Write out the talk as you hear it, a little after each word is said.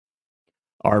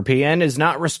RPN is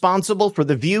not responsible for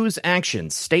the views,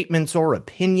 actions, statements, or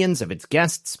opinions of its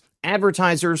guests,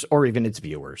 advertisers, or even its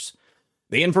viewers.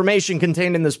 The information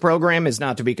contained in this program is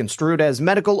not to be construed as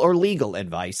medical or legal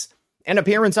advice. An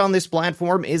appearance on this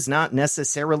platform is not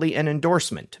necessarily an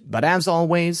endorsement, but as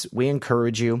always, we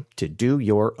encourage you to do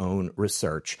your own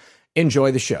research.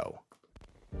 Enjoy the show.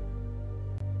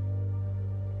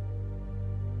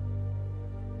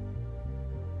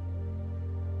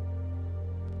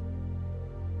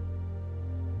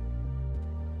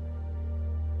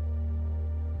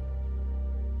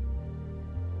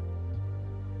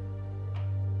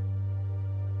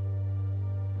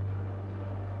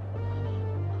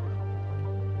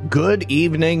 Good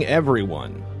evening,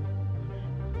 everyone.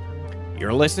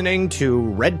 You're listening to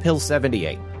Red Pill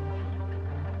 78.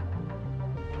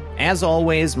 As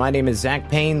always, my name is Zach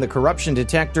Payne, the Corruption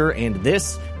Detector, and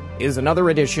this is another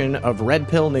edition of Red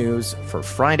Pill News for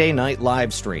Friday Night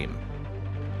Livestream.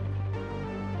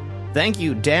 Thank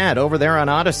you, Dad, over there on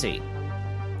Odyssey.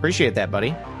 Appreciate that,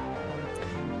 buddy.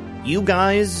 You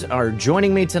guys are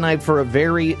joining me tonight for a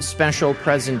very special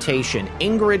presentation.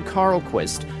 Ingrid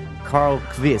Carlqvist.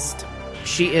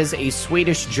 She is a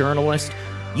Swedish journalist,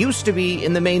 used to be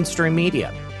in the mainstream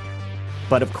media.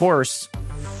 But of course,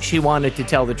 she wanted to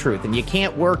tell the truth, and you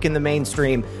can't work in the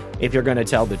mainstream if you're going to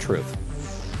tell the truth.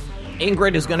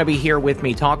 Ingrid is going to be here with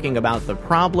me talking about the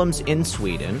problems in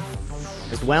Sweden,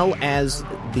 as well as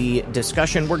the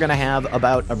discussion we're going to have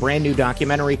about a brand new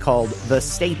documentary called The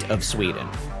State of Sweden.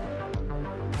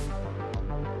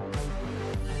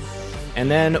 And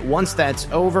then once that's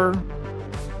over,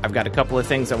 I've got a couple of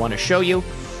things I want to show you,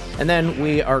 and then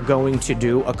we are going to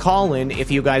do a call-in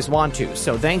if you guys want to.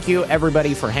 So thank you,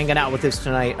 everybody, for hanging out with us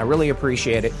tonight. I really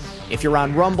appreciate it. If you're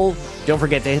on Rumble, don't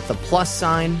forget to hit the plus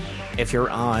sign. If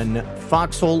you're on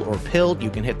Foxhole or Pilled,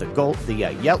 you can hit the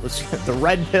yellow, the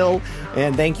red pill.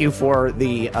 And thank you for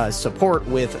the support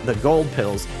with the gold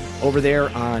pills. Over there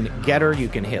on Getter, you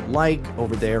can hit like.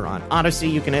 Over there on Odyssey,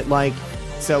 you can hit like.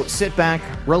 So sit back,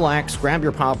 relax, grab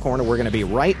your popcorn, and we're going to be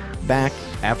right back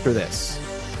after this.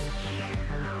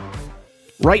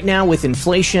 Right now, with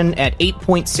inflation at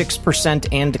 8.6%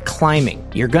 and climbing,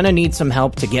 you're going to need some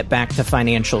help to get back to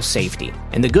financial safety.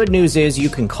 And the good news is you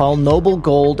can call Noble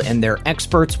Gold, and their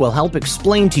experts will help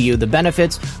explain to you the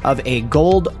benefits of a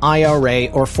gold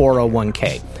IRA or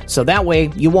 401k. So that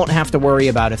way, you won't have to worry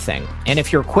about a thing. And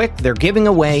if you're quick, they're giving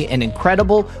away an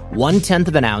incredible 1/10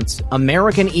 of an ounce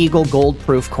American Eagle Gold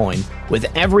Proof coin with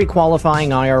every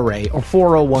qualifying IRA or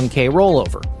 401k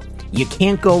rollover. You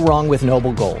can't go wrong with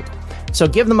Noble Gold. So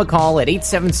give them a call at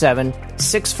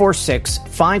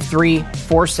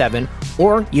 877-646-5347,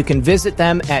 or you can visit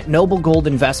them at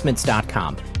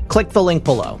noblegoldinvestments.com. Click the link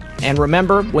below. And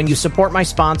remember, when you support my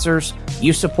sponsors,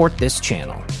 you support this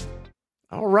channel.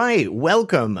 All right,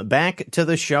 welcome back to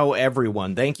the show,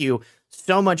 everyone. Thank you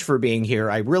so much for being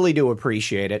here. I really do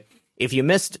appreciate it. If you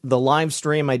missed the live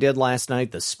stream I did last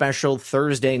night, the special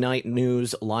Thursday night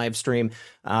news live stream,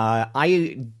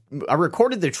 I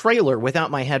recorded the trailer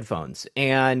without my headphones,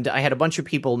 and I had a bunch of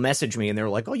people message me, and they were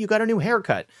like, "Oh, you got a new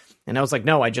haircut." And I was like,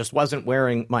 "No, I just wasn't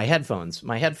wearing my headphones.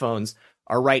 My headphones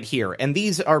are right here." And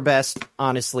these are best,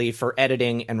 honestly, for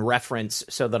editing and reference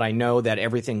so that I know that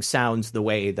everything sounds the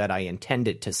way that I intend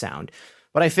it to sound.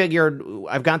 But I figured,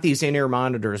 I've got these in-ear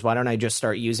monitors, why don't I just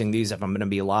start using these if I'm going to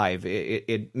be live?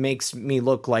 It makes me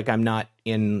look like I'm not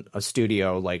in a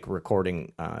studio, like,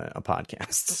 recording a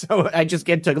podcast. So I just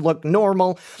get to look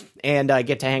normal, and I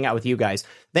get to hang out with you guys.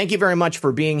 Thank you very much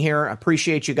for being here. I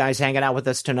appreciate you guys hanging out with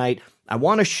us tonight. I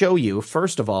want to show you,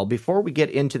 first of all, before we get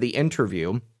into the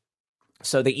interview,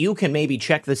 so that you can maybe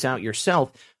check this out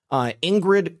yourself,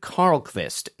 Ingrid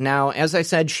Carlqvist. Now, as I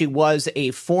said, she was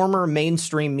a former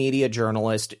mainstream media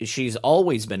journalist. She's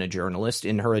always been a journalist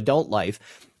in her adult life.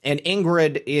 And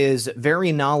Ingrid is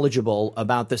very knowledgeable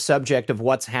about the subject of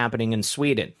what's happening in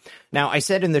Sweden. Now, I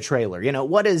said in the trailer,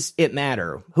 what does it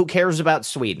matter? Who cares about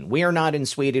Sweden? We are not in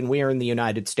Sweden. We are in the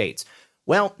United States.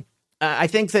 Well, I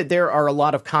think that there are a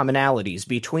lot of commonalities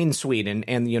between Sweden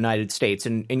and the United States,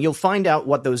 and you'll find out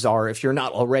what those are if you're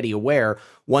not already aware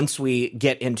once we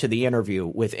get into the interview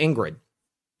with Ingrid.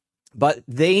 But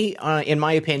they, in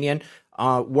my opinion,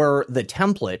 were the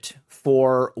template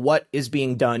for what is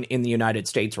being done in the United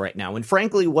States right now, and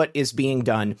frankly, what is being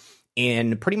done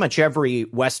in pretty much every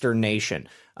Western nation.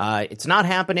 It's not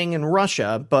happening in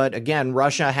Russia, but again,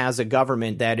 Russia has a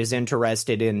government that is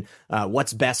interested in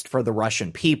what's best for the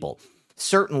Russian people.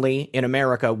 Certainly, in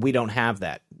America, we don't have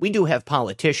that. We do have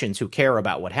politicians who care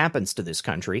about what happens to this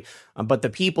country, but the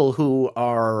people who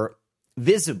are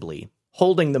visibly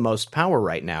holding the most power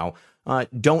right now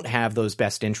don't have those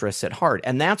best interests at heart.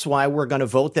 And that's why we're going to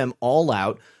vote them all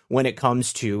out when it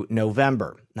comes to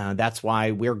November. That's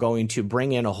why we're going to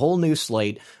bring in a whole new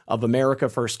slate of America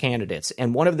First candidates.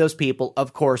 And one of those people,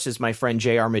 of course, is my friend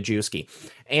J.R. Majewski.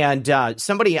 And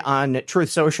somebody on Truth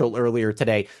Social earlier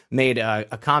today made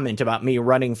a comment about me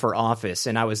running for office.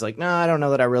 And I was like, no, I don't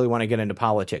know that I really want to get into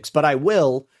politics, but I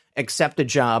will accept a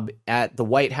job at the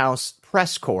White House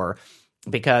press corps.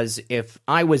 Because if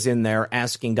I was in there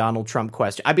asking Donald Trump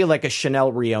questions, I'd be like a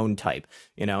Chanel Rion type,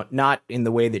 not in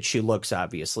the way that she looks,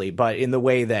 obviously, but in the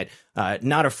way that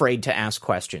not afraid to ask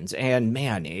questions. And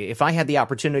man, if I had the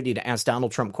opportunity to ask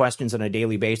Donald Trump questions on a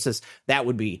daily basis, that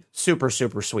would be super,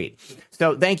 super sweet.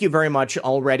 So thank you very much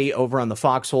already over on the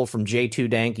Foxhole from J2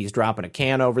 Dank. He's dropping a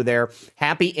can over there.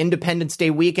 Happy Independence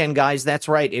Day weekend, guys. That's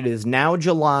right. It is now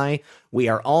July. We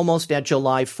are almost at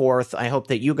July 4th. I hope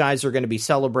that you guys are going to be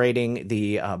celebrating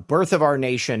the birth of our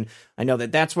nation. I know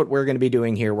that that's what we're going to be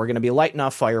doing here. We're going to be lighting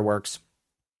off fireworks.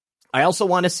 I also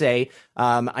want to say,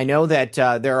 I know that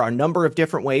there are a number of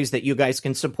different ways that you guys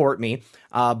can support me,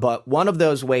 but one of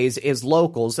those ways is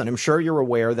Locals, and I'm sure you're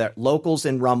aware that Locals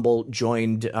and Rumble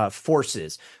joined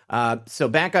forces. So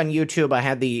back on YouTube, I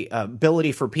had the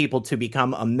ability for people to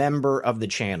become a member of the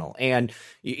channel, and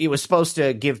it was supposed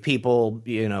to give people,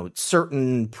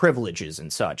 certain privileges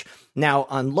and such. Now,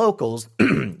 on Locals,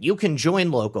 you can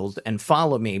join Locals and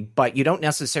follow me, but you don't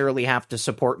necessarily have to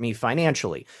support me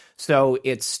financially. So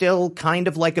it's still kind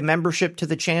of like a membership to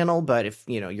the channel, but if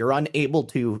you're unable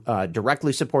to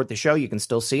directly support the show, you can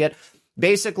still see it.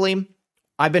 Basically,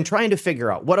 I've been trying to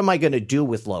figure out, what am I going to do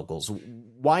with Locals?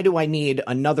 Why do I need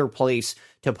another place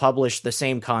to publish the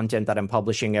same content that I'm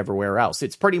publishing everywhere else?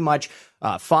 It's pretty much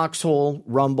Foxhole,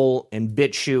 Rumble, and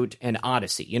BitChute, and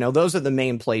Odyssey. Those are the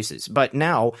main places. But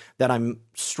now that I'm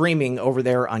streaming over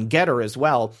there on Getter as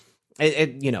well,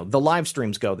 the live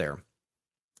streams go there.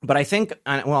 But I think,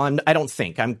 I'm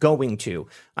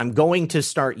going to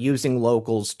start using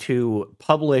Locals to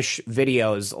publish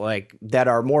videos like that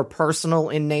are more personal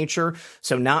in nature.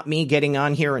 So not me getting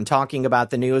on here and talking about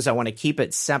the news. I want to keep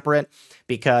it separate,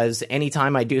 because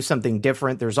anytime I do something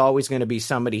different, there's always going to be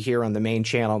somebody here on the main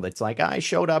channel that's like, I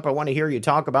showed up, I want to hear you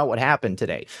talk about what happened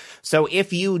today. So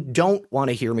if you don't want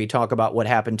to hear me talk about what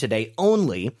happened today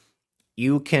only,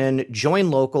 you can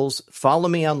join Locals, follow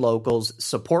me on Locals,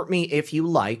 support me if you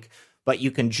like, but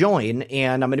you can join,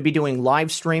 and I'm going to be doing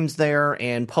live streams there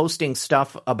and posting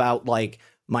stuff about like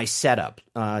my setup.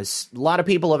 A lot of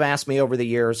people have asked me over the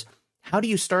years, how do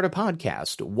you start a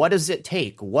podcast? What does it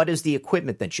take? What is the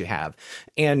equipment that you have?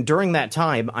 And during that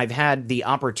time, I've had the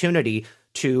opportunity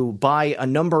to buy a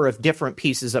number of different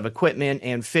pieces of equipment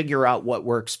and figure out what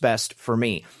works best for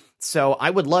me. So I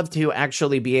would love to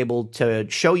actually be able to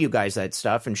show you guys that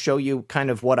stuff and show you kind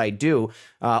of what I do.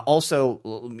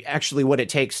 Also, actually what it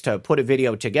takes to put a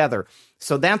video together.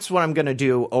 So that's what I'm going to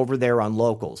do over there on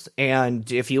Locals.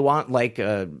 And if you want like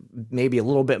maybe a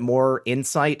little bit more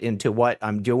insight into what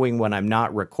I'm doing when I'm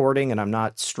not recording and I'm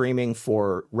not streaming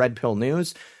for Red Pill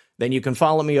News, then you can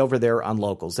follow me over there on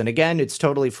Locals. And again, it's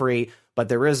totally free, but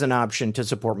there is an option to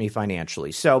support me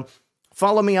financially. So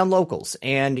follow me on Locals,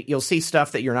 and you'll see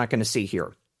stuff that you're not going to see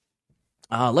here.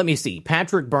 Let me see.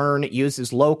 Patrick Byrne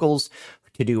uses Locals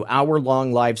to do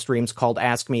hour-long live streams called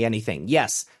Ask Me Anything.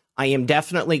 Yes, I am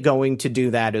definitely going to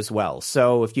do that as well.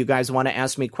 So if you guys want to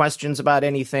ask me questions about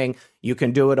anything, you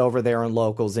can do it over there on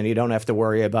Locals, and you don't have to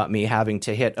worry about me having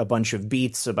to hit a bunch of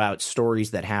beats about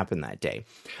stories that happened that day.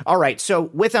 All right, so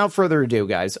without further ado,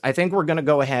 guys, I think we're going to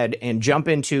go ahead and jump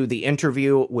into the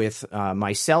interview with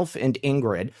myself and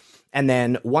Ingrid. And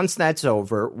then once that's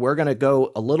over, we're going to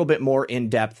go a little bit more in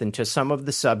depth into some of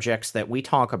the subjects that we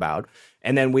talk about.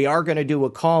 And then we are going to do a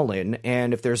call-in.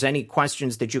 And if there's any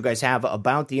questions that you guys have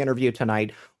about the interview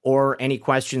tonight, or any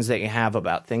questions that you have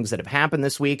about things that have happened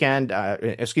this weekend,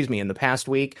 in the past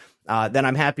week, then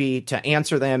I'm happy to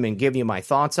answer them and give you my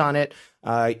thoughts on it.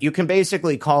 You can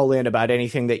basically call in about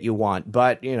anything that you want.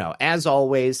 But, as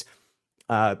always,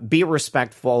 be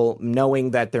respectful,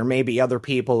 knowing that there may be other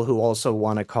people who also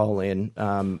want to call in.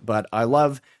 But I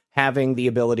love having the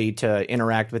ability to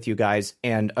interact with you guys.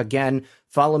 And again,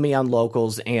 follow me on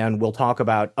Locals, and we'll talk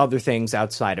about other things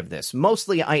outside of this.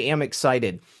 Mostly, I am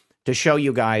excited to show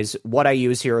you guys what I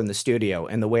use here in the studio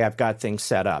and the way I've got things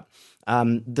set up.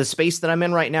 The space that I'm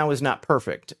in right now is not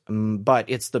perfect, but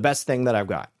it's the best thing that I've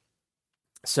got.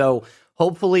 So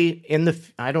hopefully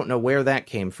I don't know where that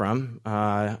came from.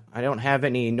 I don't have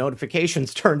any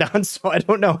notifications turned on, so I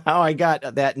don't know how I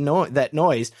got that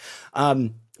noise.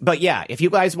 But yeah, if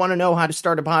you guys want to know how to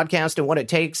start a podcast and what it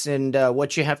takes and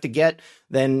what you have to get,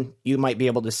 then you might be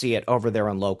able to see it over there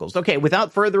on Locals. Okay,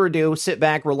 without further ado, sit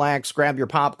back, relax, grab your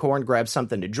popcorn, grab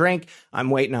something to drink. I'm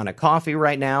waiting on a coffee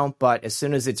right now, but as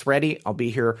soon as it's ready, I'll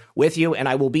be here with you, and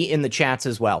I will be in the chats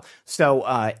as well. So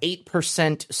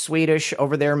 8% Swedish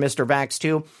over there, Mr.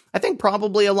 Vax2. I think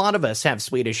probably a lot of us have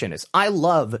Swedish in us. I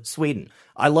love Sweden.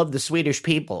 I love the Swedish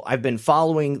people. I've been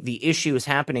following the issues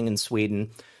happening in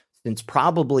Sweden since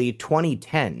probably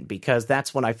 2010, because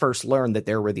that's when I first learned that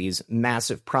there were these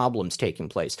massive problems taking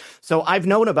place. So I've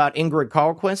known about Ingrid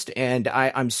Carlqvist, and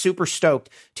I'm super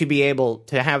stoked to be able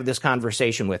to have this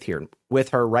conversation with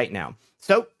her right now.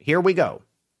 So here we go.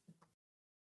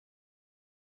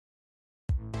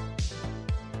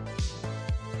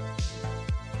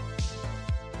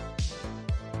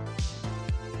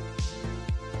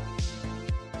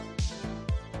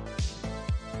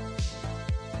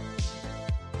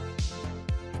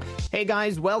 Hey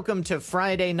guys, welcome to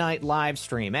Friday Night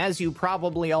Livestream. As you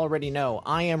probably already know,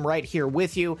 I am right here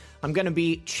with you. I'm going to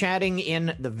be chatting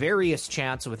in the various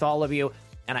chats with all of you,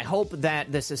 and I hope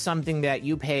that this is something that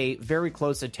you pay very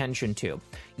close attention to.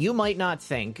 You might not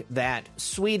think that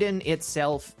Sweden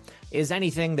itself is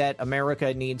anything that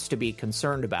America needs to be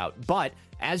concerned about, but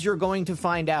as you're going to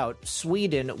find out,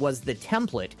 Sweden was the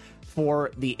template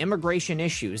for the immigration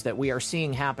issues that we are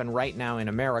seeing happen right now in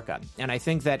America. And I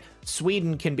think that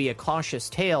Sweden can be a cautious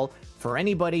tale for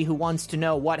anybody who wants to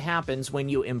know what happens when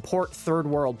you import third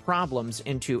world problems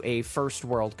into a first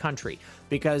world country.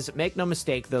 Because make no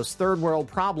mistake, those third world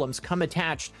problems come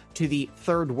attached to the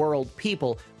third world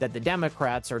people that the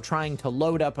Democrats are trying to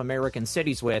load up American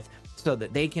cities with so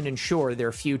that they can ensure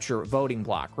their future voting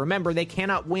bloc. Remember, they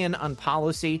cannot win on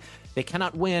policy. They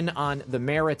cannot win on the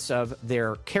merits of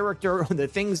their character or the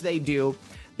things they do.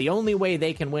 The only way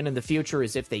they can win in the future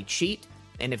is if they cheat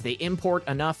and if they import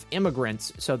enough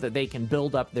immigrants so that they can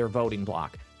build up their voting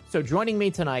bloc. So joining me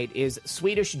tonight is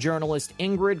Swedish journalist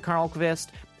Ingrid Carlqvist,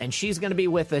 and she's going to be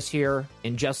with us here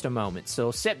in just a moment. So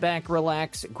sit back,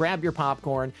 relax, grab your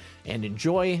popcorn, and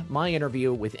enjoy my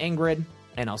interview with Ingrid,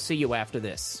 and I'll see you after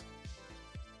this.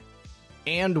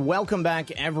 And welcome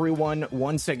back, everyone,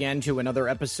 once again to another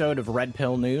episode of Red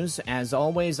Pill News. As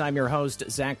always, I'm your host,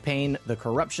 Zach Payne, the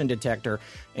corruption detector,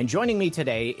 and joining me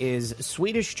today is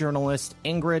Swedish journalist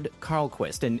Ingrid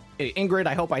Carlqvist. And Ingrid,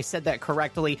 I hope I said that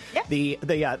correctly. Yep.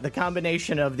 The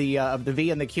combination of the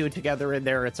V and the Q together in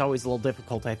there, it's always a little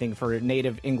difficult, I think, for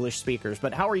native English speakers.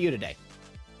 But how are you today?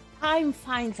 I'm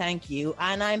fine, thank you,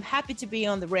 and I'm happy to be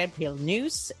on the Red Pill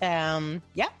News.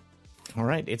 Yeah. All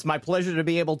right. It's my pleasure to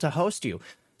be able to host you.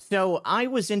 So I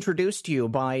was introduced to you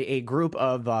by a group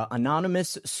of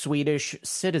anonymous Swedish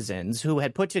citizens who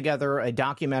had put together a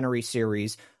documentary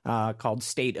series called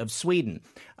State of Sweden.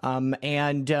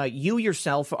 And you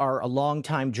yourself are a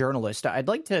longtime journalist. I'd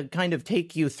like to kind of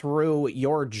take you through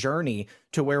your journey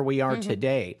to where we are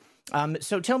today.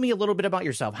 So tell me a little bit about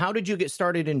yourself. How did you get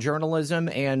started in journalism,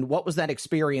 and what was that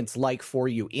experience like for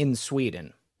you in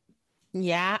Sweden?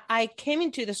 Yeah, I came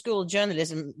into the school of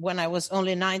journalism when I was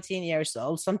only 19 years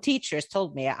old. Some teachers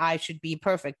told me I should be a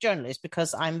perfect journalist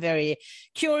because I'm very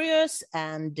curious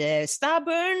and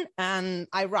stubborn, and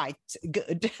I write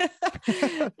good.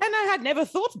 And I had never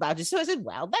thought about it. So I said,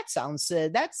 well, that sounds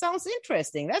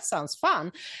interesting. That sounds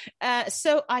fun.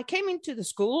 So I came into the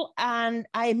school, and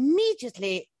I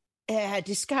immediately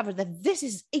discovered that this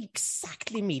is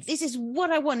exactly me. This is what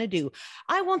I want to do.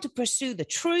 I want to pursue the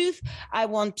truth. I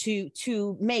want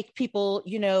to make people,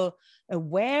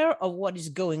 aware of what is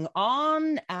going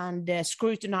on and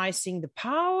scrutinizing the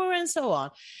power and so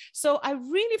on. So I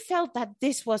really felt that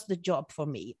this was the job for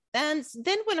me. And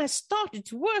then when I started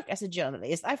to work as a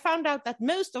journalist, I found out that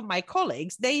most of my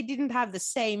colleagues, they didn't have the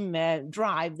same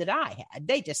drive that I had.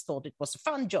 They just thought it was a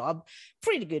fun job,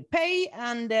 pretty good pay,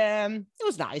 and it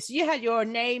was nice. You had your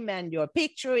name and your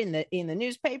picture in the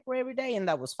newspaper every day, and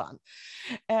that was fun.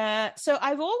 So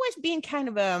I've always been kind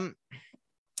of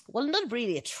well, not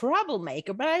really a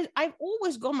troublemaker, but I've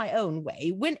always gone my own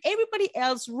way. When everybody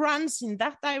else runs in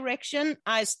that direction,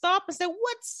 I stop and say,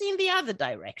 what's in the other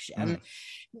direction?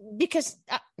 Because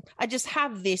I just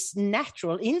have this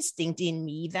natural instinct in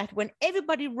me that when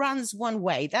everybody runs one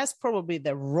way, that's probably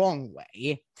the wrong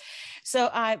way. So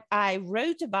I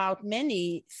wrote about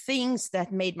many things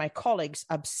that made my colleagues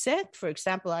upset. For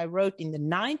example, I wrote in the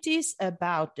 90s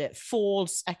about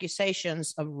false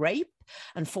accusations of rape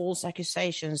and false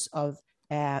accusations of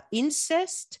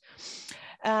incest.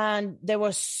 And there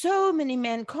were so many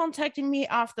men contacting me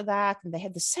after that, and they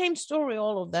had the same story,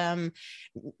 all of them.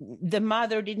 The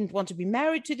mother didn't want to be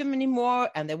married to them anymore,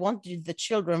 and they wanted the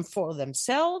children for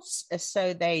themselves.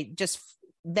 So they just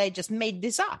they just made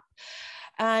this up.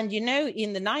 And, you know,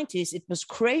 in the 90s, it was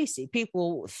crazy.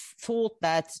 People thought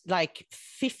that like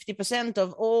 50%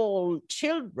 of all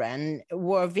children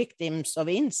were victims of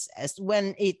incest,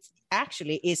 when it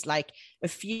actually is like a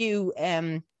few,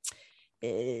 not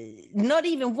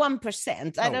even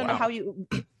 1%. I don't know how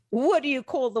what do you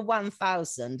call the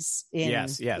 1000s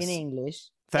in English?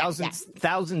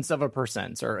 Thousands of a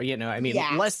percent, or, you know, I mean,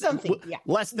 less than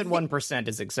 1%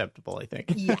 is acceptable, I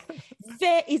think.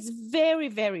 It's very,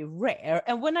 very rare.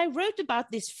 And when I wrote about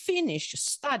this Finnish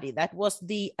study, that was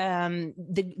the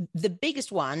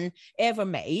biggest one ever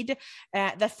made,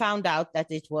 that found out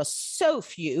that it was so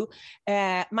few.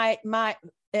 Mostly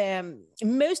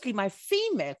my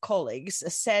female colleagues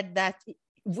said that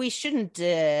we shouldn't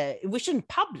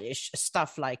publish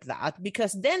stuff like that,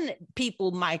 because then people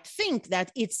might think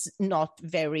that it's not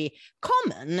very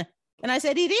common. And I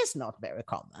said, it is not very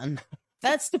common.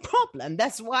 That's the problem.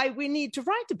 That's why we need to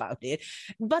write about it.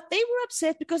 But they were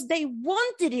upset because they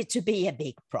wanted it to be a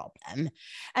big problem.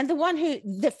 And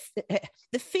the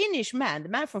Finnish man, the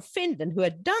man from Finland who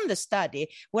had done the study,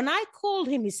 when I called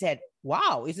him, he said,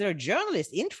 wow, is there a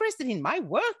journalist interested in my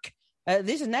work?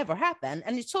 This has never happened.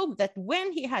 And he told me that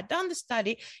when he had done the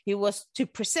study, he was to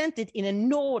present it in a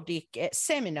Nordic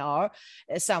seminar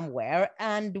somewhere.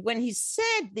 And when he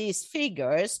said these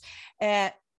figures,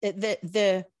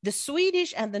 the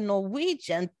Swedish and the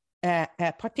Norwegian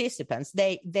participants,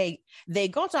 they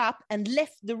got up and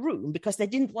left the room because they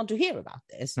didn't want to hear about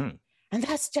this. And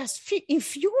that's just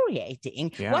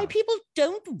infuriating. Why people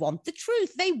don't want the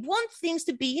truth. They want things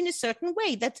to be in a certain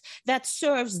way that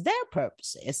serves their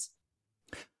purposes.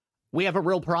 We have a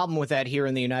real problem with that here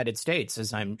in the United States,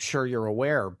 as I'm sure you're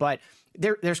aware. But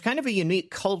there's kind of a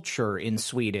unique culture in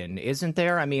Sweden, isn't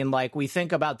there? I mean, like, we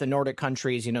think about the Nordic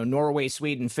countries, you know, Norway,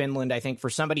 Sweden, Finland. I think for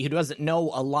somebody who doesn't know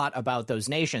a lot about those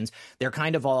nations, they're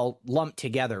kind of all lumped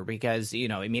together because, you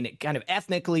know, I mean, kind of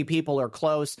ethnically people are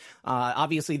close.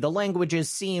 Obviously, the languages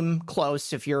seem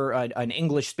close if you're an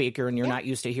English speaker and you're not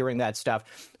used to hearing that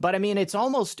stuff. But I mean, it's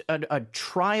almost a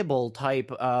tribal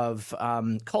type of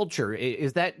culture.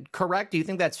 Is that correct? Do you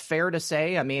think that's fair to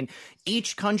say? I mean,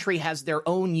 each country has their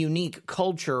own unique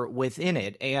culture within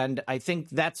it. And I think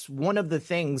that's one of the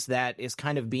things that is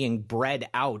kind of being bred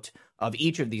out of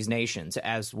each of these nations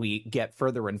as we get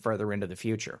further and further into the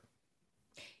future.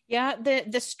 Yeah,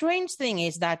 the strange thing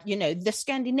is that, you know, the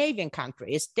Scandinavian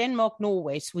countries, Denmark,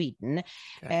 Norway, Sweden,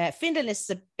 Finland is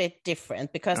a bit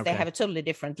different because they have a totally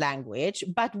different language,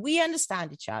 but we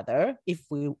understand each other if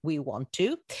we want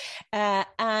to.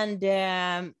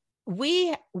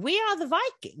 We are the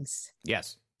Vikings.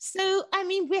 Yes. So, I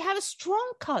mean, we have a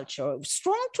strong culture,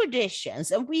 strong traditions,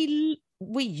 and we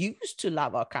used to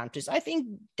love our countries. I think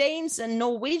Danes and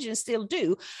Norwegians still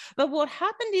do. But what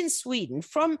happened in Sweden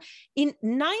in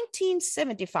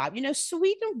 1975, you know,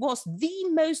 Sweden was the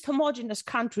most homogeneous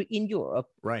country in Europe.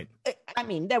 Right. I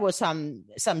mean, there were some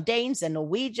Danes and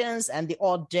Norwegians and the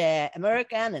odd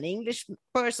American and English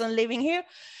person living here.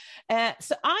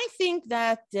 So I think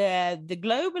that the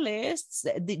globalists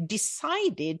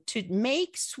decided to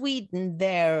make Sweden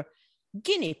their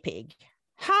guinea pig.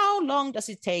 How long does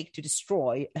it take to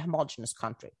destroy a homogeneous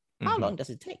country? How long does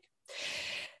it take?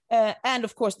 And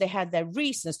of course, they had their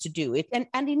reasons to do it. And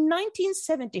in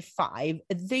 1975,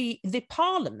 the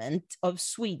Parliament of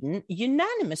Sweden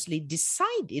unanimously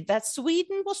decided that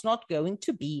Sweden was not going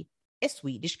to be a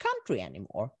Swedish country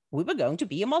anymore. We were going to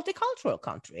be a multicultural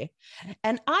country.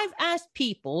 And I've asked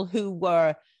people who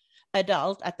were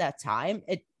adult at that time,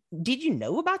 did you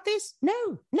know about this?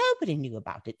 No, nobody knew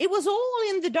about it. It was all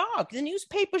in the dark. The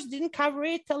newspapers didn't cover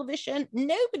it, television,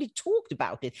 nobody talked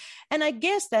about it. And I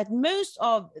guess that most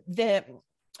of the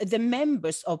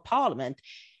members of parliament,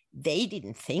 they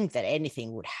didn't think that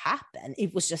anything would happen.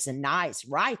 It was just a nice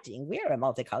writing. We're a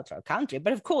multicultural country.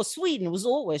 But of course, Sweden was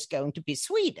always going to be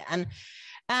Sweden.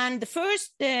 And the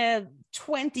first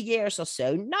 20 years or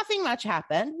so, nothing much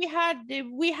happened.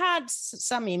 We had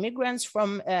some immigrants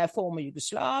from former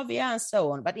Yugoslavia and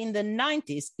so on. But in the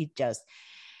 90s,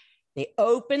 they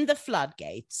opened the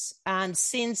floodgates. And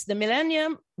since the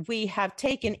millennium, we have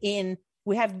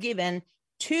given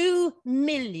 2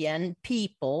 million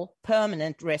people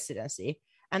permanent residency,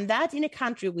 and that in a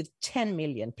country with 10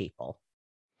 million people.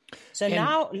 So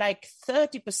now like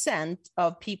 30%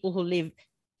 of people who live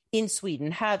in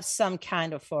Sweden have some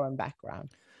kind of foreign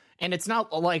background. And it's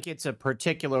not like it's a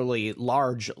particularly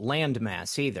large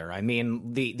landmass either. I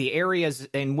mean, the areas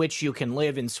in which you can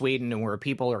live in Sweden and where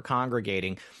people are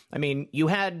congregating, I mean,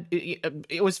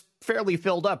 it was fairly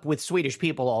filled up with Swedish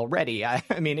people already. I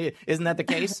mean, isn't that the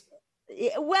case?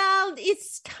 Well,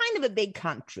 it's kind of a big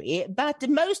country, but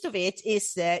most of it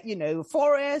is,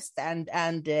 forest and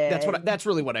that's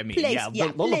really what I mean. Places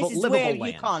livable where land.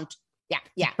 You can't.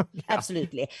 Yeah,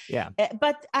 absolutely. Yeah.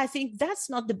 But I think that's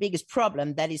not the biggest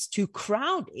problem, that is too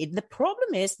crowded. The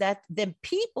problem is that the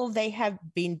people they have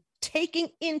been taking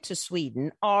into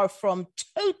Sweden are from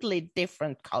totally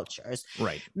different cultures,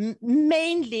 right?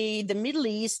 Mainly the Middle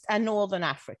East and Northern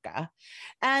Africa.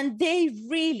 And they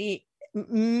really,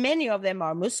 many of them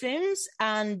are Muslims.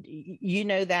 And you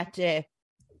know that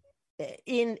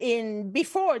in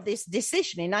before this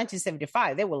decision in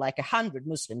 1975, there were like 100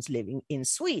 Muslims living in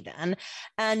Sweden,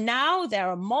 and now there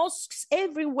are mosques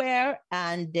everywhere,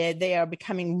 and they are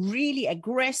becoming really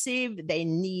aggressive. They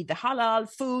need the halal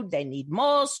food, they need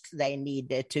mosques, they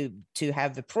need to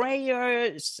have the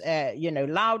prayers,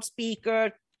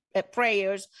 loudspeaker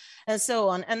prayers, and so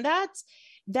on. And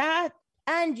that,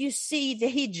 and you see the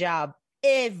hijab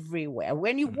everywhere.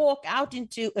 When you walk out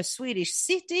into a Swedish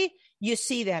city, you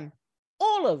see them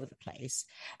all over the place.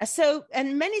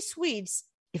 And many Swedes,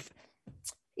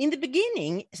 in the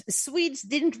beginning, Swedes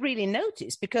didn't really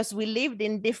notice because we lived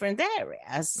in different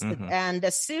areas. Mm-hmm. And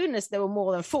as soon as there were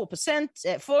more than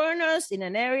 4% foreigners in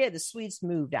an area, the Swedes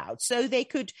moved out. So they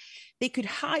could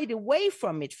hide away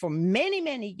from it for many,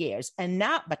 many years.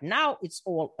 But now it's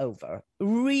all over,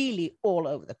 really all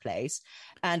over the place.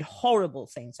 And horrible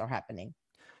things are happening.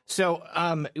 So,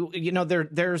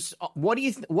 there's what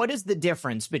is the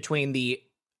difference between the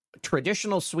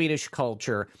traditional Swedish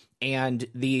culture and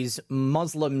these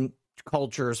Muslim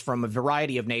cultures from a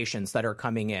variety of nations that are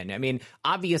coming in? I mean,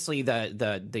 obviously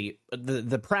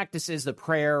the practices, the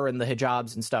prayer and the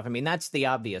hijabs and stuff. I mean, that's the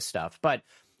obvious stuff. But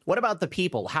what about the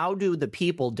people? How do the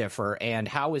people differ, and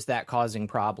how is that causing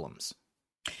problems?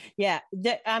 Yeah,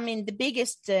 the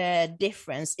biggest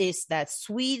difference is that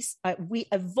Swedes, we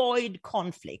avoid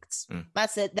conflicts.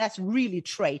 That's really a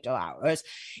trait of ours.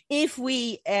 If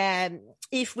we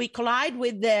collide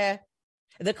with the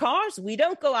cars, we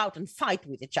don't go out and fight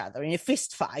with each other in a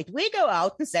fist fight. We go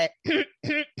out and say,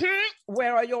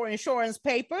 where are your insurance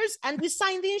papers? And we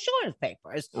sign the insurance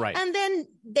papers. Right. And then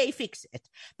they fix it.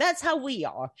 That's how we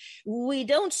are. We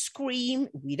don't scream.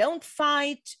 We don't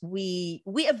fight. We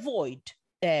avoid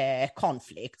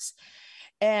conflicts.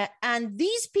 And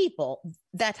these people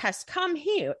that has come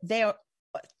here, they are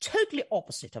totally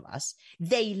opposite of us.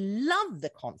 They love the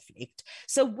conflict.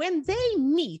 So when they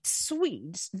meet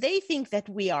Swedes, they think that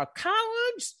we are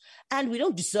cowards and we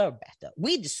don't deserve better.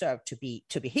 We deserve to be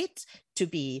hit, to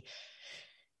be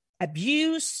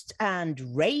abused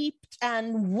and raped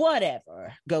and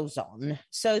whatever goes on.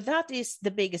 So that is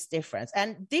the biggest difference.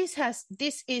 And this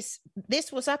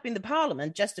was up in the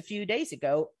parliament just a few days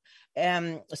ago.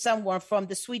 Someone from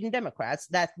the Sweden Democrats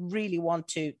that really want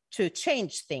to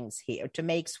change things here, to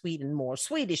make Sweden more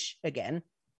Swedish again.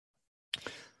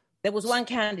 There was one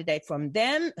candidate from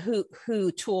them who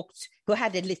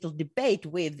had a little debate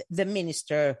with the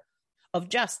Minister of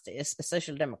Justice, a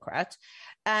Social Democrat,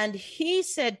 and he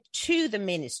said to the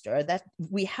minister that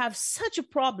we have such a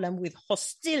problem with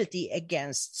hostility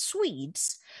against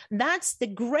Swedes. That's the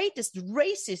greatest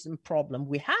racism problem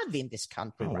we have in this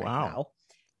country now.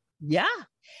 Yeah,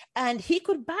 and he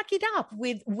could back it up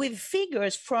with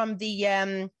figures from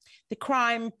the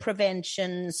Crime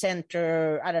Prevention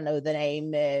Center. I don't know the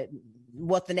name,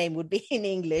 what the name would be in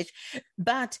English,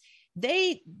 but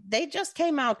they just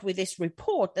came out with this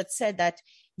report that said that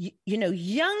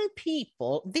young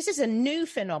people. This is a new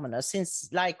phenomenon since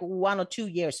like 1 or 2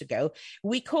 years ago.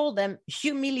 We call them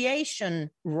humiliation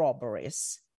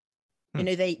robberies.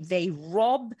 They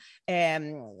rob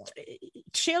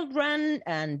children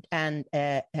and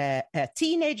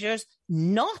teenagers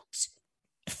not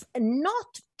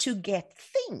to get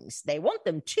things. They want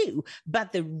them to,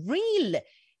 but the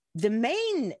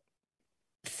main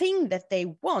thing that they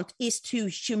want is to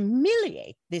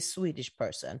humiliate this Swedish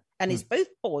person, and it's both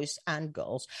boys and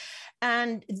girls.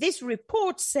 And this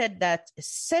report said that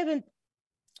 66%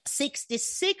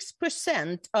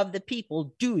 of the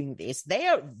people doing this, they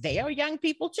are young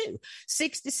people too.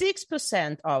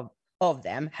 66% of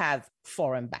them have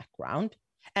foreign background,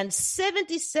 and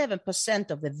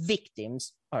 77% of the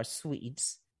victims are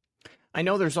Swedes. I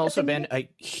know there's also been a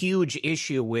huge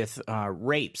issue with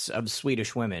rapes of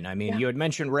Swedish women. I mean, you had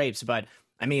mentioned rapes, but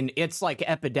I mean, it's like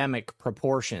epidemic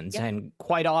proportions. Yeah. And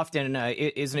quite often,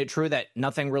 isn't it true that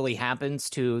nothing really happens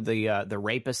to the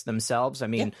rapists themselves? I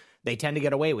mean, they tend to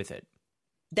get away with it.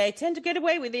 They tend to get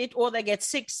away with it, or they get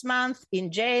 6 months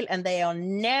in jail and they are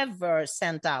never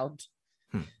sent out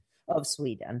of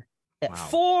Sweden.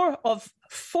 Wow.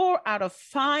 Four out of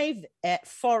five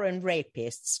foreign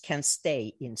rapists can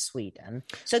stay in Sweden.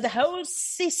 So the whole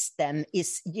system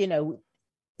is,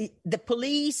 the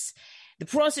police, the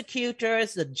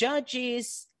prosecutors, the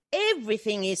judges,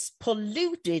 everything is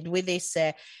polluted with this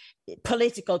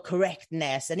political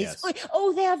correctness. And yes. It's,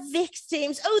 they are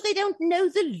victims. They don't know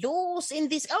the laws in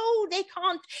this.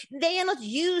 They are not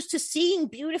used to seeing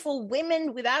beautiful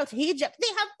women without hijab.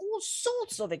 They have all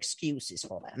sorts of excuses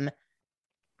for them.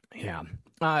 Yeah.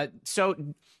 So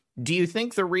do you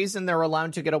think the reason they're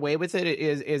allowed to get away with it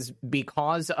is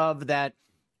because of that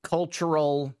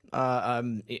cultural,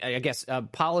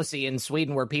 policy in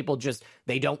Sweden where people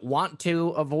they don't want to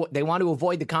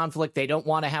avoid the conflict. They don't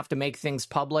want to have to make things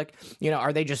public.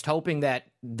 Are they just hoping that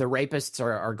the rapists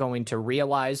are going to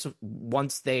realize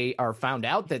once they are found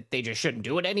out that they just shouldn't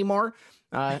do it anymore?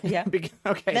 Yeah.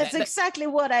 Okay. That's exactly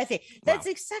what I think. That's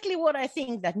Wow. exactly what I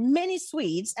think that many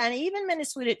Swedes and even many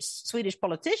Swedish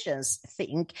politicians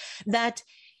think, that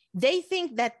they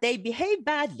think that they behave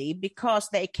badly because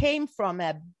they came from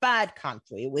a bad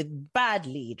country with bad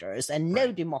leaders and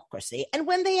no democracy. And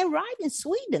when they arrive in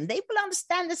Sweden, they will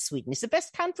understand that Sweden is the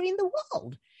best country in the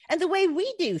world. And the way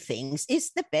we do things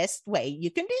is the best way you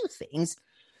can do things.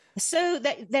 So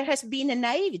that there has been a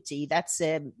naivety that's,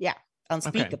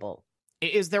 unspeakable. Okay.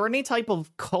 Is there any type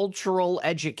of cultural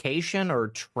education or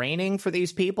training for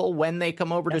these people when they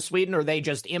come over to Sweden, or are they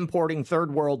just importing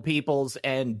third world peoples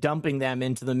and dumping them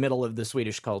into the middle of the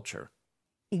Swedish culture?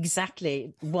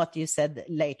 Exactly what you said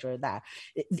later there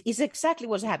is exactly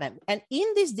what's happened. And in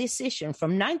this decision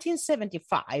from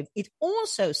 1975, it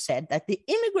also said that the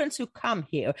immigrants who come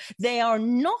here, they are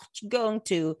not going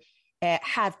to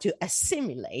have to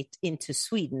assimilate into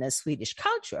Sweden and Swedish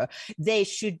culture. They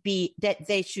should be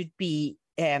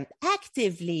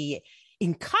actively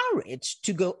encouraged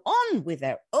to go on with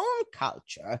their own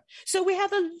culture. So we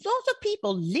have a lot of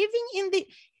people living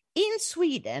in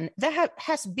Sweden that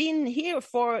has been here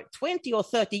for 20 or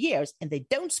 30 years, and they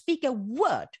don't speak a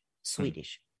word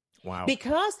Swedish. Wow.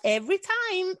 Because every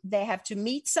time they have to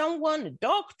meet someone, a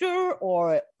doctor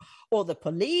or the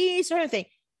police or anything,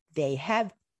 they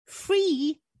have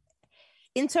free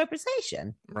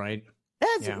interpretation. Right.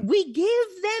 We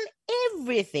give them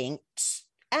everything.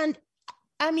 And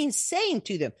I mean, saying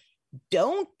to them,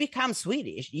 don't become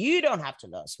Swedish. You don't have to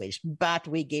learn Swedish, but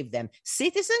we give them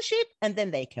citizenship and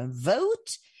then they can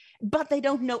vote, but they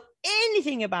don't know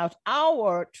anything about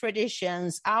our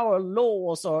traditions, our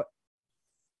laws, or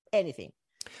anything.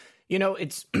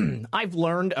 It's I've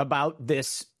learned about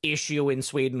this issue in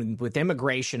Sweden with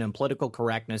immigration and political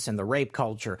correctness and the rape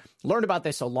culture. Learned about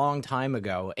this a long time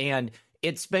ago, and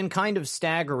it's been kind of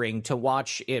staggering to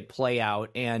watch it play out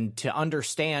and to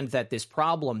understand that these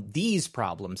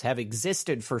problems have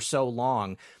existed for so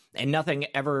long and nothing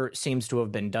ever seems to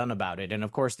have been done about it. And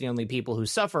of course, the only people who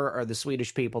suffer are the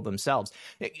Swedish people themselves.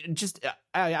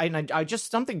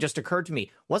 Something just occurred to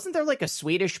me. Wasn't there like a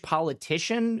Swedish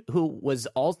politician who was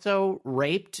also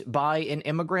raped by an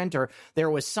immigrant, or there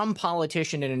was some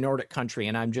politician in a Nordic country?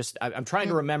 And I'm trying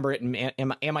to remember it.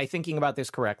 And am I thinking about this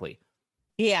correctly?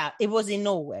 Yeah, it was in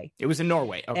Norway. It was in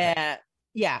Norway. Okay.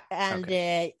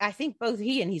 I think both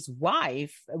he and his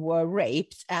wife were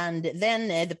raped, and then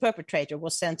the perpetrator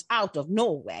was sent out of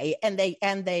Norway, and they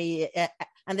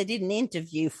did an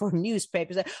interview for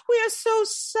newspapers. We are so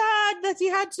sad that he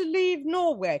had to leave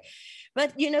Norway.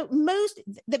 But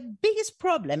the biggest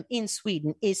problem in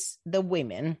Sweden is the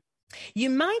women. You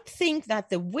might think that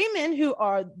the women who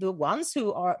are the ones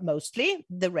who are mostly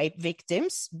the rape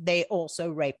victims, they also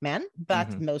rape men,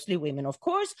 but mostly women, of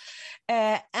course.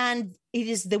 And it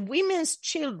is the women's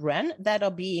children that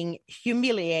are being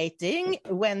humiliating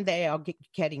when they are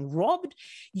getting robbed.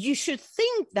 You should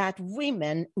think that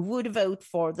women would vote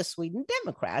for the Sweden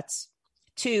Democrats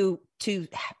to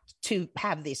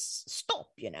have this stop,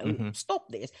 stop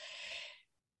this.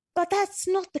 But that's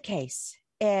not the case.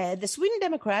 The Sweden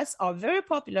Democrats are very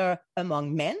popular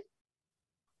among men,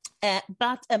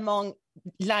 but among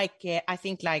I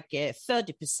think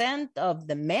 30% of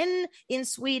the men in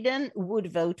Sweden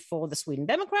would vote for the Sweden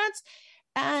Democrats,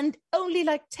 and only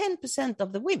 10%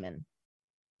 of the women.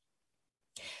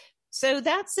 So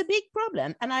that's a big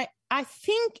problem. And I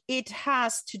think it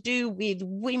has to do with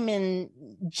women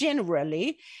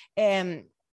generally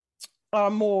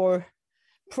are more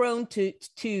prone to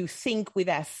think with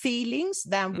their feelings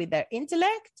than with their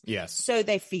intellect. Yes. So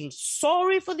they feel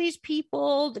sorry for these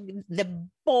people, the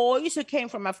boys who came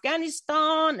from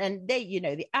Afghanistan, and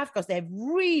the Afghans,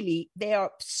 they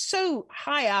are so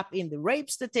high up in the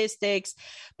rape statistics,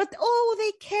 but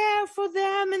they care for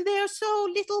them, and they are so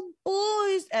little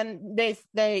boys, and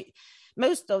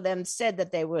most of them said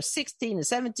that they were 16 and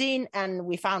 17, and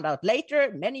we found out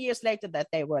later, many years later, that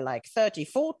they were like 30,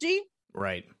 40.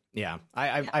 Right. Yeah.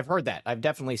 I've heard that. I've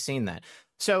definitely seen that.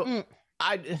 So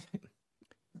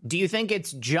do you think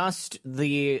it's just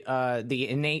the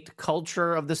innate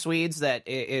culture of the Swedes that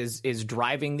is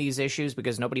driving these issues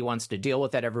because nobody wants to deal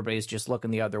with that? Everybody's just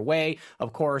looking the other way.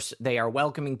 Of course, they are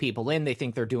welcoming people in. They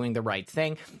think they're doing the right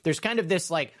thing. There's kind of this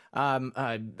like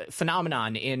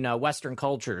phenomenon in Western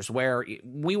cultures where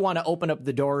we want to open up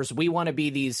the doors. We want to be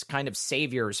these kind of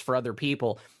saviors for other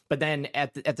people. But then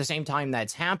at the same time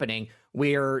that's happening,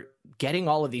 we're getting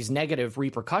all of these negative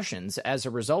repercussions as a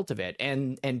result of it.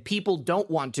 And people don't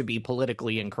want to be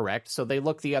politically incorrect, so they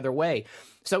look the other way.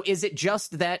 So is it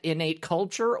just that innate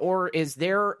culture, or is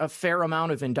there a fair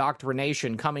amount of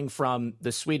indoctrination coming from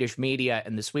the Swedish media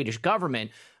and the Swedish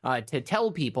government to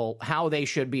tell people how they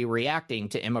should be reacting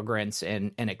to immigrants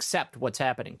and accept what's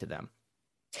happening to them?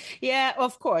 Yeah,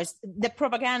 of course. The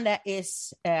propaganda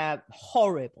is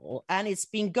horrible, and it's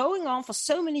been going on for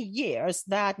so many years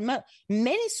that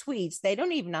many Swedes, they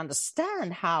don't even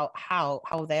understand how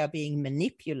they are being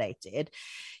manipulated.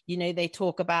 You know, they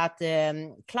talk about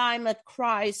the climate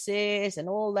crisis and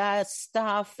all that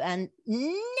stuff, and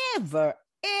never,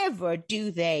 ever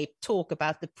do they talk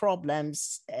about the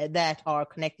problems that are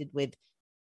connected with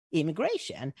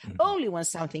immigration. Only when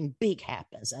something big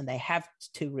happens and they have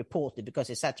to report it because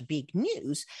it's such big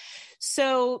news.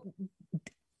 So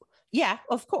yeah,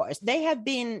 of course, they have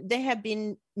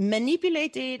been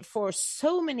manipulated for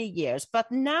so many years, but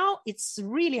now it's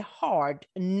really hard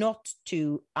not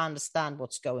to understand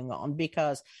what's going on,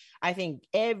 because I think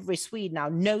every Swede now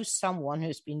knows someone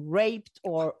who's been raped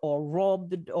or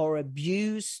robbed or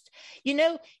abused. You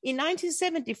know, in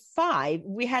 1975,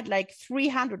 we had like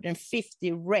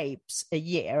 350 rapes a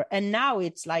year, and now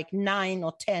it's like 9,000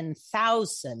 or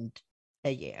 10,000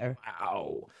 a year.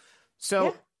 Wow.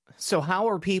 So how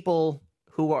are people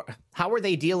how are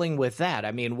they dealing with that?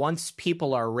 I mean, once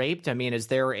people are raped, I mean, is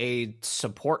there a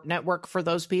support network for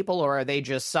those people, or are they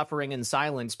just suffering in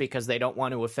silence because they don't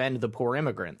want to offend the poor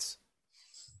immigrants?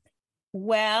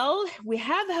 Well, we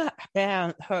have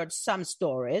heard some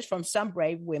stories from some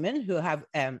brave women who have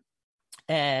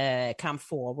come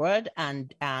forward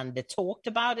and talked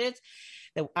about it.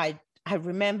 I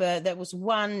remember there was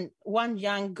one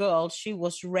young girl. She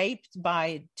was raped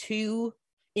by two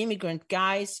immigrant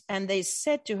guys, and they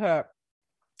said to her,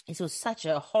 it was such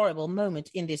a horrible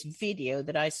moment in this video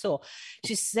that I saw.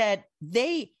 She said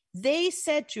they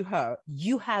said to her,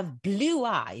 "You have blue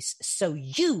eyes, so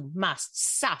you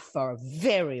must suffer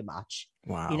very much."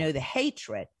 Wow. You know, the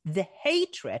hatred.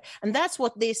 And that's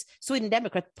what this Sweden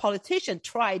Democrat politician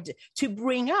tried to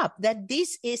bring up, that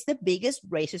this is the biggest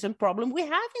racism problem we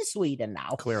have in Sweden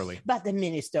now. Clearly. But the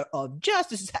Minister of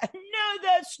Justice said, no,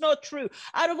 that's not true.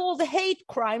 Out of all the hate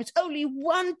crimes, only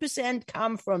 1%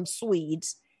 come from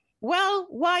Swedes. Well,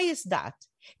 why is that?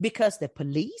 Because the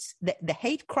police, the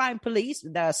hate crime police,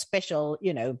 the special,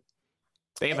 you know.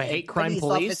 They have a hate crime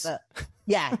police?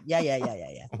 Yeah.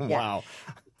 Wow.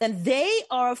 And they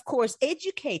are, of course,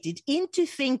 educated into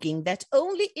thinking that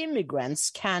only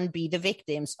immigrants can be the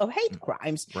victims of hate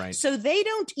crimes. Right. So they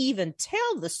don't even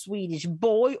tell the Swedish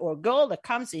boy or girl that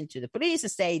comes into the police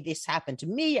and say, this happened to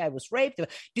me, I was raped.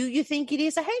 Do you think it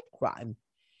is a hate crime?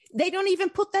 They don't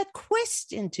even put that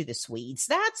question to the Swedes.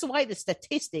 That's why the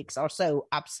statistics are so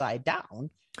upside down.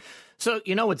 So,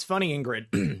 you know, what's funny,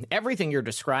 Ingrid, everything you're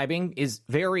describing is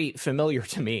very familiar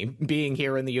to me being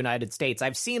here in the United States.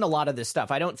 I've seen a lot of this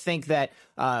stuff. I don't think that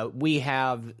we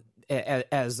have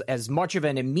as much of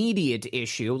an immediate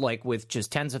issue, like with just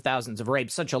tens of thousands of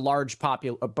rapes, such a large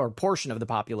portion of the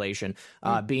population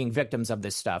being victims of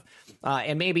this stuff.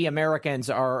 And maybe Americans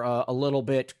are a little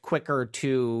bit quicker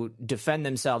to defend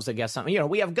themselves against something. You know,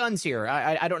 we have guns here.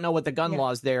 I don't know what the gun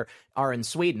laws there are in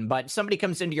Sweden, but somebody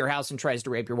comes into your house and tries to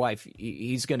rape your wife,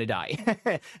 he's going to die.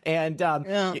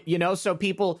 And, you know, so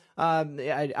people,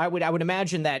 I would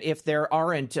imagine that if there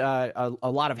aren't a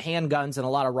lot of handguns and a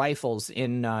lot of rifles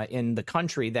in the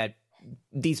country, that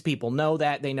these people know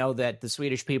that. They know that the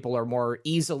Swedish people are more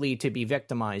easily to be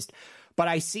victimized. But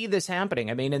I see this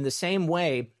happening. I mean, in the same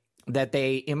way that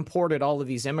they imported all of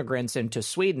these immigrants into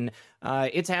Sweden,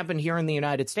 it's happened here in the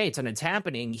United States, and it's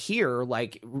happening here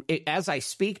as I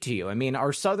speak to you. I mean,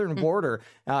 our southern border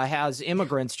has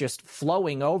immigrants just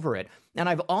flowing over it. And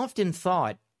I've often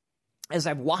thought, as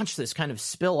I've watched this kind of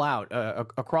spill out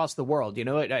across the world, you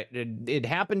know, it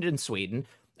happened in Sweden.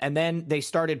 and then they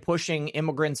started pushing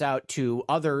immigrants out to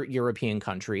other European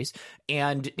countries.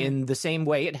 And in the same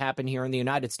way, it happened here in the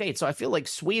United States. So I feel like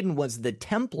Sweden was the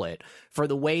template for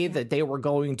the way that they were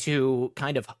going to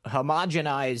kind of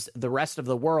homogenize the rest of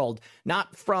the world,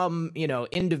 not from,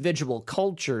 individual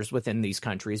cultures within these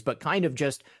countries, but kind of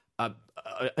just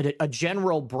a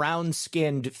general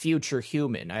brown-skinned future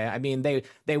human. I mean,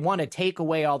 they want to take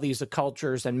away all these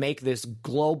cultures and make this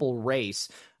global race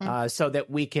so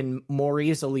that we can more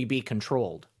easily be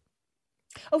controlled.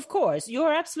 Of course,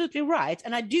 you're absolutely right.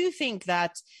 And I do think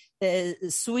that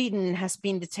Sweden has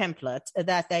been the template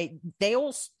that they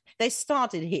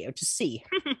started here to see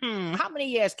how many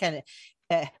years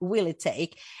will it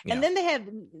take? Yeah. And then they have,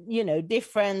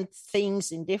 different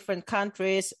things in different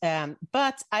countries.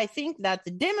 But I think that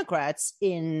the Democrats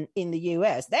in the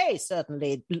US, they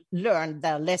certainly learned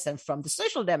their lesson from the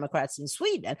Social Democrats in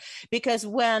Sweden, because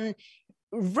when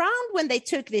they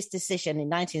took this decision in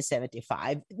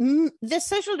 1975, the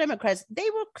Social Democrats, they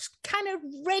were kind of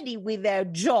ready with their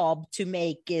job to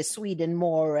make Sweden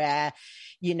more,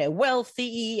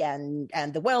 wealthy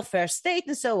and the welfare state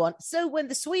and so on. So when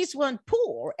the Swedes weren't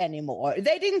poor anymore,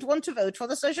 they didn't want to vote for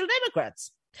the Social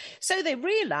Democrats. So they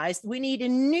realized we need a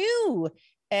new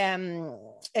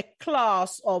a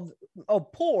class of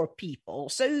poor people.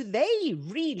 So they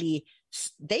really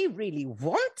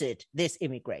wanted this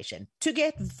immigration to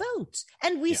get votes.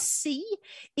 And we see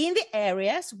in the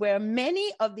areas where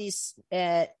many of these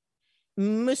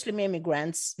Muslim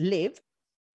immigrants live,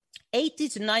 80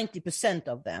 to 90%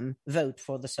 of them vote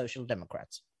for the Social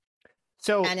Democrats.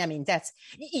 So, and I mean, that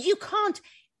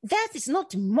is not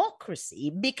democracy,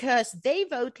 because they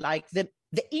vote like the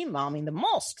imam in the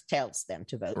mosque tells them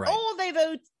to vote, right. Or they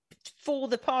vote for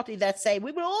the party that say,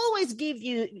 we will always give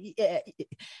you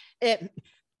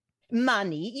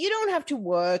money. You don't have to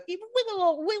work. We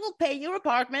will pay your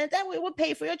apartment, and we will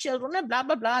pay for your children, and blah,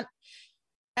 blah, blah.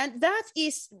 And that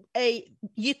is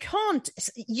you can't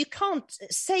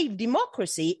save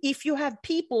democracy if you have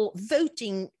people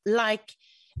voting like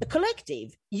a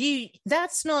collective.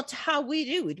 That's not how we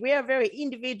do it. We are very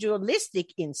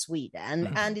individualistic in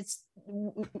Sweden, and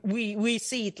we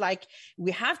see it like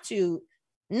we have to.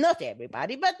 Not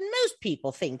everybody, but most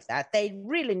people think that they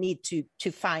really need to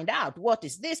find out, what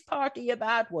is this party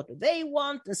about, what do they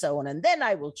want, and so on, and then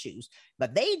I will choose.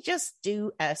 But they just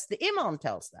do as the imam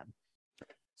tells them.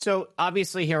 So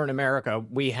obviously here in America,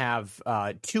 we have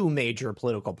two major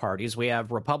political parties. We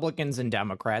have Republicans and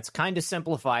Democrats. Kind of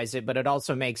simplifies it, but it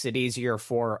also makes it easier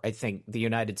for, I think, the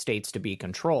United States to be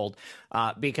controlled,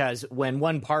 because when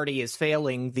one party is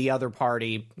failing, the other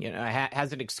party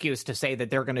has an excuse to say that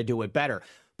they're going to do it better.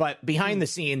 But behind the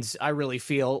scenes, I really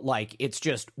feel like it's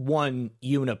just one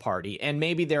uniparty. And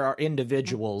maybe there are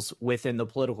individuals within the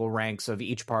political ranks of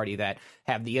each party that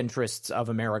have the interests of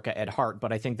America at heart.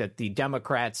 But I think that the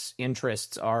Democrats'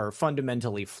 interests are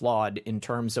fundamentally flawed in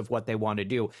terms of what they want to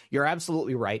do. You're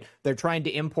absolutely right. They're trying to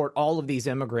import all of these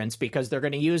immigrants because they're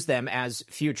going to use them as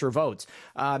future votes.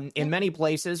 In many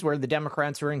places where the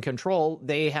Democrats are in control,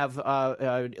 they have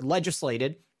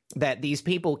legislated that these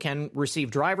people can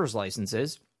receive driver's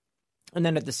licenses. And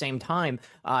then at the same time,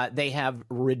 they have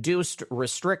reduced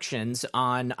restrictions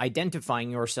on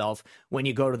identifying yourself when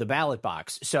you go to the ballot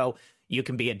box. So you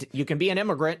can be an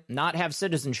immigrant, not have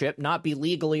citizenship, not be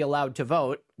legally allowed to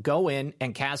vote, go in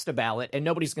and cast a ballot, and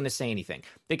nobody's going to say anything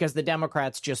because the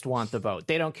Democrats just want the vote.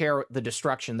 They don't care the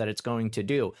destruction that it's going to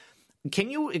do.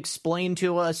 Can you explain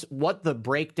to us what the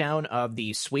breakdown of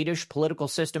the Swedish political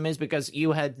system is? Because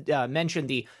you had mentioned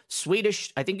the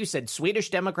Swedish, I think you said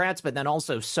Swedish Democrats, but then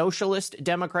also Socialist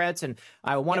Democrats. And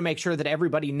I want to make sure that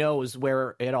everybody knows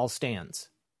where it all stands.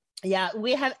 Yeah,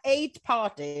 we have 8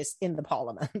 parties in the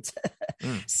parliament.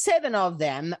 7 of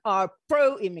them are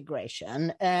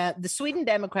pro-immigration. The Sweden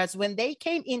Democrats, when they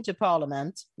came into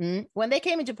parliament, in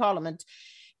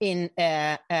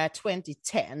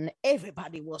 2010,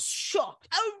 everybody was shocked.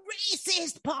 A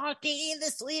racist party in the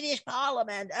Swedish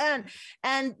parliament,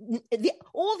 and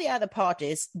all the other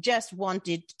parties just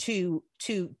wanted to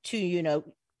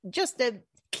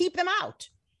keep them out.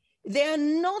 They're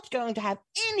not going to have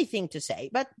anything to say.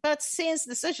 But since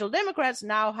the Social Democrats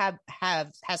now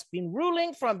has been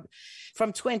ruling from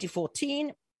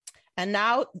 2014, and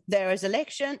now there is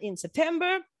election in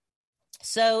September.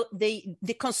 So the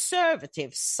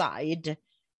conservative side,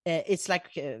 it's like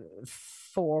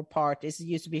 4 parties. It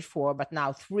used to be 4, but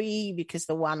now 3 because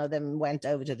the one of them went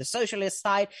over to the socialist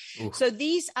side. Oof. So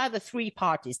these are the 3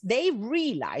 parties. They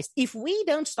realized if we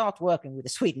don't start working with the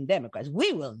Sweden Democrats,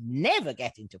 we will never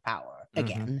get into power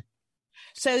again.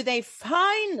 So they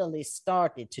finally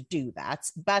started to do that.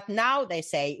 But now they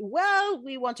say, well,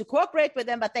 we want to cooperate with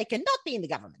them, but they cannot be in the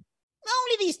government.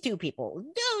 Only these two people,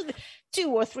 2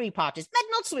 or 3 parties, but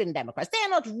not Sweden Democrats. They are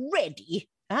not ready.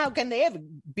 How can they ever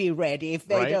be ready if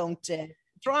they don't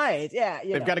try it? Yeah,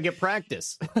 they've got to get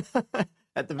practice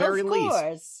at the very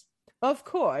least. Of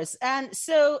course. And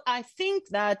so I think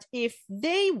that if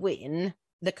they win,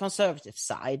 the conservative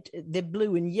side, the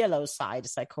blue and yellow side,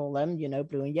 as I call them,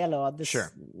 blue and yellow are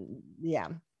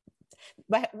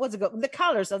but what's it called? The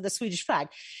colors of the Swedish flag.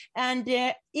 And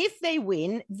if they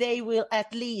win, they will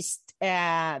at least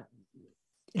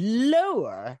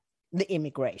lower the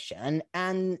immigration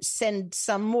and send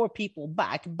some more people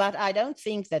back. But I don't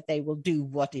think that they will do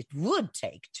what it would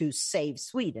take to save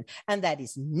Sweden. And that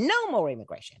is no more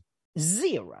immigration.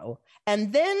 0,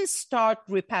 and then start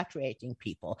repatriating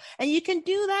people. And you can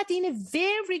do that in a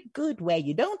very good way.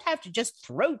 You don't have to just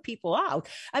throw people out.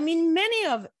 I mean, many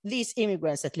of these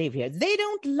immigrants that live here, they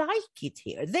don't like it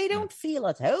here. They don't feel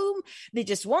at home. They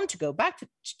just want to go back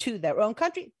to their own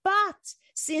country. But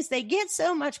since they get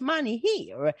so much money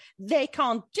here, they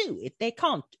can't do it. They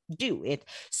can't do it.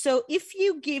 So if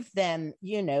you give them,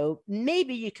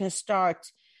 maybe you can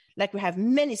start, like we have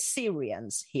many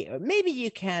Syrians here. Maybe you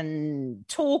can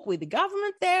talk with the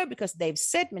government there because they've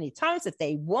said many times that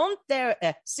they want their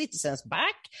citizens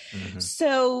back. Mm-hmm.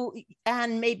 So,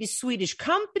 and maybe Swedish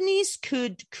companies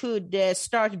could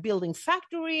start building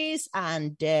factories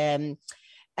and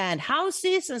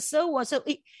houses and so on. So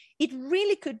it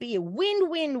really could be a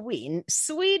win-win-win.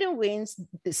 Sweden wins,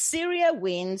 the Syria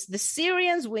wins, the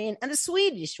Syrians win, and the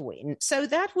Swedish win. So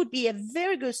that would be a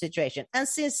very good situation. And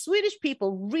since Swedish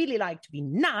people really like to be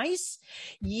nice,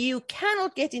 you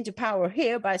cannot get into power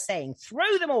here by saying,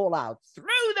 throw them all out,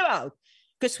 throw them out.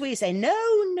 Because we say,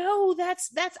 no,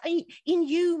 that's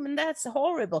inhuman, that's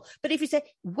horrible. But if you say,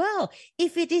 well,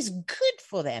 if it is good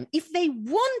for them, if they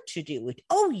want to do it,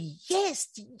 oh, yes,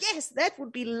 that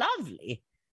would be lovely.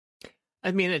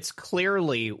 I mean, it's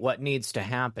clearly what needs to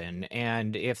happen.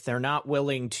 And if they're not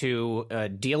willing to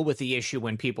deal with the issue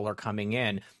when people are coming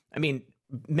in, I mean,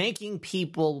 making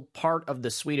people part of the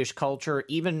Swedish culture,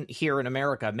 even here in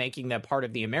America, making that part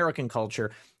of the American culture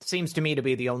seems to me to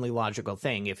be the only logical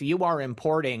thing. If you are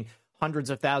importing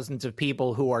hundreds of thousands of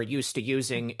people who are used to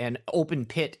using an open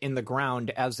pit in the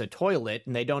ground as a toilet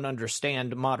and they don't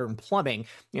understand modern plumbing,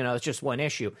 it's just one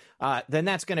issue, then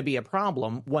that's going to be a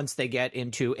problem once they get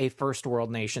into a first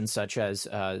world nation such as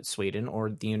Sweden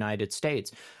or the United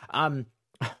States.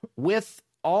 With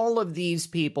all of these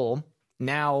people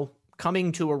now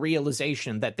coming to a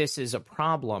realization that this is a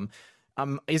problem,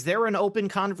 is there an open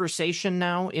conversation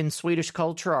now in Swedish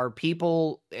culture? Are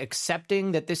people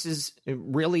accepting that this is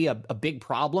really a big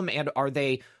problem? And are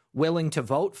they willing to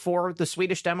vote for the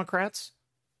Swedish Democrats?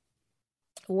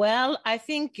 Well, I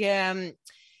think the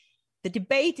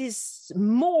debate is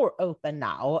more open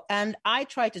now. And I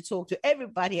try to talk to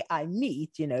everybody I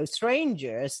meet,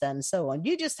 strangers and so on.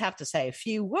 You just have to say a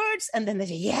few words and then they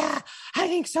say, yeah, I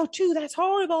think so too. That's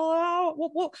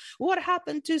horrible. What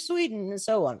happened to Sweden and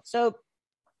so on. So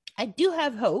I do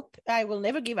have hope. I will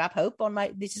never give up hope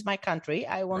this is my country.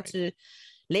 I want to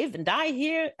live and die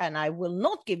here, and I will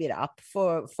not give it up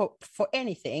for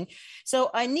anything. So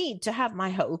I need to have my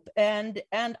hope. And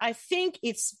I think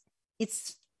it's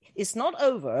not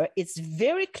over. It's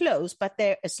very close, but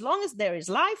as long as there is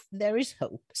life, there is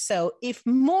hope. So if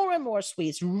more and more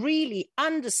Swedes really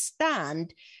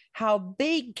understand how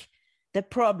big the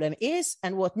problem is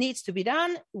and what needs to be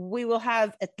done, we will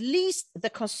have at least the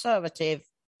conservative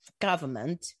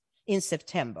government in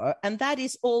September, and that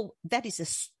is a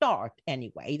start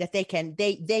anyway, that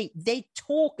they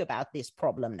talk about this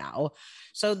problem now.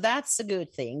 So that's a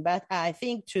good thing. But I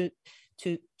think to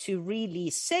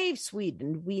really save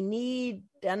Sweden, we need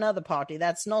another party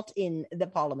that's not in the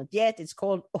parliament yet. It's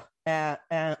called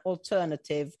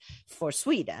Alternative for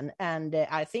Sweden, and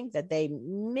I think that they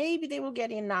will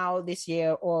get in now this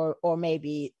year, or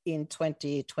maybe in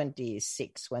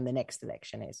 2026 when the next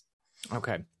election is.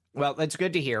 Okay. Well, that's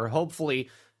good to hear. Hopefully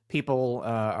people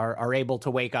are able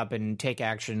to wake up and take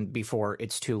action before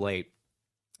it's too late.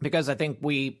 Because I think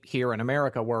we here in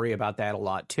America worry about that a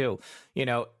lot, too.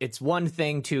 It's one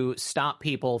thing to stop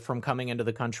people from coming into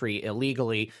the country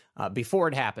illegally before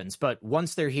it happens. But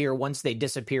once they're here, once they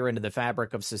disappear into the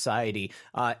fabric of society,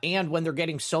 and when they're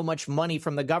getting so much money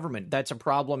from the government, that's a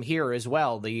problem here as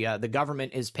well. The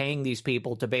government is paying these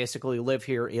people to basically live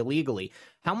here illegally.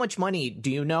 How much money, do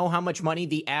you know how much money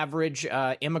the average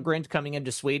immigrant coming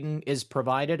into Sweden is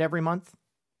provided every month?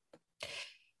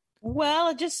 Well,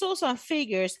 I just saw some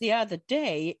figures the other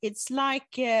day. It's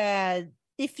like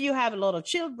if you have a lot of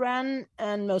children,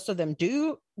 and most of them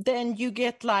do, then you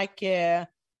get like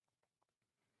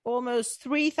almost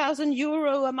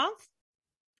 €3,000 a month.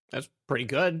 That's pretty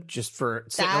good just for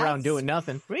sitting around doing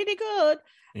nothing. Pretty good.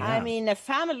 Yeah. I mean, a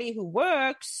family who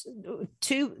works,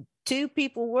 two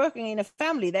people working in a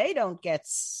family, they don't get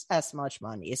as much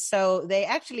money. So they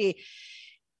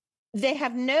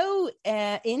have no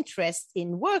interest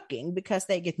in working because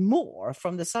they get more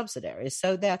from the subsidiaries.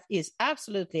 So that is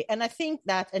absolutely, and I think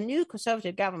that a new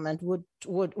conservative government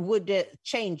would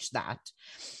change that.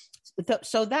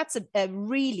 So that's a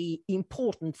really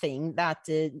important thing, that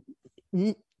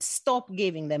stop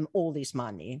giving them all this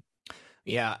money.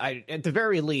 Yeah, at the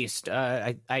very least,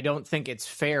 I don't think it's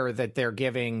fair that they're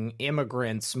giving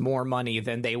immigrants more money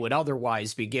than they would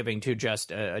otherwise be giving to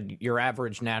just your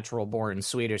average natural-born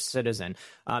Swedish citizen.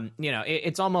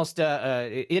 It's almost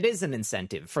it is an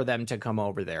incentive for them to come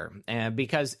over there,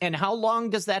 and how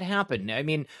long does that happen? I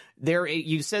mean,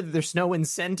 you said there's no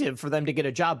incentive for them to get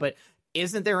a job, but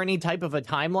isn't there any type of a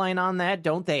timeline on that?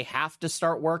 Don't they have to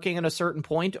start working at a certain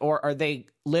point, or are they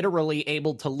literally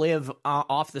able to live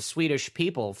off the Swedish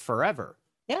people forever?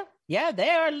 Yeah, they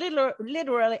are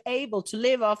literally able to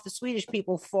live off the Swedish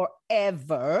people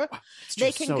forever. It's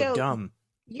just they can so go, dumb.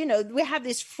 We have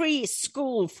this free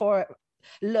school for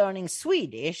learning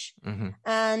Swedish,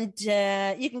 and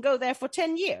you can go there for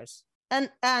 10 years.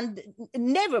 And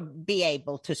never be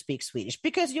able to speak Swedish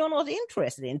because you're not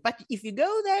interested in it. But if you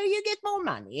go there, you get more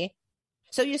money.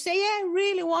 So you say, I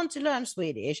really want to learn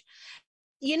Swedish.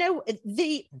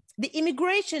 The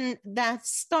immigration that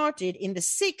started in the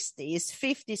 60s,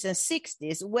 50s and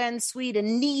 60s, when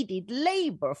Sweden needed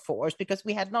labor force because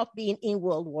we had not been in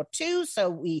World War II, so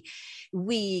we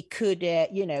could,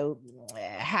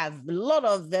 have a lot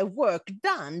of the work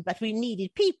done, but we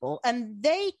needed people. And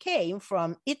they came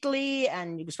from Italy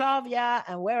and Yugoslavia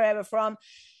and wherever from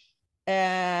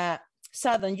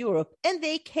Southern Europe, and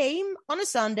they came on a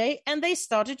Sunday and they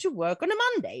started to work on a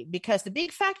Monday because the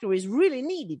big factories really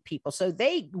needed people. So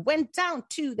they went down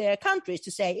to their countries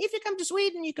to say, if you come to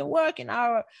Sweden, you can work in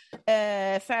our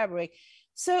fabric.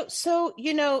 So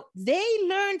they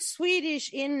learned Swedish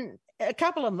in a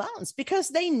couple of months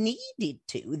because they needed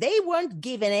to. They weren't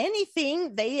given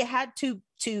anything. They had to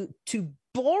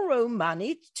borrow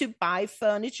money to buy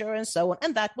furniture and so on.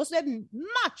 And that was a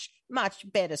much, much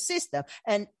better system.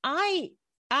 And I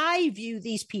view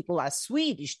these people as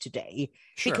Swedish today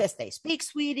because they speak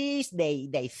Swedish,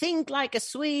 they think like a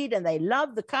Swede, and they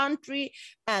love the country,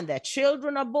 and their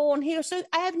children are born here. So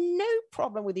I have no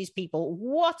problem with these people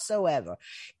whatsoever.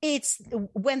 It's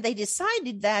when they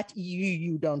decided that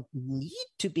you don't need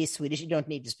to be Swedish, you don't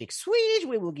need to speak Swedish,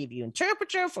 we will give you an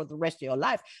interpreter for the rest of your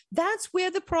life. That's where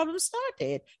the problem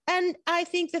started. And I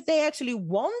think that they actually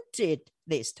wanted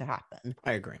this to happen.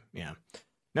 I agree. Yeah.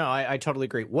 No, I totally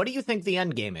agree. What do you think the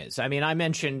end game is? I mean, I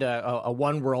mentioned a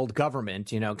one world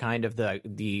government, kind of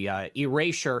the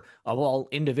erasure of all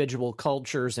individual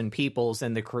cultures and peoples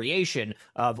and the creation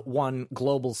of one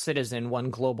global citizen, one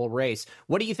global race.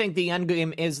 What do you think the end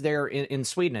game is there in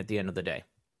Sweden at the end of the day?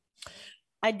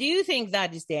 I do think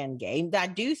that is the end game. I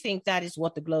do think that is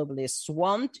what the globalists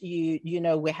want. We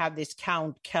have this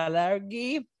Count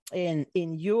Kalergi in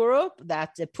Europe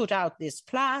that put out this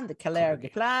plan, the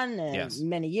Kalergi plan,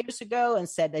 many years ago, and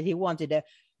said that he wanted a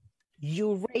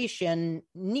Eurasian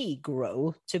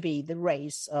Negro to be the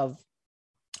race of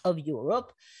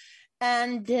Europe.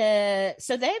 And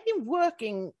so they've been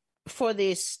working for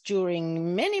this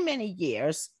during many, many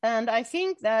years. And I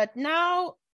think that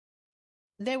now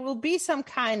there will be some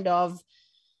kind of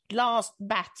last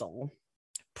battle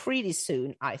pretty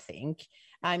soon, I think.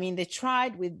 I mean, they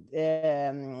tried with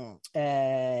COVID,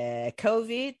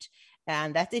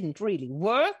 and that didn't really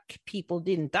work. People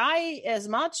didn't die as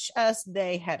much as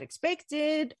they had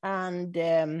expected. And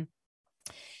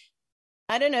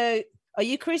I don't know, are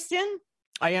you Christian?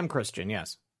 I am Christian,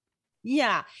 yes.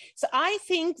 Yeah. So I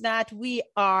think that we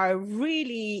are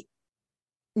really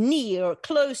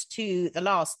close to the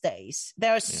last days.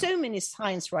 There are so many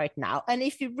signs right now. And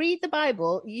if you read the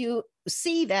Bible, you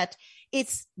see that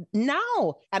it's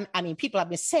now, I mean, people have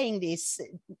been saying this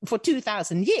for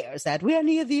 2,000 years, that we are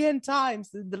near the end times,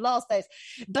 the last days.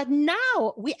 But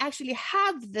now we actually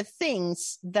have the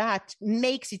things that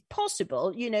makes it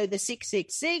possible, the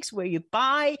 666, where you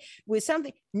buy with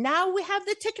something. Now we have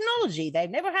the technology. They've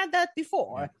never had that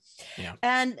before. Yeah.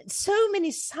 And so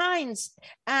many signs,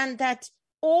 and that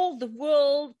all the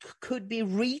world could be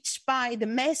reached by the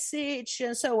message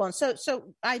and so on.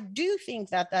 So I do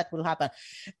think that will happen.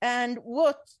 And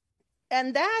what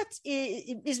and that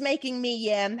is making me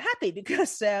happy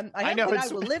because I know I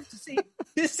will live to see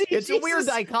it's Jesus. A weird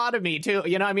dichotomy too.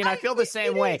 You know, I mean, I feel the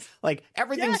same way. Like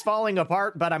everything's falling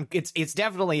apart, but it's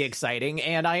definitely exciting,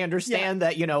 and I understand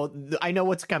that, you know, I know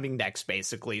what's coming next,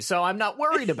 basically. So I'm not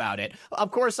worried about it.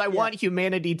 Of course, I want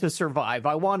humanity to survive.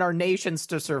 I want our nations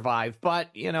to survive. But,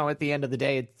 you know, at the end of the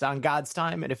day, it's on God's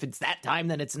time, and if it's that time,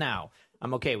 then it's now.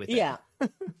 I'm okay with it. Yeah.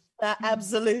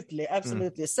 Absolutely.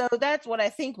 So that's what I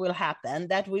think will happen,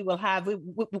 that we will have,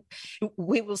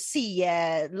 we will see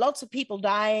lots of people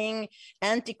dying,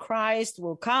 Antichrist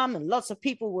will come and lots of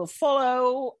people will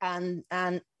follow, and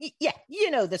yeah,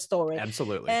 you know the story.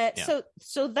 Absolutely.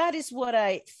 So that is what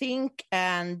I think.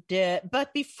 And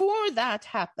but before that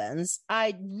happens,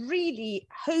 I really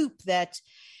hope that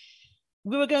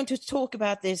we were going to talk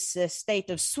about this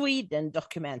State of Sweden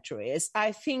documentaries.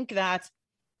 I think that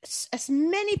as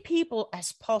many people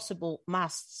as possible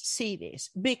must see this,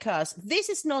 because this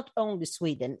is not only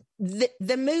Sweden.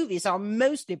 The movies are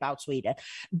mostly about Sweden,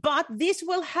 but this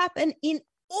will happen in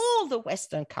all the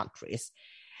Western countries.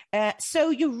 So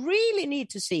you really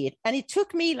need to see it. And it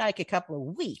took me like a couple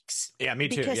of weeks. Yeah, me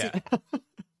too. Yeah.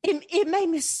 It made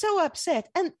me so upset.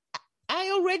 And I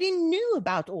already knew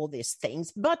about all these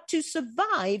things, but to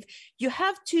survive, you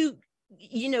have to,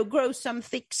 you know, grow some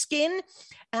thick skin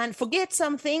and forget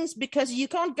some things, because you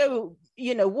can't go,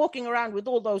 you know, walking around with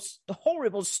all those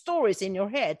horrible stories in your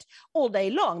head all day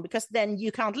long, because then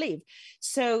you can't live.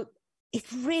 So it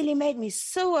really made me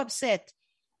so upset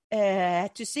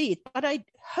to see it. But I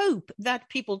hope that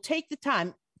people take the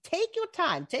time, take your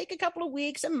time, take a couple of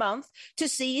weeks, a month to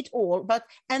see it all,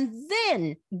 and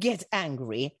then get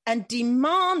angry and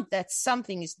demand that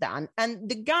something is done. And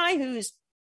the guy who's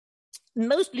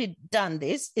mostly done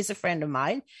this is a friend of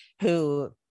mine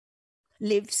who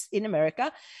lives in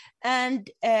America, and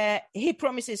he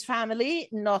promised his family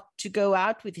not to go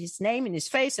out with his name in his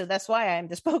face. So that's why I'm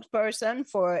the spokesperson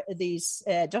for these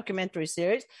documentary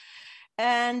series.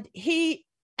 And he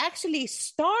actually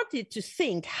started to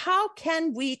think, how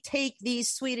can we take these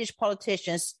Swedish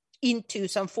politicians into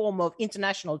some form of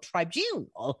international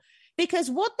tribunal?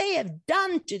 Because what they have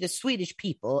done to the Swedish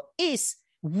people is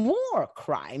war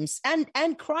crimes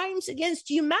and crimes against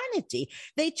humanity.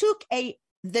 They took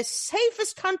the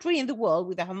safest country in the world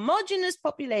with a homogeneous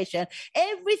population.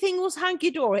 Everything was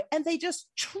hunky-dory, and they just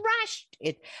trashed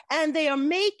it. And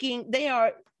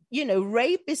you know,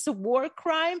 rape is a war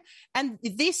crime. And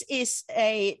this is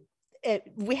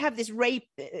we have this rape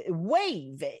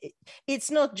wave.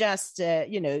 It's not just,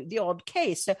 you know, the odd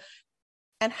case.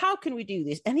 And how can we do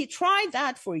this? And he tried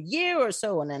that for a year or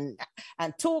so, and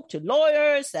talked to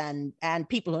lawyers and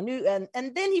people who knew. And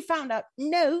then he found out,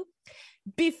 no,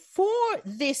 before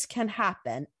this can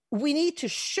happen, we need to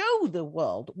show the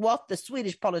world what the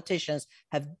Swedish politicians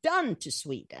have done to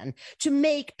Sweden, to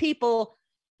make people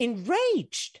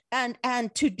enraged and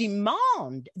to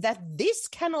demand that this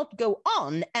cannot go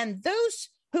on. And those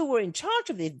who were in charge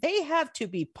of it, they have to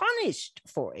be punished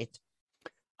for it.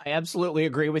 I absolutely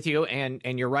agree with you,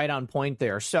 and you're right on point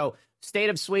there. So,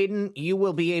 State of Sweden, you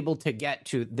will be able to get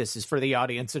to, this is for the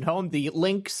audience at home, the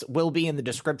links will be in the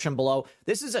description below.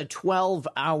 This is a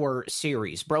 12-hour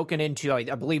series broken into, I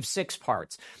believe, 6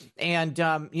 parts. And,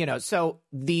 you know, so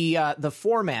the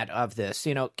format of this,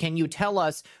 you know, can you tell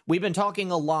us, we've been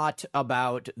talking a lot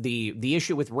about the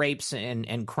issue with rapes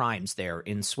and crimes there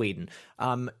in Sweden.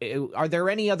 Are there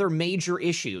any other major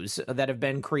issues that have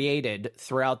been created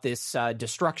throughout this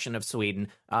destruction of Sweden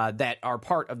that are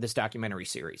part of this documentary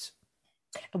series?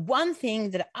 One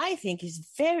thing that I think is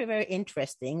very, very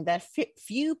interesting that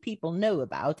few people know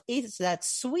about is that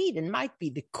Sweden might be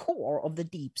the core of the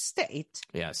deep state.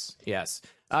 Yes.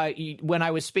 When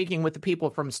I was speaking with the people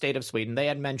from State of Sweden, they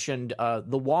had mentioned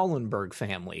the Wallenberg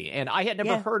family, and I had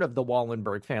never heard of the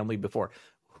Wallenberg family before.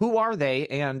 Who are they,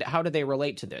 and how do they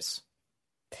relate to this?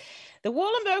 The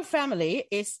Wallenberg family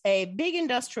is a big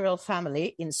industrial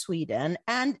family in Sweden.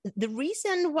 And the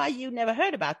reason why you never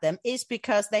heard about them is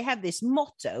because they have this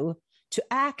motto to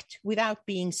act without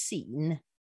being seen.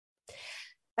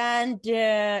 And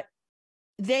they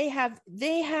have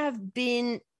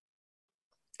been,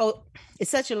 oh,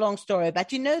 it's such a long story,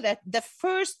 but you know that the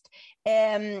first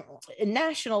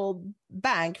national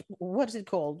bank, what is it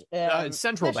called?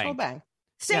 Central Bank.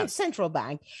 Central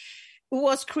Bank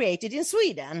was created in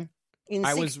Sweden. In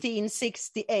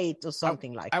 1668 or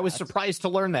something like that. I was surprised to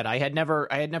learn that. I had never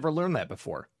learned that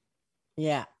before.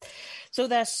 Yeah. So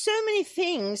there's so many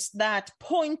things that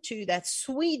point to that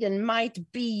Sweden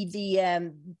might be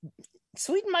the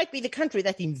country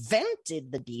that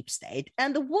invented the deep state.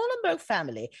 And the Wallenberg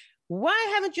family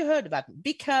Why haven't you heard about them?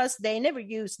 Because they never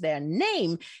use their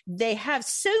name. They have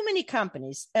so many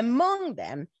companies, among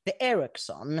them the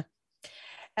Ericsson,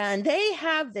 and they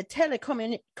have the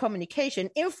telecommunication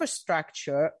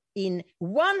infrastructure in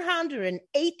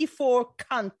 184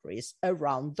 countries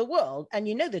around the world. And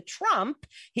you know, the Trump,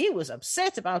 he was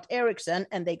upset about Ericsson,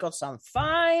 and they got some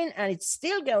fine, and it's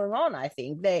still going on, I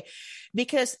think.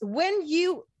 Because when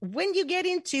you get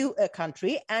into a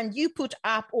country and you put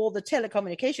up all the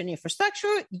telecommunication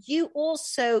infrastructure, you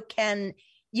also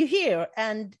you hear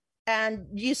and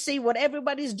you see what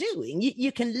everybody's doing.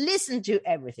 You can listen to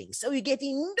everything. So you get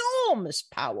enormous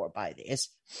power by this.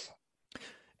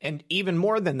 And even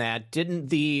more than that,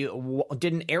 didn't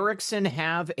Ericsson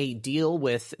have a deal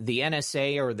with the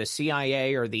NSA or the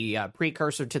CIA or the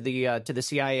precursor to the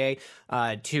CIA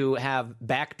to have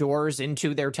backdoors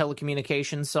into their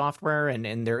telecommunications software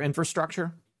and their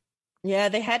infrastructure? Yeah,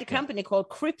 they had a company called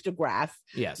Cryptograph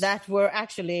that were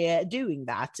actually doing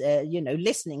that,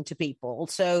 listening to people.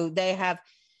 So they have,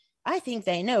 I think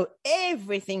they know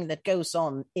everything that goes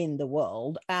on in the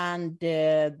world. And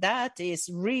that is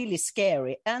really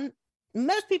scary. And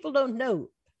most people don't know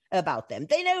about them.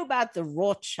 They know about the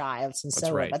Rothschilds and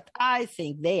so on, but I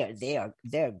think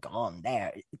they're gone.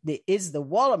 There is the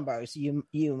Wallenbergs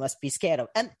you must be scared of.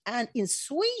 And in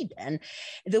Sweden,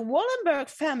 the Wallenberg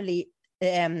family,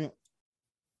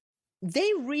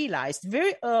 they realized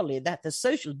very early that the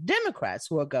Social Democrats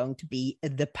were going to be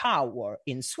the power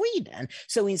in Sweden.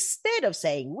 So instead of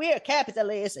saying, we're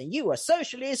capitalists and you are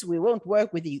socialists, we won't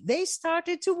work with you, they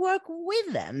started to work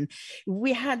with them.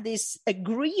 We had this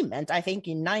agreement, I think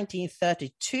in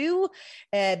 1932,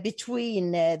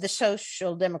 between the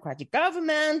Social Democratic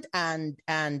government and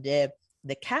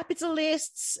the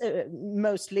capitalists,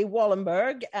 mostly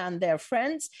Wallenberg and their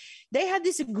friends. They had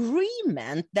this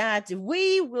agreement that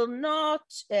we will not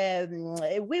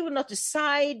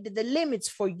decide the limits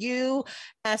for you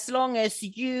as long as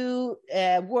you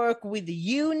work with the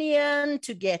union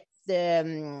to get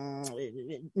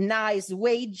nice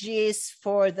wages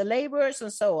for the laborers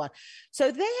and so on.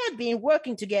 So they had been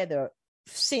working together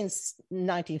since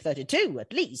 1932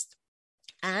 at least.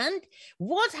 And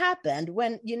what happened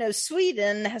when,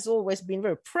 Sweden has always been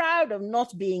very proud of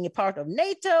not being a part of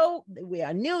NATO. We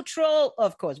are neutral.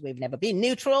 Of course, we've never been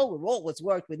neutral. We've always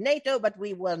worked with NATO, but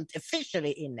we weren't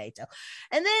officially in NATO.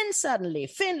 And then suddenly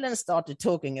Finland started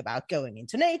talking about going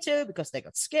into NATO because they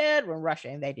got scared when Russia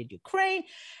invaded Ukraine.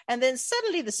 And then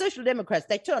suddenly the Social Democrats,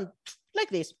 they turned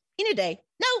like this in a day.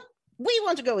 No, we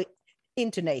want to go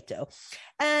into NATO.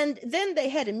 And then they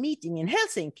had a meeting in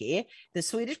Helsinki, the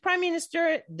Swedish prime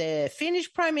minister, the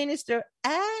Finnish prime minister,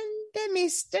 and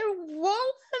Mr.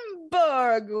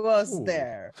 Wallenberg was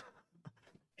there.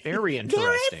 Very interesting.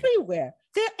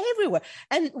 They're everywhere.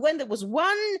 And when there was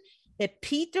one,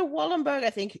 Peter Wallenberg,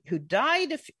 I think, who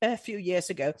died a few years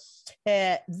ago,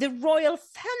 the royal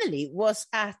family was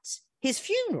at his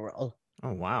funeral.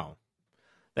 Oh, wow.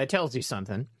 That tells you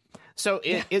something. So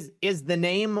is the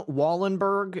name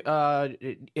Wallenberg,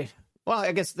 well,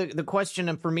 I guess the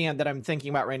question for me that I'm thinking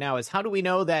about right now is how do we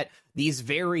know that these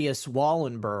various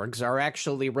Wallenbergs are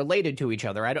actually related to each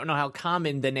other? I don't know how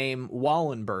common the name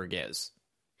Wallenberg is.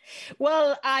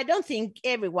 Well, I don't think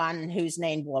everyone who's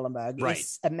named Wallenberg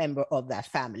is a member of that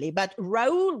family, but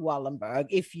Raoul Wallenberg,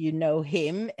 if you know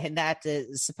him, and that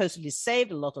supposedly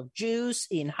saved a lot of Jews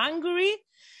in Hungary.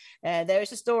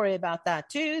 There's a story about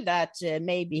that too, that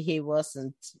maybe he was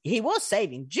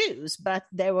saving Jews, but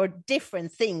there were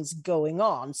different things going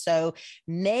on. So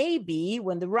maybe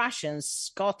when the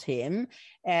Russians got him,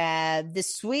 the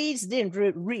Swedes didn't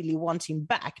really want him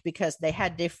back because they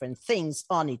had different things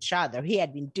on each other. He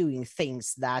had been doing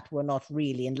things that were not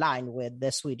really in line with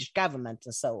the Swedish government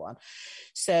and so on.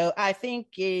 So I think,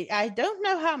 I don't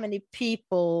know how many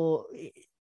people,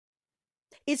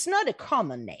 it's not a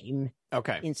common name.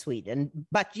 In Sweden,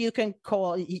 but you can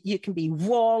be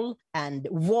Wall and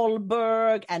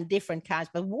Wahlberg and different kinds.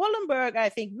 But Wallenberg, I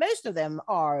think most of them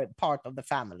are part of the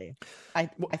family. I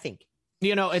think.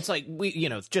 It's like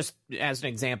just as an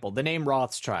example, the name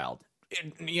Rothschild,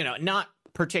 not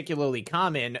particularly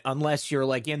common unless you're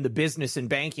like in the business and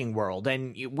banking world,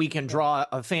 and we can draw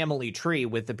a family tree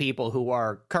with the people who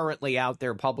are currently out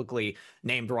there publicly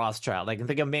named Rothschild. I can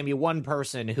think of maybe one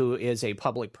person who is a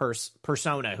public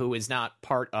persona who is not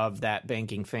part of that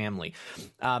banking family.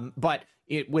 But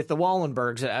with the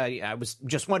Wallenbergs, I was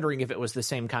just wondering if it was the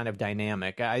same kind of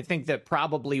dynamic. I think that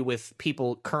probably with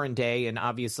people current day, and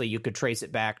obviously you could trace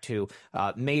it back to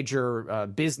major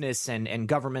business and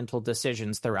governmental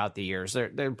decisions throughout the years.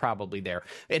 They're probably there.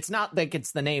 It's not like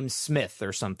it's the name Smith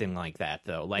or something like that,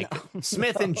 though. Like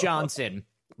Smith and Johnson,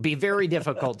 Be very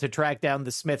difficult to track down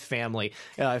the Smith family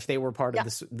if they were part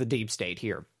of the deep state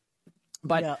here.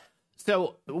 But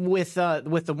so with the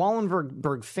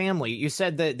Wallenberg family, you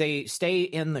said that they stay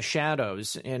in the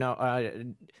shadows.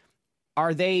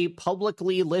 Are they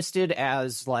publicly listed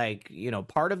as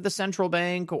part of the central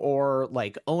bank or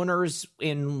like owners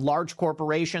in large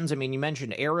corporations? I mean, you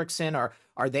mentioned Ericsson.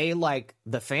 Are they like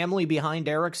the family behind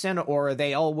Ericsson, or are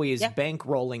they always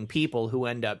bankrolling people who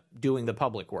end up doing the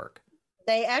public work?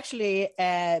 They actually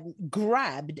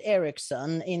grabbed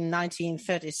Ericsson in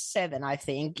 1937, I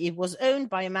think. It was owned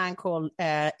by a man called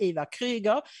Ivar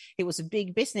Kreuger. He was a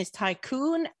big business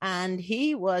tycoon, and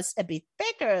he was a bit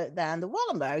better than the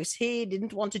Wallenbergs. He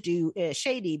didn't want to do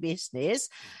shady business,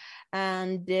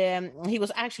 and he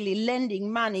was actually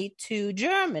lending money to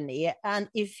Germany. And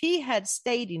if he had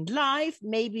stayed in life,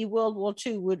 maybe World War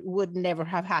II would never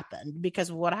have happened,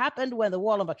 because what happened when the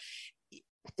Wallenberg...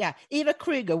 Ivar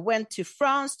Kreuger went to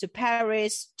France, to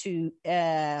Paris, to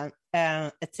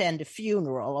attend a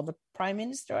funeral of a prime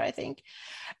minister, I think.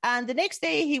 And the next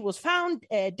day he was found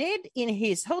dead in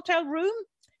his hotel room,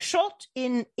 shot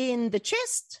in the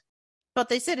chest, but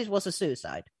they said it was a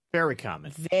suicide. Very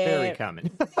common. Very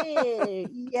common. Very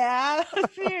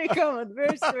common.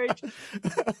 Very strange.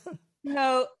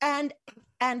 No, and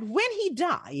when he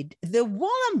died, the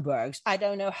Wallenbergs, I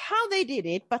don't know how they did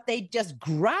it, but they just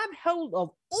grabbed hold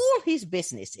of all his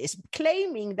businesses,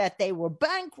 claiming that they were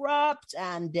bankrupt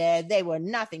and they were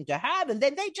nothing to have, and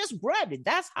then they just grabbed it.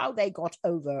 That's how they got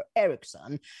over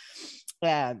Ericsson.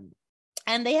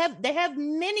 And they have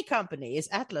many companies,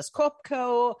 Atlas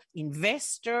Copco,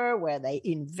 Investor, where they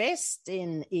invest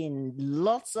in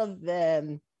lots of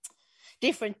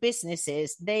different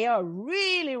businesses. They are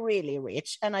really, really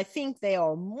rich, and I think they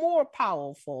are more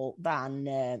powerful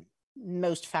than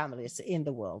most families in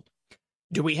the world.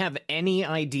 Do we have any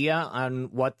idea on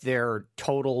what their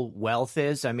total wealth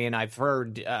is? I mean, I've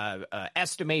heard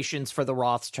estimations for the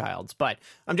Rothschilds, but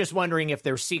I'm just wondering if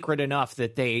they're secret enough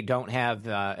that they don't have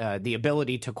the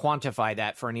ability to quantify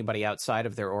that for anybody outside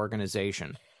of their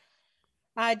organization.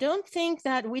 I don't think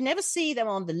that we never see them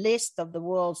on the list of the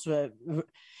world's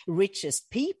richest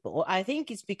people. I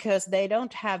think it's because they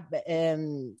don't have,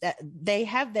 they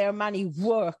have their money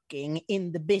working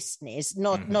in the business,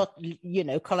 not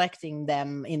collecting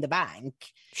them in the bank.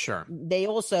 Sure. They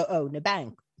also own a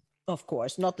bank, of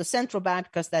course, not the central bank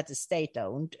because that is state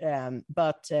owned,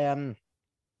 but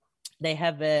they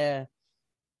have the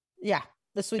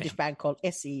Swedish bank called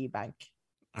SE Bank.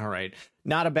 All right.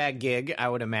 Not a bad gig, I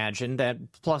would imagine. That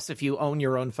plus, if you own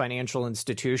your own financial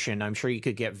institution, I'm sure you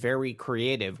could get very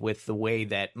creative with the way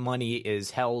that money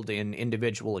is held in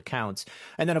individual accounts.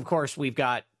 And then, of course, we've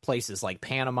got places like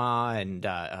Panama and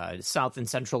South and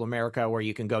Central America where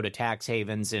you can go to tax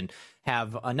havens and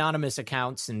have anonymous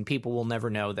accounts, and people will never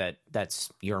know that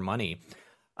that's your money.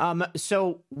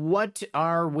 So what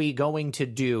are we going to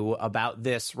do about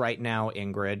this right now,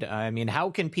 Ingrid? I mean, how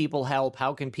can people help?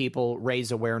 How can people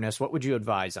raise awareness? What would you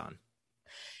advise on?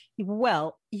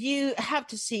 Well, you have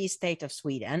to see State of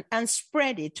Sweden and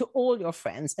spread it to all your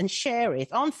friends and share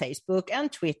it on Facebook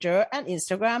and Twitter and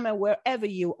Instagram and wherever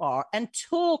you are, and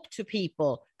talk to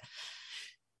people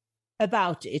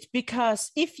about it. Because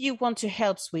if you want to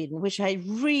help Sweden, which I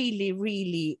really,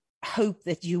 really hope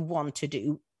that you want to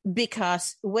do,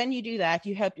 because when you do that,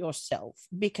 you help yourself.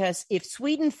 Because if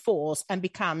Sweden falls and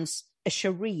becomes a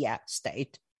Sharia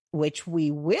state, which we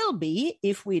will be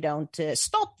if we don't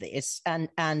stop this and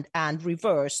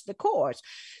reverse the course.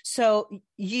 So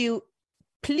you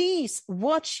please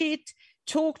watch it,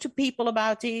 talk to people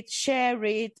about it, share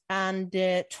it, and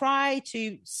try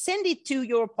to send it to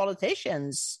your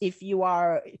politicians. If you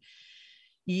are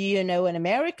an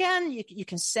American, you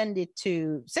can send it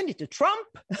to Trump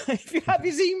if you have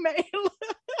his email,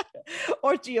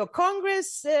 or to your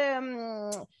Congress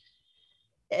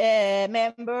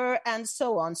member, and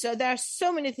so on. So there are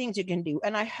so many things you can do,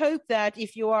 and I hope that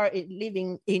if you are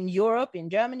living in Europe, in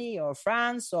Germany or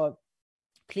France, or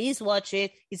please watch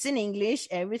it. It's in English,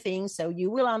 everything, so you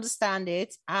will understand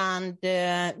it. And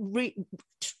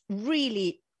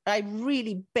really, I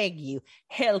really beg you,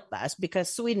 help us,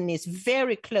 because Sweden is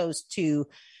very close to,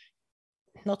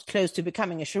 not close to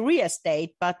becoming a Sharia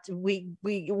state, but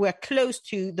we're close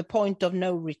to the point of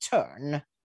no return,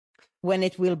 when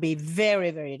it will be very,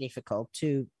 very difficult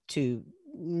to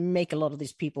make a lot of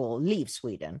these people leave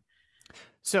Sweden.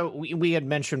 So we had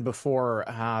mentioned before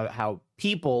how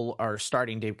people are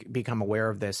starting to become aware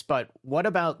of this, but what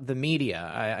about the media?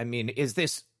 I mean, is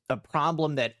this a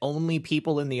problem that only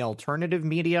people in the alternative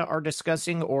media are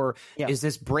discussing, or is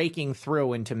this breaking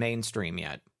through into mainstream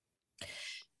yet?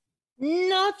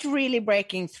 Not really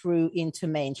breaking through into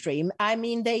mainstream. I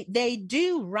mean, they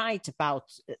do write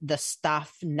about the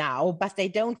stuff now, but they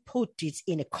don't put it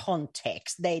in a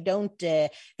context. They don't.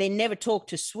 They never talk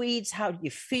to Swedes. How do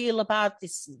you feel about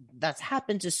this? That's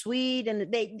happened to Sweden.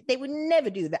 They would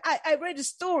never do that. I read a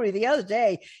story the other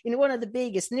day in one of the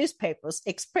biggest newspapers,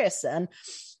 Expressen.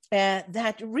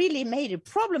 That really made a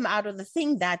problem out of the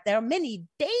thing that there are many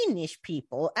Danish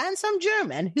people and some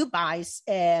German who buys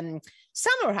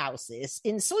summer houses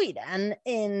in Sweden,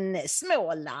 in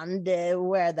Småland,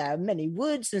 where there are many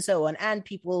woods and so on. And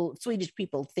Swedish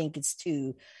people think it's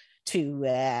too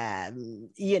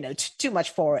much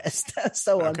forest and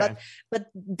so on. But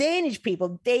Danish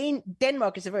people,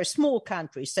 Denmark is a very small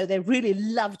country, so they really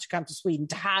love to come to Sweden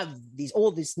to have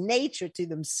all this nature to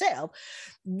themselves.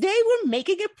 They were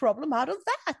making a problem out of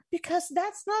that because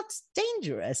that's not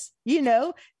dangerous,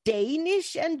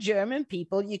 Danish and German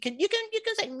people, you can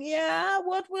say, yeah,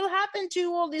 what will happen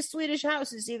to all these Swedish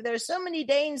houses if there's so many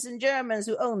Danes and Germans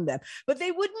who own them? But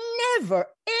they would never,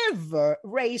 ever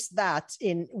raise that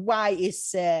in why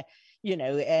is,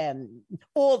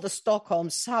 all the Stockholm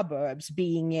suburbs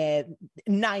being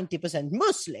 90%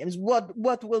 Muslims.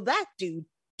 What will that do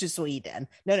to Sweden?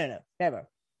 No, never.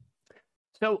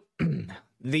 So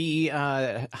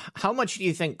how much do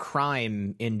you think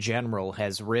crime in general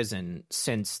has risen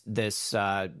since this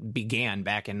began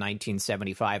back in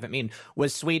 1975? I mean,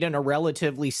 was Sweden a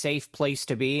relatively safe place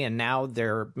to be, and now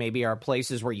there maybe are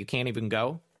places where you can't even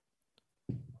go?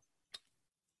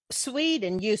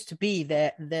 Sweden used to be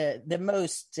the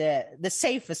most the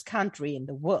safest country in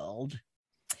the world,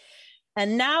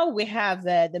 and now we have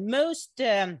the most.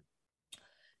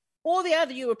 All the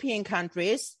other European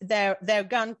countries, their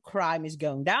gun crime is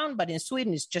going down, but in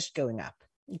Sweden it's just going up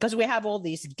because we have all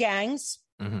these gangs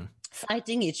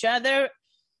fighting each other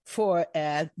for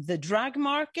the drug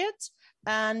market.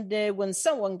 And when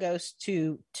someone goes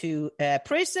to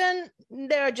prison,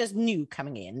 there are just new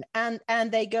coming in,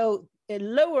 and they go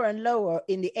lower and lower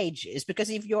in the ages,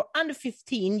 because if you're under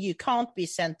 15, you can't be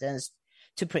sentenced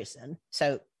to prison.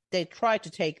 So they try to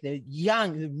take the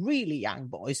really young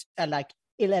boys, like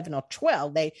 11 or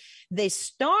 12. They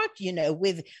start,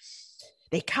 with,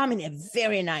 they come in a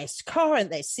very nice car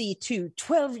and they see two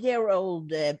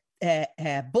 12-year-old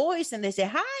boys, and they say,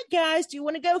 "Hi guys, do you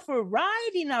want to go for a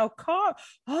ride in our car?"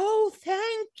 "Oh,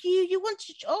 thank you. You want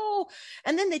to?" "Oh,"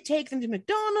 and then they take them to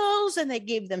McDonald's and they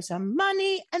give them some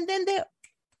money, and then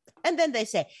they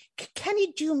say, "Can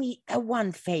you do me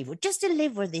one favor? Just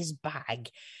deliver this bag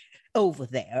over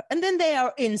there." And then they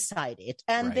are inside it,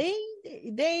 and right.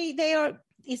 they are.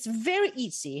 It's very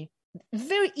easy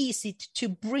to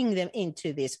bring them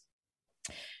into this,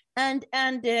 and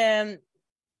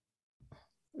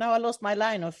now I lost my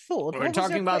line of thought. We're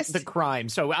talking about the crime.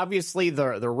 So obviously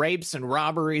the rapes and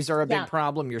robberies are a big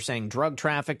problem. You're saying drug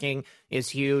trafficking is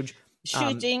huge.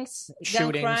 Shootings,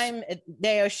 gun crime.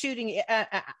 They are shooting.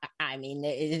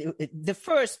 The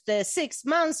first 6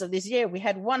 months of this year, we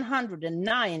had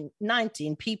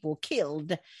 119 people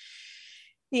killed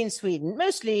in Sweden,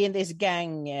 mostly in these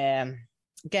gang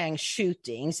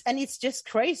shootings, and it's just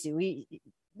crazy.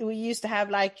 We used to have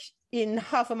like in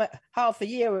half a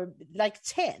year like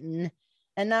 10,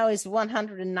 and now it's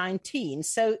 119.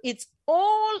 So it's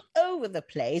all over the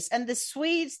place. And the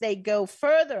Swedes, they go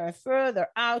further and further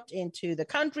out into the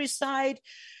countryside,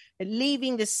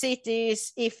 leaving the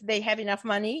cities if they have enough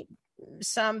money.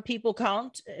 Some people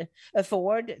can't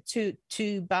afford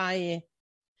to buy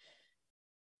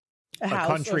a house,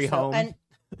 country home. And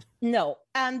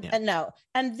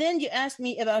then you asked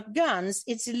me about guns.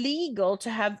 It's illegal to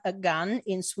have a gun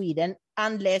in Sweden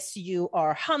unless you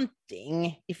are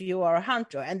hunting, if you are a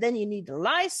hunter, and then you need a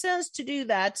license to do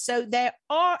that. So there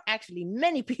are actually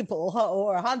many people who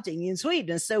are hunting in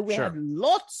Sweden. So we have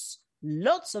lots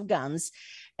of guns,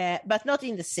 but not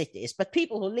in the cities. But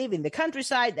people who live in the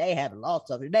countryside, they have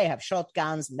they have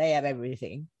shotguns and they have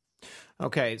everything.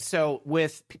 Okay, so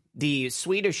with the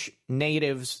Swedish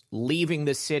natives leaving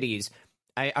the cities,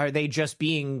 are they just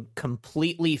being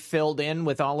completely filled in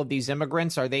with all of these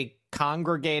immigrants? Are they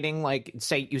congregating, like,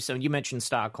 say, you mentioned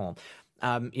Stockholm?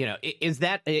 Is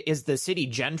the city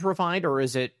gentrified, or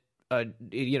is it,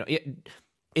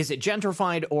 is it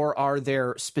gentrified, or are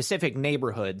there specific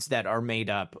neighborhoods that are made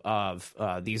up of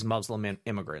these Muslim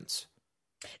immigrants?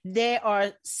 There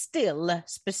are still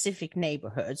specific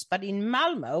neighborhoods, but in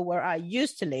Malmö, where I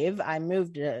used to live, I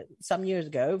moved some years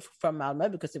ago from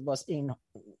Malmö because it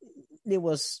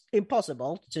was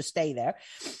impossible to stay there.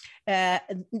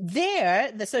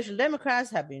 There, the Social Democrats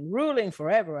have been ruling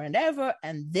forever and ever,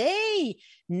 and they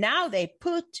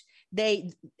put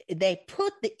the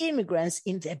immigrants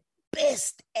in the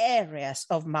best areas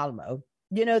of Malmo.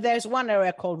 You know, there's one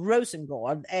area called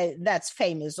Rosengård that's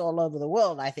famous all over the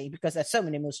world, I think, because there's so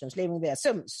many Muslims living there,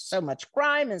 so much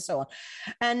crime and so on.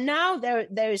 And now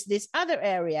there is this other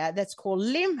area that's called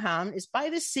Limhamn. It's by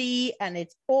the sea, and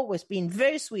it's always been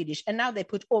very Swedish. And now they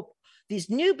put up these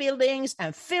new buildings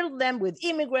and filled them with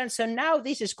immigrants. So now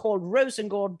this is called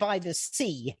Rosengård by the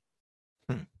sea.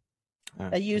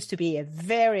 That used to be a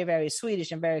very, very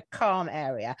Swedish and very calm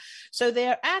area. So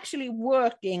they're actually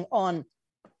working on,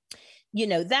 you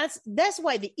know, that's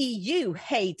why the EU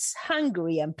hates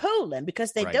Hungary and Poland,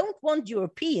 because they don't want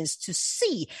Europeans to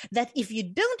see that if you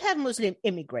don't have Muslim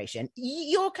immigration,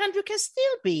 your country can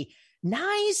still be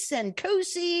nice and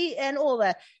cozy and all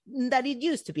that it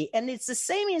used to be. And it's the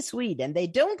same in Sweden. They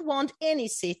don't want any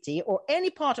city or any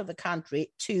part of the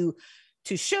country to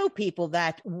show people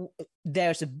that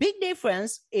there's a big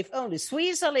difference if only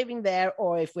Swedes are living there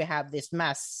or if we have this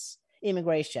mass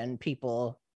immigration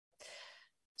people.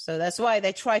 So that's why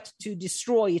they try to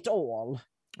destroy it all.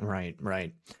 Right.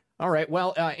 All right.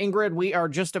 Well, Ingrid, we are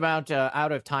just about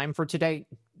out of time for today.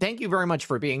 Thank you very much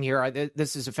for being here.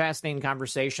 This is a fascinating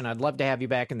conversation. I'd love to have you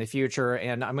back in the future,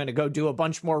 and I'm going to go do a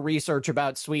bunch more research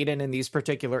about Sweden in these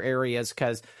particular areas,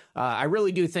 because I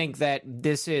really do think that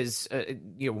this is,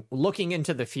 looking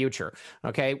into the future.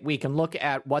 Okay, we can look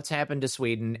at what's happened to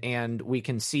Sweden, and we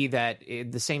can see that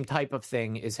the same type of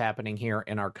thing is happening here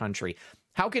in our country.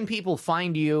 How can people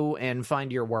find you and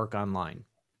find your work online?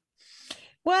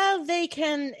 Well, they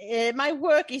can. My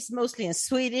work is mostly in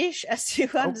Swedish, as you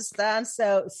understand.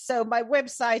 So my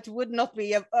website would not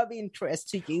be of interest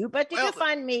to you, but you can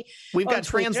find me. We've got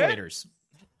Twitter. Translators.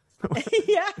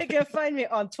 Yeah, you can find me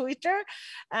on Twitter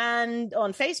and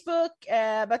on Facebook,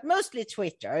 but mostly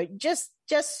Twitter. Just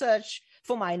search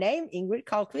for my name, Ingrid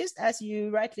Carlqvist, as you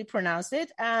rightly pronounce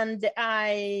it, and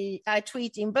I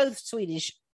tweet in both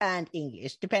Swedish and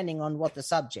English, depending on what the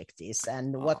subject is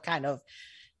and what kind of,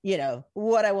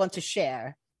 what I want to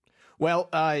share. Well,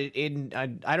 I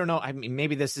don't know. I mean,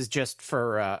 maybe this is just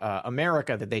for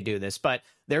America that they do this, but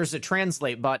there's a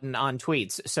translate button on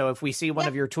tweets. So if we see one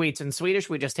of your tweets in Swedish,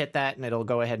 we just hit that and it'll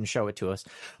go ahead and show it to us.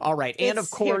 All right. And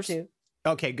of course,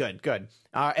 okay, good.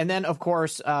 And then, of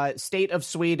course, State of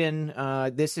Sweden.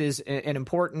 This is an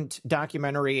important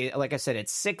documentary. Like I said,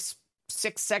 it's six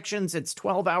sections. It's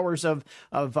 12 hours of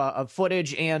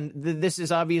footage, and this is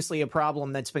obviously a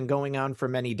problem that's been going on for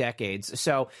many decades.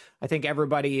 So I think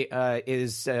everybody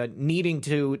is needing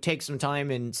to take some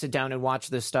time and sit down and watch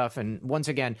this stuff. And once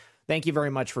again, thank you very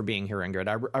much for being here, Ingrid.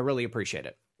 I really appreciate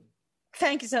it.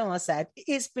 Thank you so much, Seth.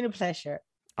 It's been a pleasure.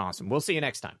 Awesome. We'll see you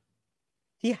next time.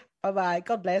 Yeah. Bye-bye.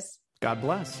 God bless. God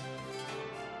bless.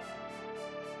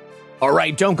 All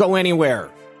right. Don't go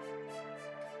anywhere.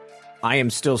 I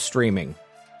am still streaming.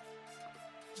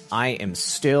 I am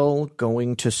still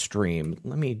going to stream.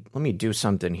 Let me do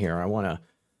something here. I want to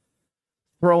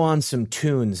throw on some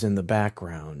tunes in the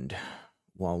background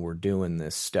while we're doing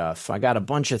this stuff. I got a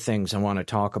bunch of things I want to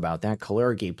talk about. That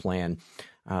Kalergi plan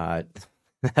that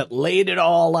laid it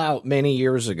all out many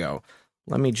years ago.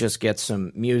 Let me just get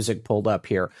some music pulled up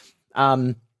here.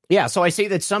 Yeah, so I see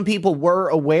that some people were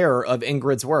aware of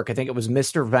Ingrid's work. I think it was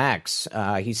Mr.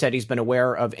 Vax. He said he's been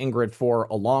aware of Ingrid for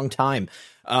a long time.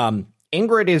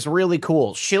 Ingrid is really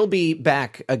cool. She'll be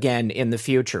back again in the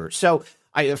future. So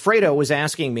Fredo was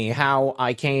asking me how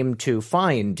I came to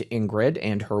find Ingrid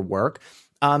and her work.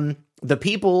 The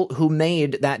people who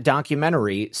made that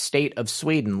documentary, State of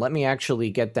Sweden, let me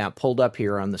actually get that pulled up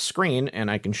here on the screen, and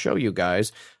I can show you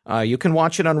guys. You can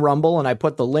watch it on Rumble, and I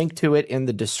put the link to it in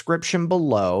the description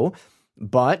below,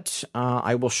 but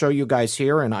I will show you guys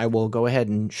here, and I will go ahead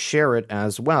and share it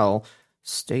as well.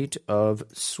 State of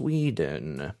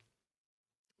Sweden.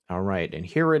 All right, and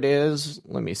here it is.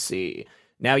 Let me see.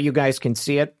 Now you guys can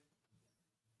see it.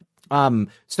 So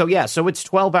it's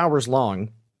 12 hours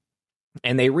long.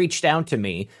 And they reached out to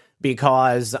me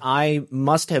because I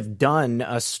must have done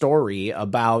a story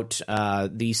about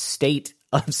the state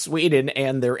of Sweden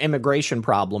and their immigration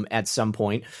problem at some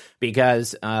point,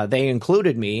 because they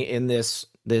included me in this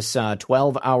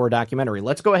 12-hour documentary.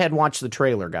 Let's go ahead and watch the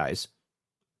trailer, guys.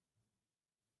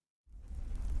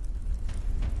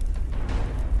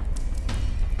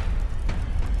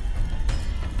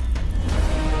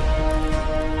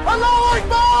 Allahu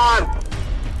Akbar!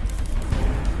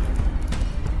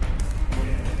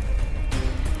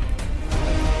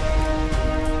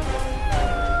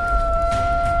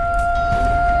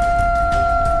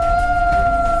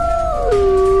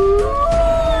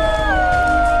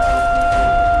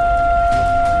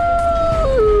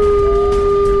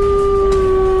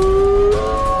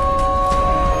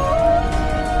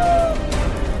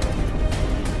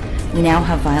 now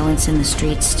have violence in the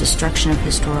streets, destruction of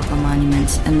historical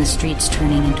monuments, and the streets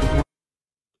turning into war.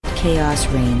 Chaos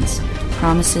reigns.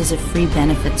 Promises of free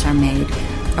benefits are made.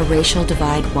 A racial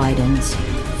divide widens.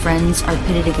 Friends are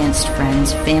pitted against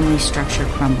friends. Family structure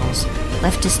crumbles.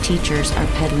 Leftist teachers are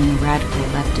peddling a radical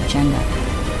left agenda.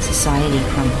 Society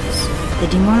crumbles. The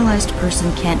demoralized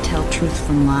person can't tell truth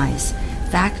from lies.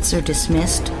 Facts are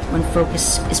dismissed when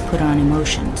focus is put on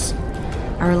emotions.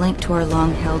 Our link to our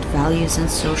long-held values and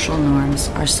social norms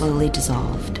are slowly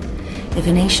dissolved. If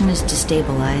a nation is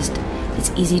destabilized, it's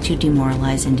easy to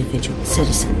demoralize individual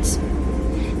citizens.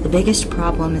 The biggest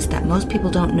problem is that most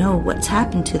people don't know what's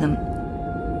happened to them.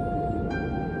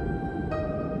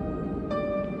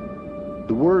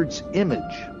 The words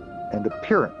image and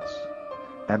appearance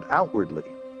and outwardly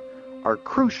are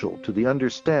crucial to the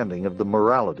understanding of the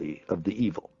morality of the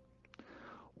evil.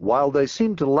 While they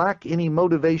seem to lack any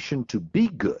motivation to be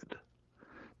good,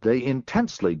 they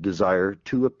intensely desire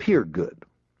to appear good.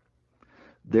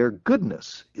 Their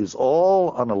goodness is all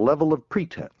on a level of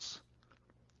pretense.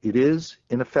 It is,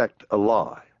 in effect, a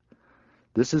lie.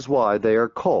 This is why they are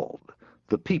called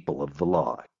the people of the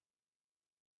lie.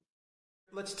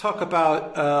 Let's talk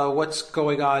about what's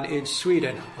going on in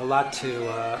Sweden. A lot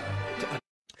to...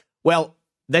 Well,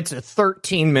 that's a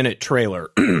 13-minute trailer,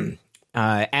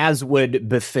 as would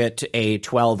befit a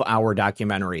 12-hour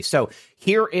documentary. So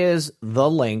here is the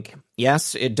link.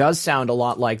 Yes, it does sound a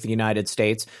lot like the United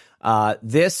States.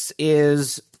 This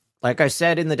is, like I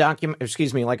said in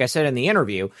the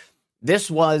interview,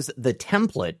 this was the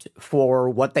template for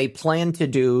what they plan to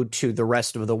do to the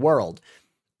rest of the world.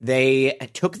 They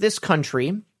took this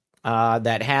country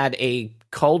that had a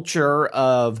culture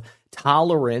of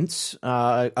tolerance,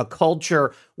 a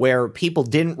culture where people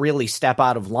didn't really step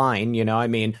out of line,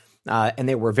 and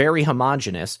they were very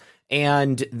homogenous,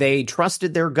 and they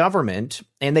trusted their government,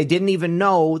 and they didn't even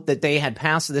know that they had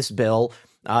passed this bill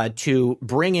to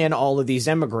bring in all of these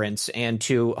immigrants and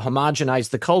to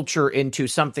homogenize the culture into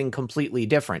something completely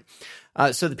different.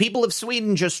 So the people of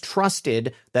Sweden just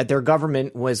trusted that their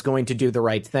government was going to do the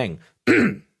right thing.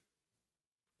 And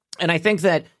I think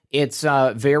that it's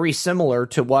very similar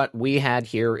to what we had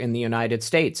here in the United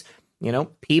States.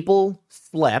 People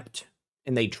slept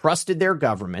and they trusted their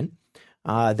government.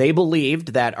 They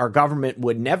believed that our government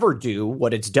would never do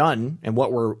what it's done and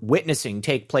what we're witnessing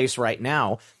take place right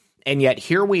now. And yet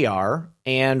here we are,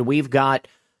 and we've got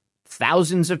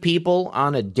thousands of people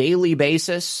on a daily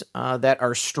basis that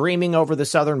are streaming over the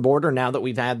southern border now that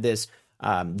we've had this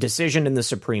decision in the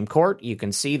Supreme Court. You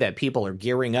can see that people are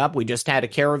gearing up. We just had a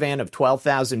caravan of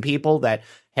 12,000 people that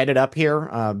headed up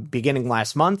here beginning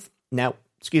last month. Now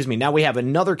we have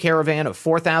another caravan of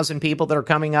 4,000 people that are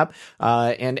coming up.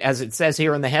 And as it says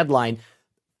here in the headline,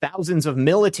 thousands of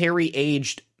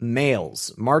military-aged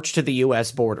males march to the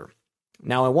U.S. border.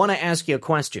 Now, I want to ask you a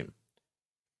question.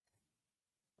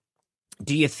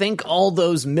 Do you think all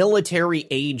those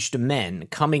military-aged men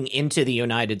coming into the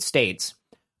United States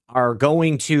are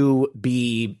going to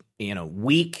be,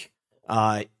 weak,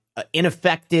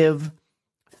 ineffective,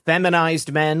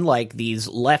 feminized men like these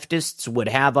leftists would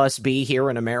have us be here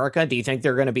in America? Do you think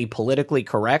they're going to be politically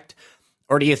correct?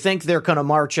 Or do you think they're going to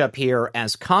march up here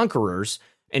as conquerors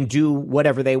and do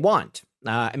whatever they want?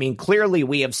 Clearly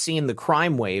we have seen the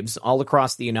crime waves all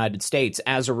across the United States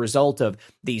as a result of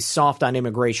these soft on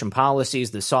immigration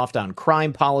policies, the soft on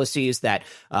crime policies that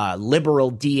liberal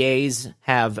DAs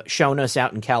have shown us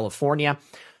out in California.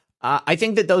 I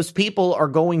think that those people are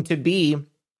going to be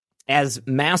as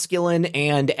masculine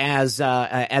and as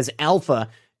alpha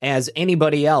as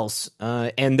anybody else,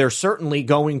 and they're certainly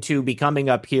going to be coming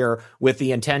up here with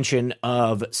the intention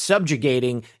of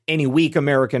subjugating any weak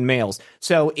American males.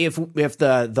 So if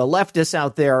the leftists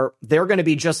out there, they're going to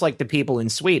be just like the people in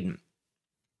Sweden.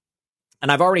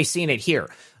 And I've already seen it here.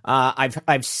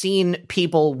 I've seen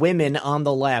women on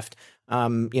the left,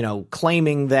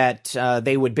 claiming that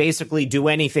they would basically do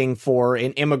anything for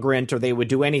an immigrant, or they would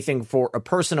do anything for a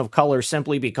person of color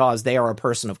simply because they are a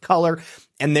person of color,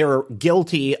 and they're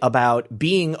guilty about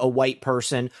being a white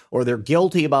person, or they're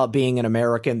guilty about being an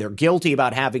American. They're guilty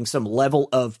about having some level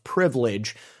of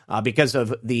privilege because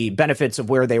of the benefits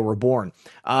of where they were born.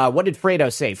 What did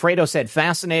Fredo say? Fredo said,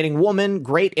 fascinating woman,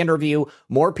 great interview.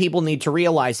 More people need to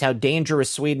realize how dangerous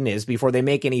Sweden is before they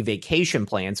make any vacation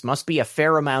plans. Must be a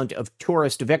fair amount of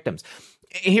tourist victims.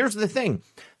 Here's the thing.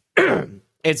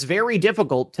 It's very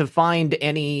difficult to find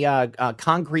any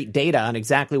concrete data on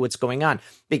exactly what's going on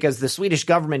because the Swedish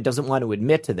government doesn't want to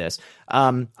admit to this.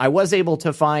 I was able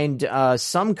to find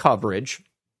some coverage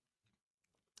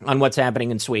on what's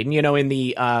happening in Sweden. In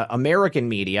the American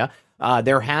media,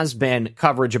 There has been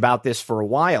coverage about this for a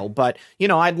while, but,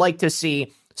 I'd like to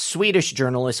see Swedish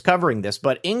journalists covering this.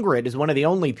 But Ingrid is one of the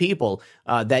only people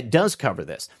that does cover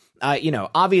this.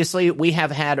 Obviously, we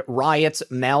have had riots.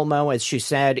 Malmo, as she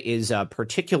said, is a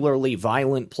particularly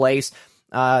violent place.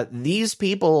 These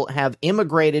people have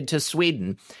immigrated to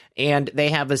Sweden, and they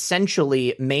have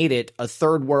essentially made it a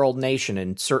third world nation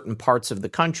in certain parts of the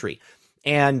country.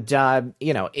 And,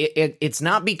 it's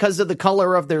not because of the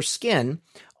color of their skin,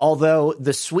 although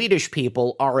the Swedish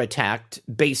people are attacked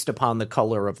based upon the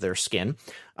color of their skin.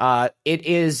 It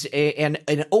is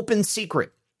an open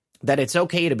secret that it's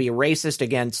okay to be racist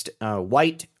against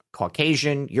white,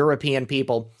 Caucasian, European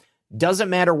people. Doesn't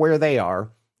matter where they are.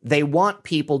 They want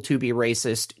people to be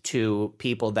racist to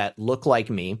people that look like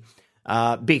me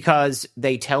because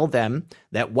they tell them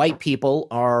that white people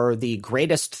are the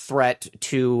greatest threat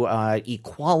to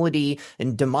equality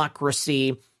and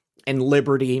democracy and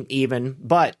liberty even.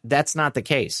 But that's not the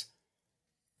case.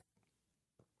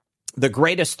 The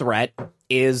greatest threat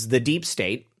is the deep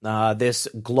state, this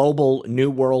global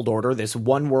new world order, this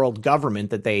one world government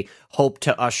that they hope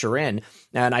to usher in.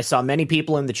 And I saw many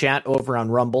people in the chat over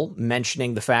on Rumble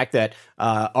mentioning the fact that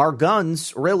our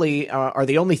guns really are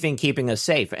the only thing keeping us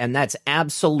safe. And that's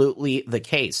absolutely the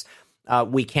case.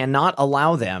 We cannot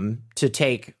allow them to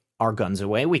take our guns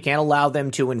away. We can't allow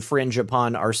them to infringe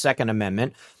upon our Second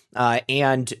Amendment.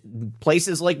 And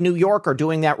places like New York are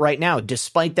doing that right now,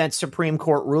 despite that Supreme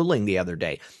Court ruling the other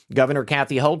day. Governor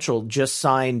Kathy Hochul just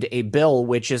signed a bill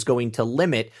which is going to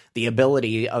limit the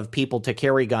ability of people to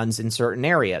carry guns in certain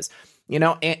areas.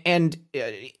 And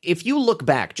if you look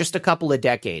back just a couple of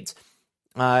decades,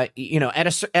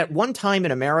 at one time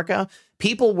in America,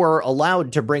 people were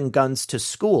allowed to bring guns to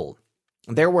school.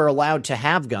 They were allowed to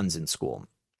have guns in school.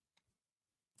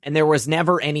 And there was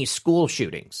never any school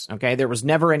shootings, okay? There was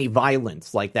never any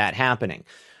violence like that happening.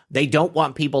 They don't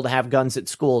want people to have guns at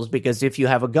schools because if you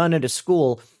have a gun at a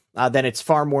school, then it's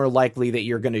far more likely that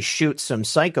you're going to shoot some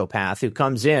psychopath who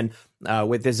comes in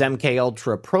with his MK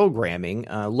Ultra programming,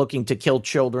 looking to kill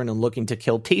children and looking to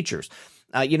kill teachers.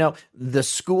 The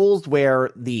schools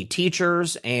where the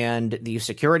teachers and the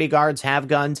security guards have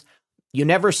guns, you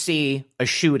never see a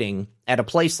shooting at a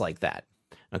place like that.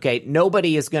 Okay,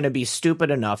 nobody is going to be stupid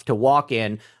enough to walk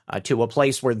in to a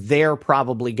place where they're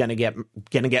probably going to get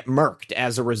murked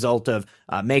as a result of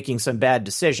making some bad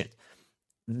decisions.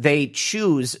 They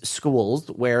choose schools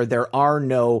where there are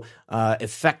no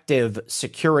effective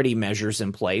security measures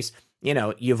in place.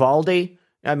 Uvalde,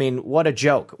 I mean, what a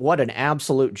joke. What an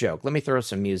absolute joke. Let me throw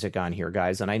some music on here,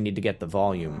 guys, and I need to get the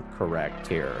volume correct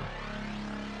here.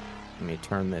 Let me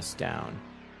turn this down.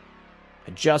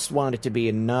 I just want it to be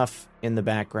enough in the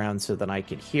background so that I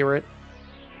could hear it.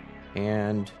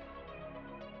 And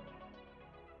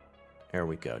there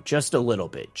we go. Just a little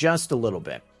bit.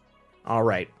 All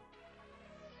right.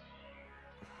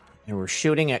 They were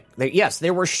shooting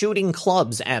they were shooting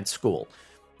clubs at school.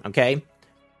 Okay.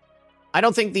 I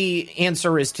don't think the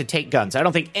answer is to take guns. I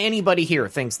don't think anybody here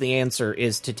thinks the answer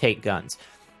is to take guns.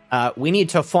 We need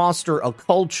to foster a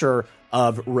culture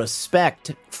of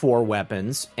respect for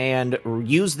weapons and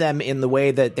use them in the way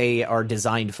that they are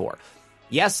designed for.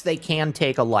 Yes, they can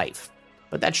take a life,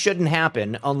 but that shouldn't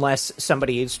happen unless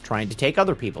somebody is trying to take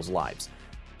other people's lives.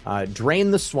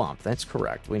 Drain the swamp. That's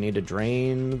correct. We need to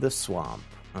drain the swamp.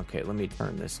 Okay, let me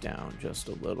turn this down just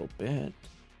a little bit.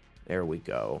 There we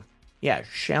go. Yeah,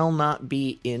 shall not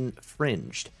be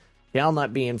infringed. Shall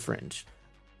not be infringed.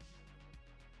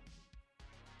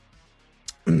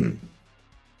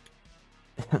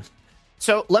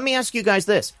 So let me ask you guys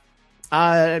this.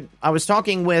 I was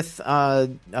talking with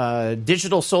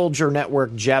Digital Soldier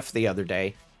Network Jeff the other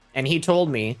day, and he told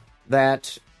me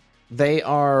that they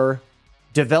are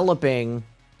developing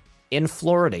in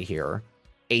Florida here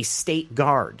a state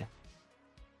guard.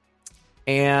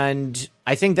 And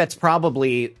I think that's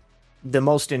probably the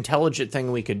most intelligent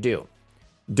thing we could do.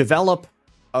 Develop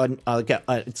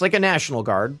it's like a national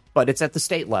guard, but it's at the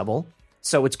state level,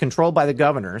 so it's controlled by the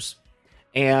governors.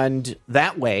 And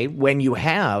that way, when you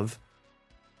have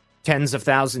tens of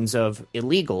thousands of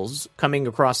illegals coming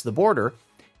across the border,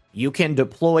 you can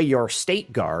deploy your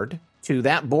state guard to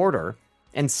that border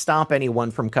and stop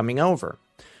anyone from coming over.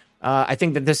 I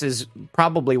think that this is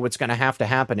probably what's going to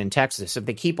happen in Texas. If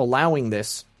they keep allowing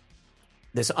this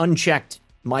unchecked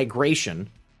migration,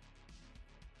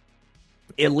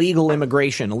 illegal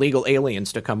immigration, illegal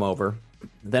aliens to come over,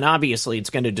 then obviously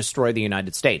it's going to destroy the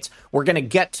United States. We're going to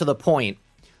get to the point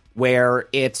where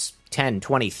it's 10,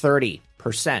 20,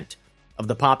 30% of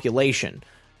the population.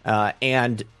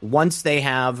 And once they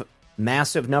have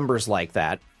massive numbers like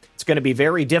that, it's It's going to be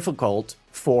very difficult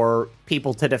for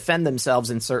people to defend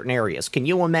themselves in certain areas. Can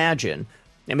you imagine?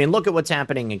 I mean, look at what's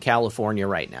happening in California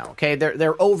right now, okay?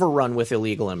 They're overrun with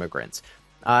illegal immigrants.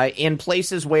 In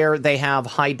places where they have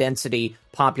high-density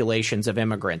populations of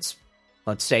immigrants,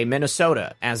 let's say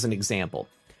Minnesota as an example.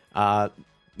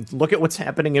 Look at what's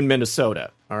happening in Minnesota,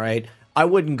 all right? I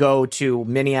wouldn't go to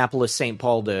Minneapolis, St.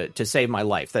 Paul to save my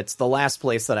life. That's the last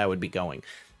place that I would be going.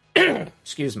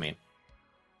 Excuse me.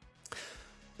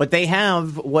 But they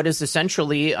have what is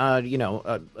essentially,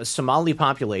 a Somali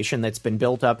population that's been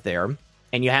built up there,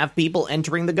 and you have people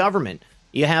entering the government.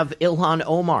 You have Ilhan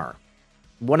Omar,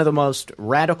 one of the most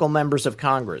radical members of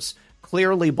Congress,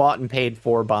 clearly bought and paid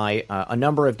for by a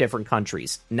number of different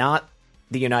countries, not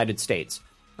the United States.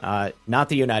 Not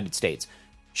the United States.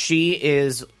 She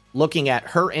is looking at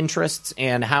her interests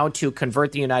and how to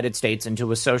convert the United States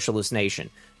into a socialist nation.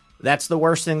 That's the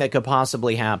worst thing that could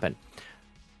possibly happen.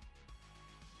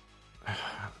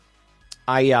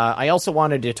 I also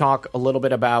wanted to talk a little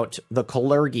bit about the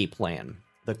Kalergi plan.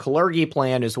 The Kalergi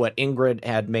plan is what Ingrid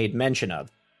had made mention of.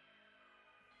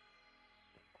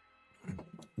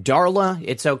 Darla,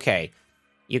 it's okay.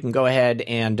 You can go ahead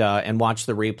and watch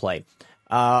the replay.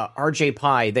 RJ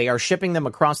Pie, they are shipping them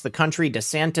across the country.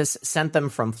 DeSantis sent them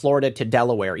from Florida to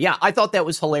Delaware. Yeah, I thought that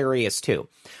was hilarious, too.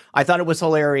 I thought it was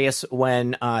hilarious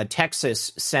when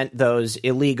Texas sent those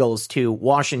illegals to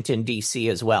Washington, D.C.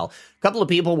 as well. A couple of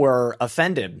people were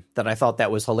offended that I thought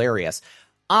that was hilarious.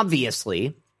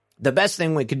 Obviously, the best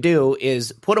thing we could do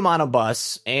is put them on a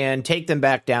bus and take them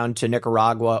back down to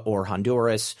Nicaragua or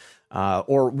Honduras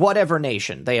or whatever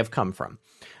nation they have come from.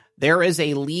 There is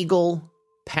a legal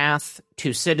path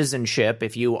to citizenship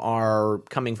if you are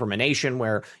coming from a nation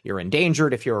where you're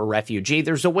endangered, if you're a refugee.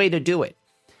 There's a way to do it.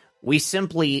 We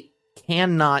simply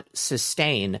cannot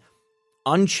sustain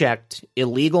unchecked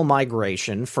illegal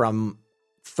migration from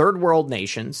third world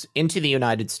nations into the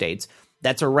United States.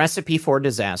 That's a recipe for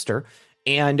disaster.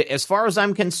 And as far as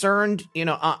I'm concerned,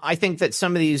 I think that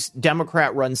some of these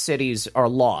Democrat-run cities are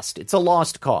lost. It's a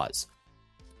lost cause.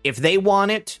 If they want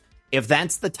it, if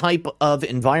that's the type of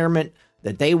environment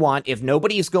that they want, if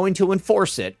nobody is going to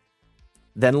enforce it,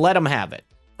 then let them have it,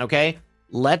 okay?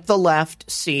 Let the left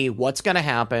see what's going to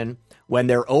happen when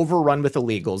they're overrun with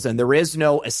illegals, and there is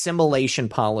no assimilation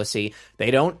policy. They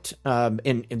don't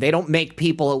they don't make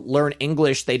people learn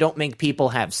English. They don't make people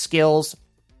have skills.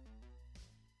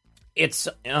 It's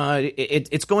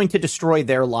going to destroy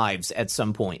their lives at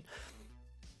some point.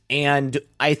 And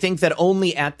I think that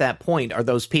only at that point are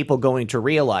those people going to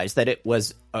realize that it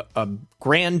was a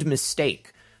grand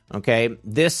mistake, okay?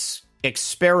 This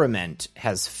experiment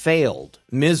has failed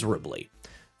miserably,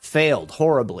 failed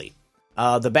horribly.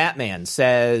 The Batman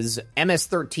says,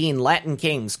 MS-13 Latin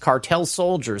Kings, cartel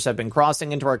soldiers have been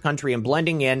crossing into our country and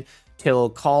blending in till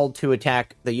called to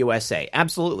attack the USA.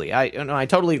 Absolutely. I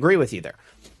totally agree with you there.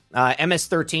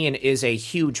 MS-13 is a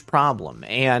huge problem,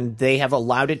 and they have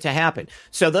allowed it to happen.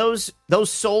 So those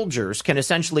soldiers can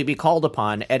essentially be called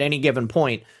upon at any given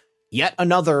point. Yet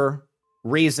another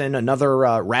reason,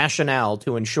 another rationale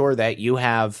to ensure that you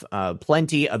have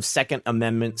plenty of Second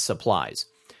Amendment supplies.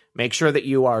 Make sure that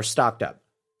you are stocked up.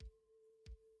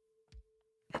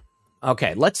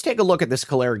 Okay, let's take a look at this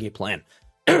Kalergi plan.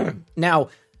 Now,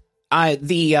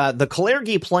 the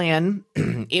Kalergi plan,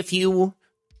 if you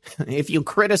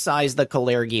criticize the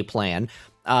Kalergi plan,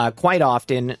 quite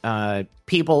often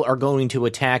people are going to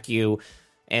attack you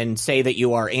and say that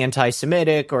you are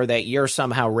anti-Semitic or that you're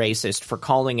somehow racist for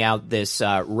calling out this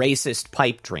racist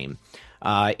pipe dream.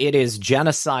 It is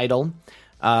genocidal.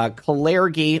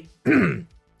 Kalergi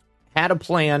had a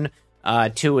plan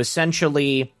to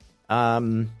essentially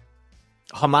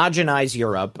homogenize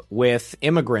Europe with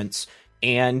immigrants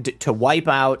and to wipe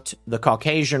out the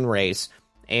Caucasian race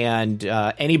and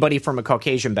anybody from a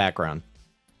Caucasian background.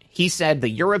 He said the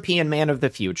European man of the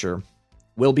future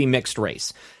will be mixed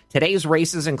race. Today's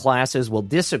races and classes will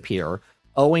disappear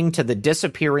owing to the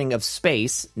disappearing of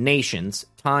space, nations,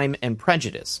 time, and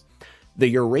prejudice. The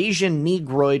Eurasian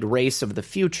Negroid race of the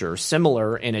future,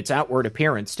 similar in its outward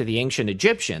appearance to the ancient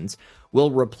Egyptians,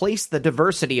 will replace the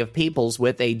diversity of peoples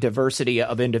with a diversity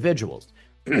of individuals.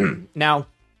 Now,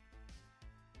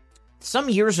 some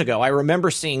years ago, I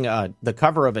remember seeing the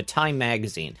cover of a Time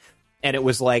magazine, and it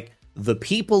was like, the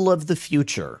people of the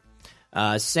future,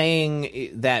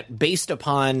 saying that based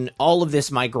upon all of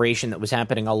this migration that was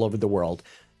happening all over the world,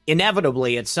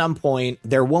 inevitably, at some point,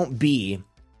 there won't be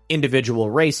individual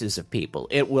races of people.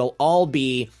 It will all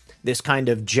be this kind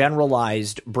of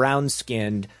generalized,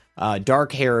 brown-skinned,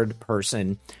 dark-haired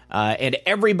person, and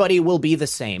everybody will be the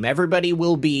same. Everybody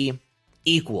will be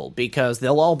equal because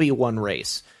they'll all be one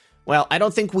race. Well, I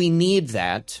don't think we need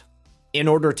that in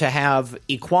order to have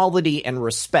equality and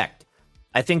respect.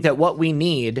 I think that what we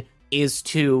need is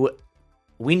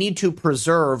we need to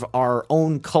preserve our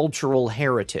own cultural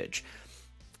heritage.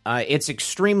 It's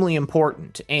extremely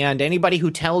important. And anybody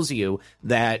who tells you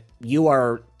that you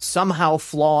are somehow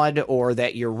flawed or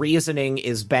that your reasoning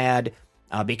is bad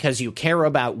because you care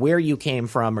about where you came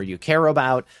from or you care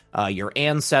about your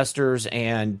ancestors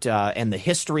and the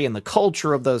history and the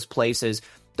culture of those places,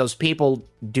 those people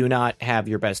do not have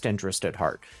your best interest at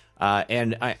heart.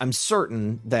 And I'm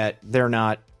certain that they're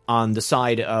not on the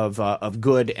side of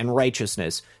good and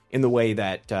righteousness in the way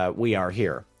that we are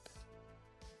here.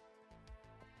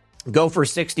 Gopher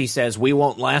 60 says, we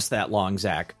won't last that long,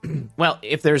 Zach. Well,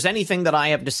 if there's anything that I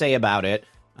have to say about it,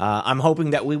 I'm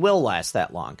hoping that we will last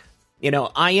that long. You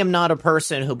know, I am not a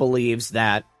person who believes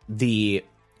that the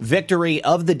victory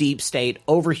of the deep state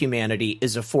over humanity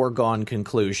is a foregone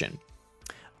conclusion.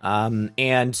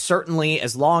 And certainly,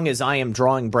 as long as I am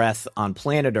drawing breath on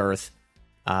planet Earth,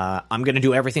 I'm going to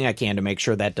do everything I can to make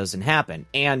sure that doesn't happen.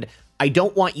 And I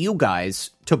don't want you guys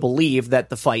to believe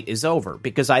that the fight is over,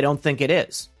 because I don't think it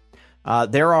is.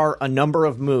 There are a number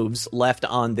of moves left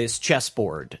on this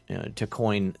chessboard, to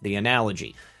coin the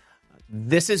analogy.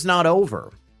 This is not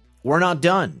over. We're not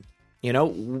done. You know,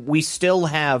 we still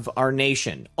have our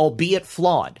nation, albeit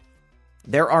flawed.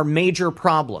 There are major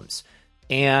problems,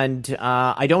 and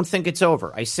I don't think it's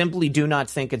over. I simply do not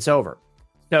think it's over.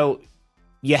 So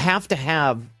you have to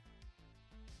have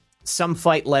some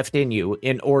fight left in you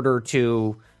in order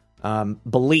to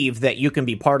believe that you can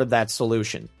be part of that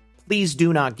solution. Please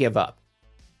do not give up.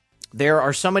 There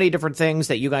are so many different things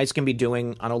that you guys can be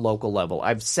doing on a local level.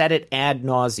 I've said it ad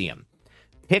nauseum.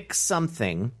 Pick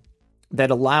something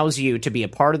that allows you to be a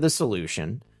part of the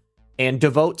solution and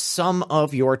devote some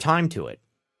of your time to it.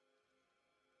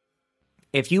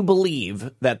 If you believe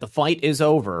that the fight is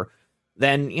over,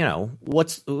 then, you know,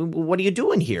 what are you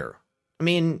doing here? I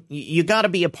mean, you got to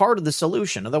be a part of the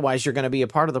solution. Otherwise, you're going to be a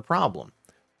part of the problem.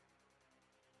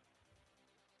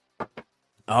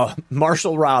 Oh,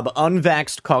 Marshall Rob,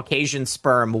 unvaxxed Caucasian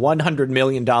sperm, $100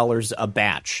 million a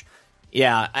batch.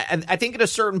 Yeah, I think at a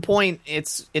certain point,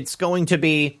 it's going to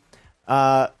be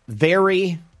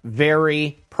very,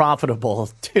 very profitable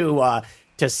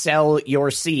to sell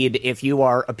your seed if you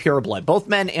are a pureblood, both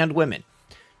men and women.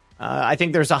 I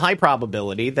think there's a high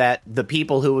probability that the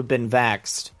people who have been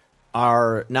vaxxed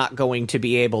are not going to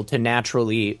be able to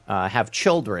naturally have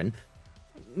children.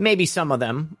 Maybe some of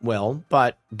them will,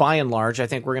 but by and large, I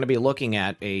think we're going to be looking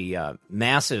at a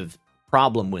massive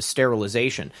problem with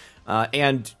sterilization.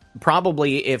 And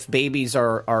probably if babies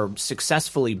are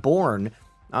successfully born,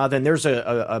 then there's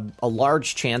a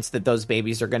large chance that those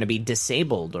babies are going to be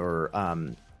disabled or,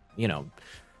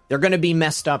 they're going to be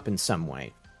messed up in some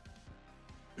way.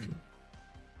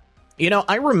 You know,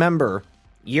 I remember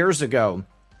years ago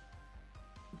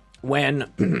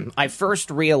when I first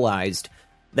realized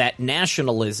that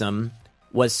nationalism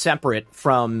was separate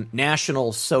from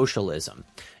National Socialism.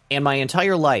 And my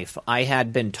entire life, I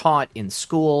had been taught in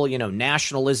school, you know,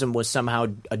 nationalism was somehow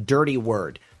a dirty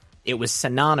word. It was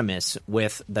synonymous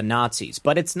with the Nazis,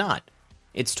 but it's not.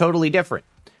 It's totally different.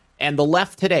 And the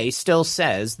left today still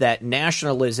says that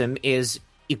nationalism is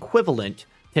equivalent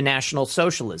to National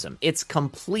Socialism. It's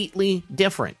completely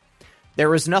different.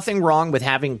 There is nothing wrong with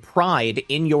having pride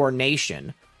in your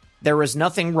nation. There is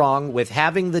nothing wrong with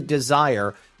having the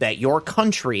desire that your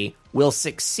country will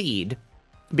succeed,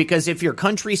 because if your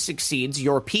country succeeds,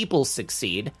 your people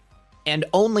succeed, and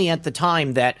only at the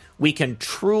time that we can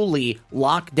truly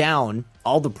lock down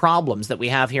all the problems that we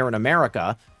have here in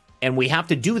America, and we have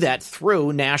to do that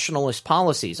through nationalist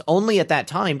policies, only at that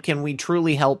time can we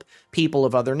truly help people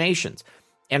of other nations.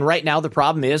 And right now, the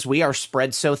problem is we are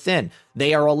spread so thin.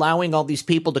 They are allowing all these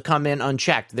people to come in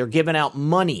unchecked. They're giving out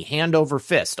money, hand over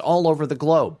fist, all over the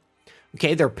globe.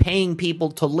 Okay, they're paying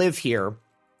people to live here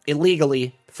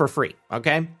illegally for free,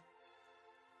 okay?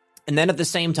 And then at the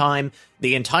same time,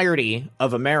 the entirety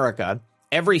of America,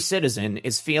 every citizen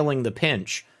is feeling the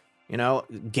pinch. You know,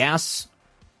 gas,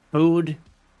 food,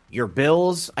 your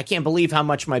bills. I can't believe how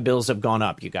much my bills have gone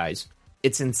up, you guys.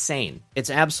 It's insane. It's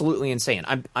absolutely insane.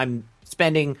 I'm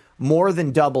spending more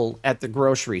than double at the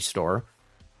grocery store.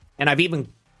 And I've even,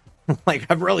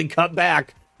 I've really cut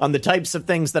back on the types of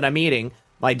things that I'm eating.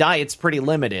 My diet's pretty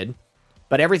limited,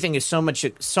 but everything is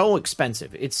so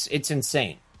expensive. It's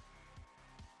insane.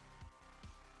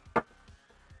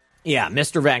 Yeah,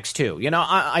 Mr. Vax too. You know,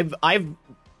 I've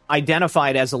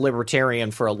identified as a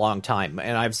libertarian for a long time,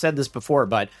 and I've said this before,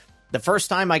 but the first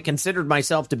time I considered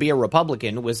myself to be a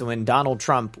Republican was when Donald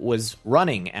Trump was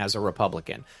running as a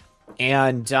Republican.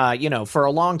 And, for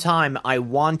a long time, I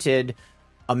wanted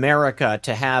America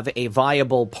to have a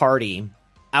viable party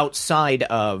outside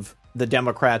of the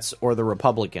Democrats or the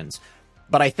Republicans.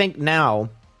 But I think now,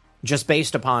 just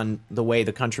based upon the way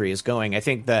the country is going, I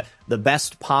think that the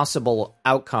best possible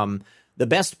outcome, the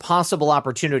best possible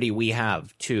opportunity we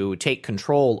have to take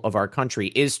control of our country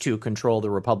is to control the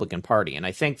Republican Party. And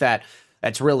I think that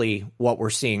that's really what we're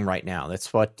seeing right now.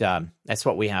 That's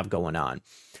what we have going on.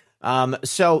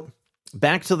 So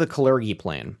back to the Kalergi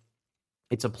plan.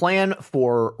 It's a plan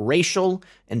for racial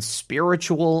and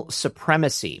spiritual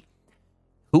supremacy.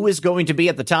 Who is going to be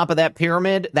at the top of that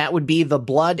pyramid? That would be the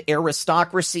blood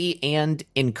aristocracy and,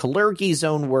 in Kalergi's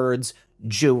own words,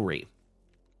 Jewry.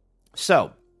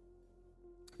 So,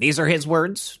 these are his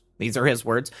words.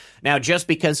 Now, just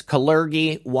because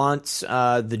Kalergi wants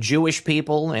the Jewish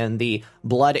people and the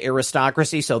blood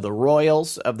aristocracy, so the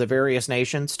royals of the various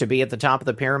nations, to be at the top of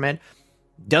the pyramid,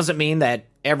 doesn't mean that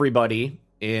everybody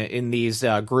in these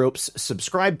groups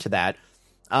subscribe to that.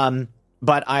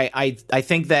 But I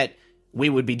think that we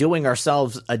would be doing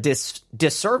ourselves a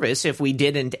disservice if we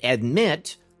didn't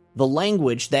admit the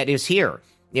language that is here.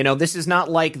 This is not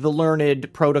like the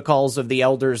learned protocols of the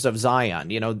elders of Zion.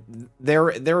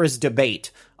 There is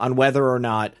debate on whether or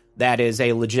not that is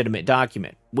a legitimate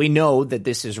document. We know that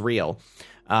this is real.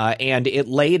 And it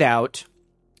laid out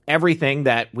everything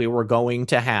that we were going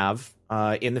to have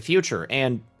in the future.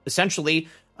 And essentially,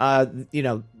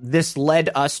 this led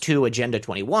us to Agenda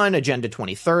 21, Agenda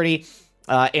 2030,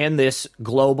 and this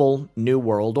global New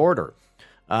World Order.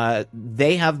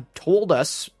 They have told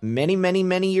us many, many,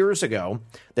 many years ago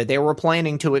that they were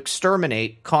planning to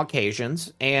exterminate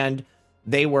Caucasians, and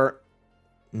they were...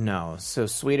 No, so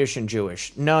Swedish and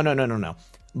Jewish. No.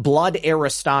 Blood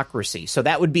aristocracy. So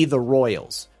that would be the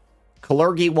royals.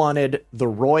 Kalergi wanted the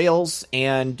royals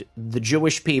and the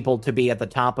Jewish people to be at the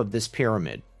top of this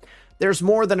pyramid. There's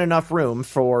more than enough room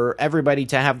for everybody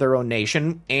to have their own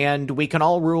nation, and we can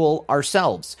all rule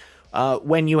ourselves.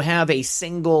 When you have a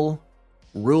single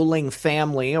ruling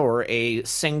family or a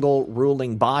single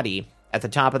ruling body at the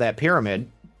top of that pyramid,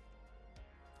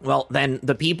 well, then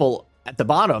the people at the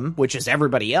bottom, which is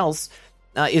everybody else,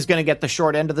 is going to get the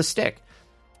short end of the stick.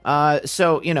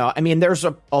 There's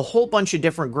a whole bunch of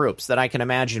different groups that I can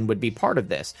imagine would be part of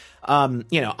this. I'm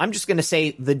just going to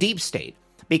say the deep state,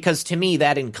 because to me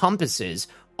that encompasses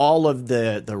all of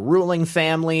the ruling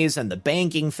families and the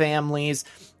banking families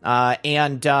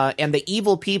and the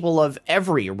evil people of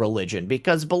every religion.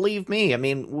 Because believe me,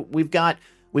 we've got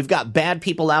bad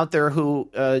people out there who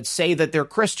say that they're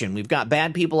Christian. We've got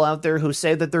bad people out there who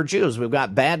say that they're Jews. We've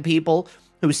got bad people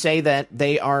who say that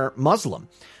they are Muslim.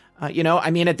 At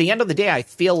the end of the day, I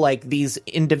feel like these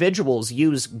individuals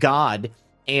use God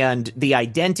and the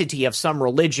identity of some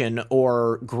religion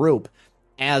or group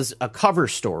as a cover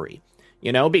story,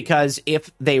 because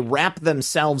if they wrap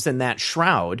themselves in that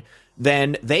shroud,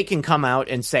 then they can come out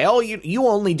and say, oh, you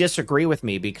only disagree with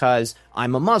me because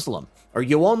I'm a Muslim, or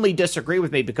you only disagree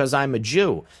with me because I'm a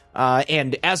Jew.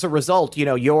 And as a result,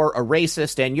 you're a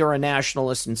racist and you're a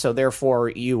nationalist, and so therefore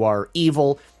you are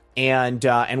evil, and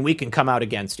we can come out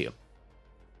against you.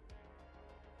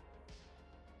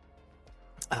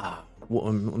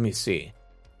 Let me see.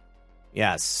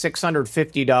 Yeah,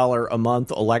 $650 a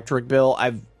month electric bill.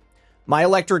 My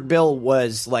electric bill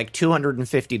was like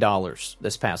 $250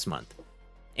 this past month.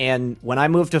 And when I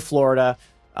moved to Florida,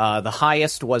 the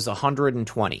highest was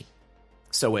 $120.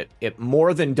 So it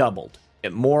more than doubled.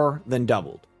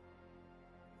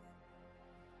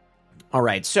 All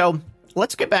right, so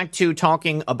let's get back to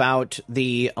talking about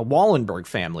the Wallenberg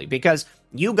family, because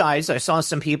you guys, I saw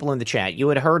some people in the chat, you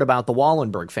had heard about the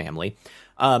Wallenberg family,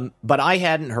 but I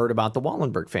hadn't heard about the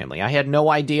Wallenberg family. I had no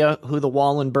idea who the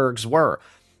Wallenbergs were.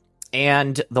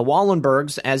 And the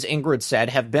Wallenbergs, as Ingrid said,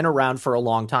 have been around for a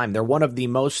long time. They're one of the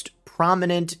most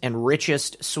prominent and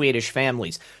richest Swedish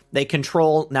families. They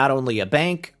control not only a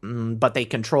bank, but they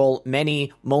control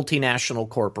many multinational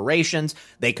corporations.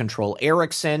 They control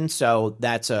Ericsson, so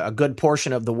that's a good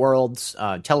portion of the world's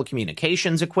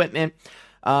telecommunications equipment.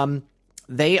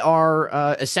 They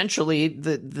are essentially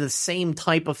the same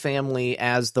type of family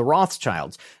as the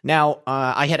Rothschilds. Now,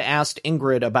 I had asked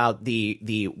Ingrid about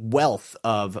the wealth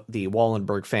of the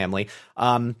Wallenberg family.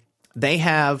 They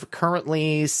have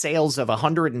currently sales of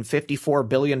 $154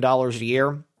 billion a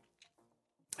year.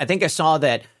 I think I saw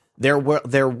that their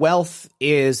wealth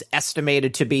is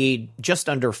estimated to be just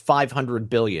under $500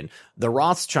 billion. The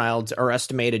Rothschilds are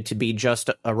estimated to be just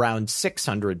around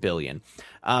 $600 billion.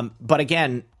 But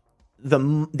again,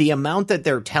 the amount that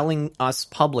they're telling us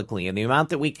publicly and the amount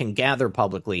that we can gather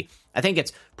publicly, I think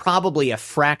it's probably a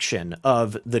fraction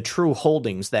of the true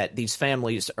holdings that these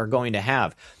families are going to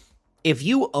have. If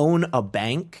you own a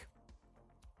bank,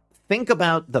 think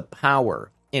about the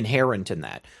power inherent in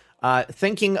that.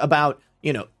 Thinking about,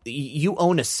 you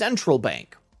own a central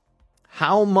bank.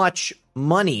 How much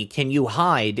money can you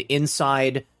hide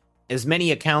inside as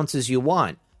many accounts as you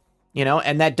want?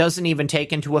 And that doesn't even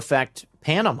take into effect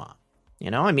Panama.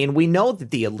 We know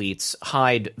that the elites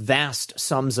hide vast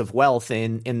sums of wealth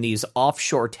in these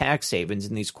offshore tax havens,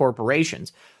 in these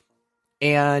corporations.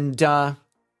 And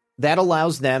that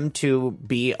allows them to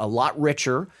be a lot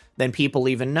richer than people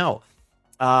even know.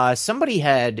 Somebody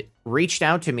had reached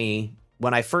out to me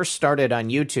when I first started on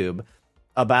YouTube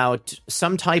about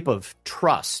some type of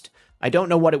trust. I don't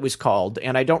know what it was called,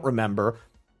 and I don't remember.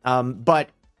 But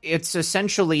it's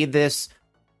essentially this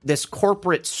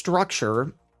corporate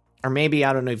structure, or maybe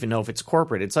I don't even know if it's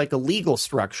corporate. It's like a legal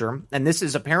structure, and this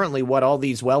is apparently what all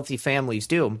these wealthy families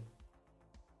do.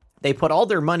 They put all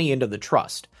their money into the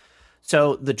trust.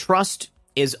 So the trust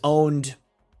is owned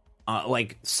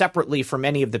separately from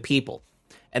any of the people.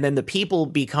 And then the people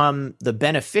become the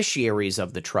beneficiaries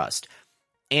of the trust.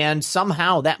 And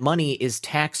somehow that money is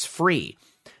tax-free.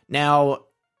 Now,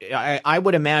 I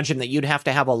would imagine that you'd have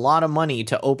to have a lot of money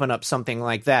to open up something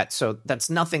like that. So that's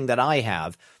nothing that I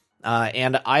have.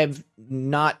 And I've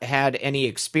not had any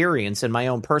experience in my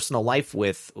own personal life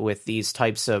with these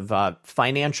types of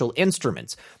financial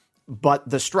instruments. But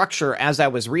the structure, as I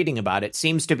was reading about it,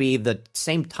 seems to be the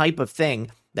same type of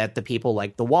thing that the people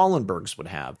like the Wallenbergs would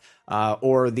have,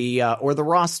 or the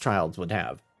Rothschilds would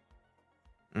have.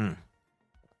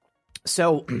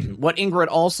 So what Ingrid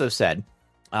also said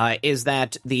is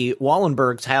that the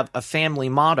Wallenbergs have a family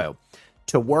motto: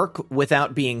 to work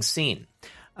without being seen.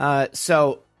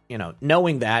 So,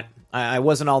 knowing that, I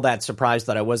wasn't all that surprised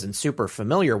that I wasn't super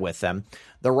familiar with them.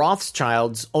 The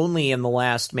Rothschilds, only in the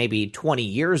last maybe 20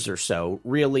 years or so,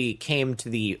 really came to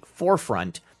the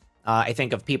forefront, I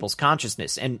think, of people's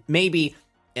consciousness. And maybe,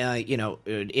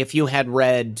 if you had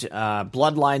read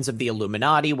Bloodlines of the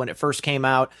Illuminati when it first came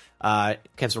out,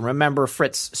 because remember,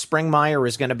 Fritz Springmeier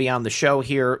is going to be on the show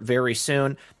here very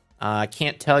soon.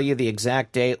 Can't tell you the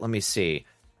exact date. Let me see.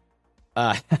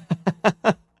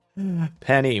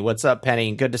 Penny, what's up,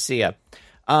 Penny? Good to see you.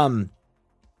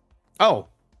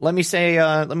 Let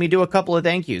me do a couple of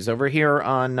thank yous over here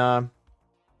on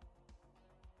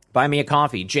Buy Me a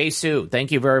Coffee. Jay Sue,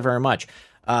 thank you very, very much.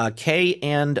 Kay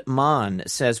and Mon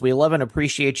says, we love and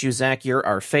appreciate you, Zach. You're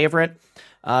our favorite.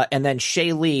 And then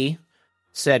Shay Lee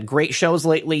said, great shows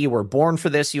lately. You were born for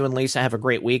this. You and Lisa have a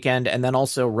great weekend. And then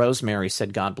also Rosemary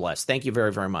said, God bless. Thank you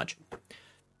very, very much.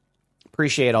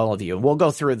 Appreciate all of you. We'll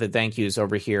go through the thank yous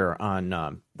over here on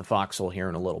the Foxhole here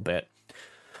in a little bit.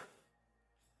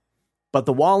 But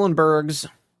the Wallenbergs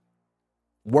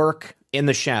work in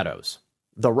the shadows.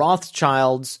 The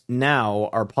Rothschilds now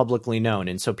are publicly known,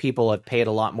 and so people have paid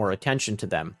a lot more attention to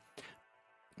them.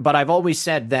 But I've always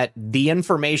said that the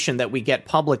information that we get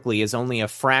publicly is only a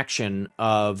fraction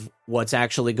of what's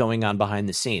actually going on behind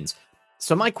the scenes.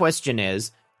 So my question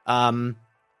is, let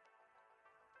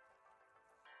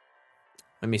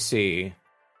me see.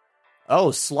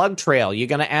 Oh, Slug Trail. You're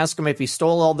going to ask him if he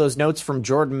stole all those notes from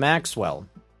Jordan Maxwell.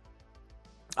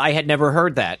 I had never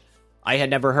heard that.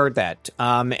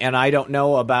 And I don't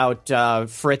know about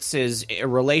Fritz's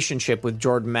relationship with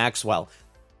Jordan Maxwell.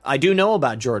 I do know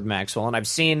about Jordan Maxwell, and I've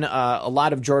seen a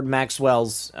lot of Jordan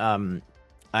Maxwell's,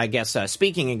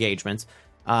 speaking engagements.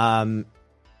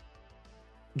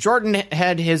 Jordan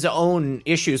had his own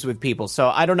issues with people, so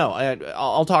I don't know.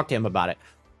 I'll talk to him about it.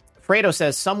 Fredo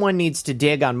says, someone needs to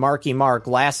dig on Marky Mark.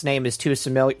 Last name is too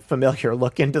familiar.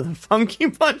 Look into the Funky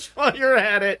Punch while you're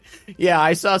at it. Yeah,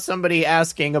 I saw somebody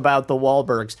asking about the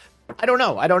Wahlbergs. I don't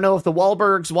know. I don't know if the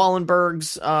Wahlbergs,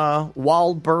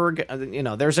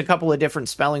 Wahlberg, there's a couple of different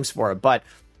spellings for it, but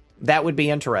that would be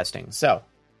interesting. So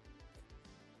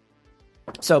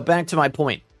back to my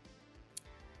point.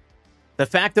 The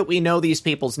fact that we know these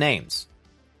people's names,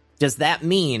 does that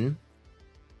mean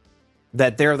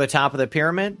that they're the top of the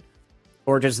pyramid?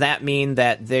 Or does that mean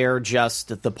that they're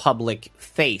just the public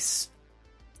face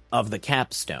of the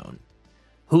capstone?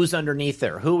 Who's underneath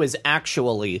there? Who is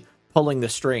actually pulling the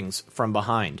strings from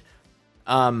behind?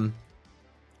 There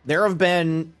have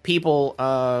been people,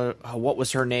 what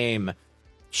was her name?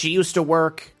 She used to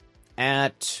work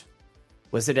at,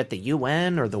 was it at the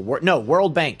UN or the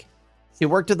World Bank? She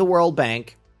worked at the World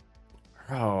Bank.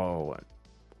 Oh,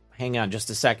 hang on just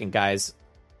a second, guys.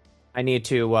 I need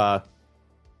to,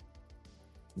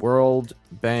 World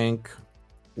Bank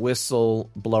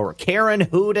whistleblower. Karen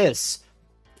Hudes.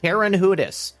 Karen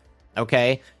Hudes.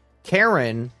 Okay?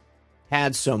 Karen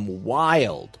had some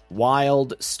wild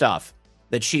stuff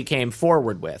that she came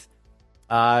forward with.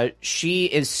 She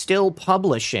is still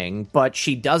publishing, but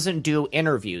she doesn't do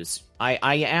interviews.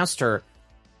 I asked her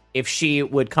if she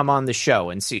would come on the show,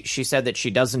 and she said that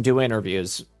she doesn't do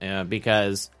interviews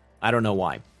because I don't know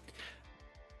why.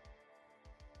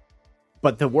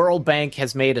 But the World Bank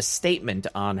has made a statement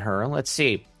on her. Let's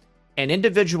see. An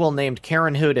individual named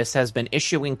Karen Hudes has been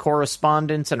issuing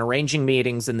correspondence and arranging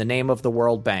meetings in the name of the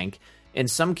World Bank. In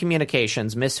some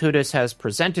communications, Ms. Hudes has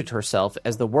presented herself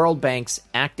as the World Bank's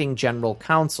acting general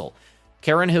counsel.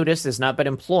 Karen Hudes has not been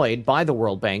employed by the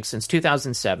World Bank since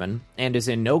 2007 and is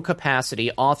in no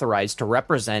capacity authorized to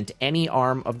represent any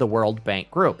arm of the World Bank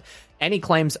Group. Any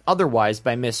claims otherwise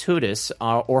by Ms. Hudes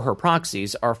or her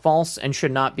proxies are false and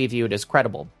should not be viewed as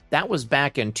credible. That was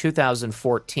back in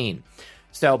 2014.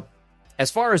 So, as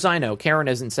far as I know, Karen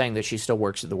isn't saying that she still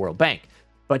works at the World Bank.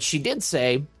 But she did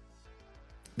say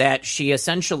that she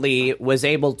essentially was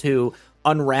able to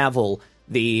unravel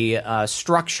the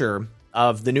structure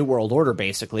of the New World Order,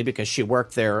 basically, because she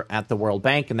worked there at the World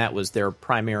Bank, and that was their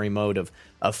primary mode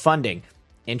of funding.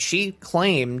 And she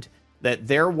claimed that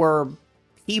there were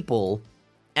people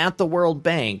at the World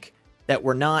Bank that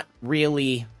were not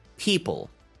really people,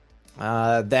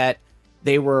 that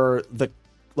they were the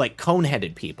like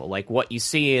cone-headed people, like what you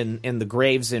see in the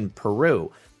graves in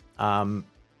Peru.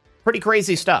 Pretty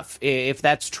crazy stuff, if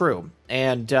that's true.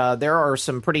 And there are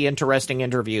some pretty interesting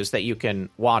interviews that you can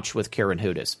watch with Karen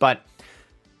Hudes. But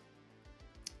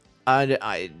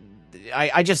I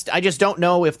just don't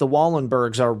know if the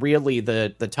Wallenbergs are really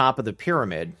the top of the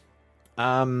pyramid.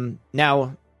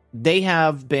 Now, they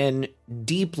have been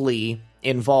deeply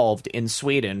involved in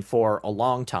Sweden for a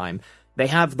long time. They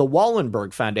have the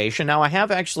Wallenberg Foundation. Now, I have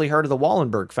actually heard of the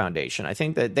Wallenberg Foundation. I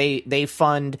think that they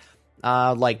fund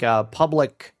like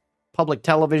public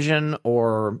television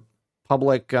or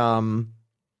public Andy,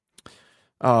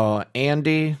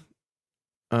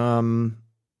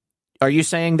 are you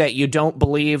saying that you don't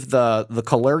believe the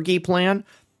Kalergi plan?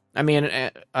 I mean,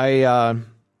 I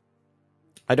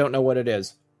don't know what it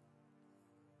is.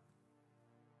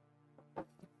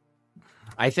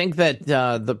 I think that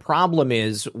the problem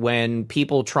is when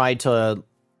people try to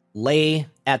lay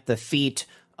at the feet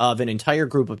of an entire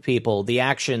group of people the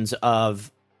actions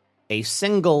of a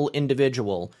single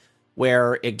individual,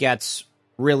 where it gets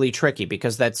really tricky,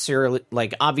 because that's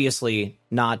like obviously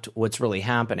not what's really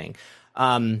happening.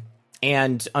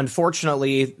 And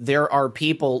unfortunately, there are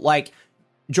people like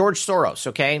George Soros,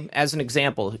 okay? As an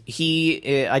example,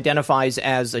 he identifies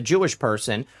as a Jewish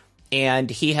person, and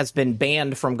he has been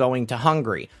banned from going to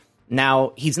Hungary.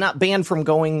 Now, he's not banned from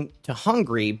going to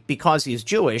Hungary because he's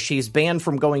Jewish. He's banned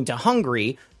from going to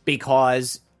Hungary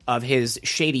because of his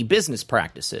shady business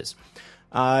practices.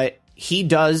 He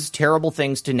does terrible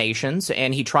things to nations,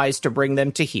 and he tries to bring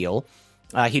them to heel.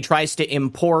 He tries to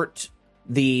import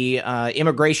the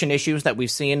immigration issues that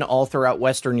we've seen all throughout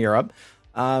Western Europe.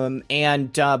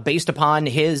 And based upon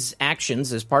his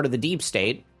actions as part of the deep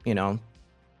state, you know,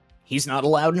 he's not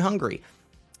allowed in Hungary.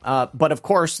 But of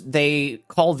course, they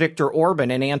call Viktor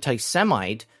Orban an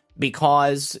anti-Semite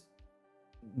because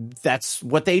that's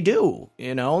what they do.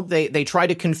 You know, they try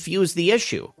to confuse the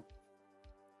issue.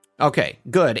 Okay,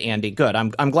 good, Andy, good.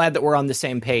 I'm glad that we're on the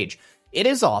same page. It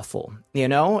is awful, you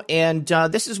know, and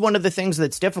this is one of the things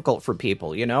that's difficult for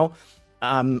people, you know,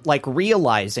 like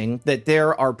realizing that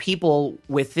there are people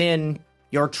within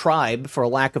your tribe, for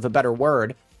lack of a better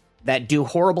word, that do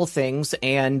horrible things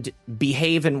and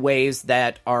behave in ways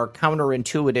that are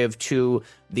counterintuitive to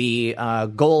the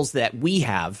goals that we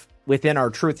have within our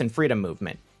truth and freedom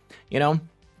movement. You know,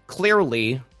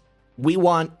 clearly, we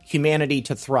want humanity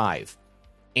to thrive,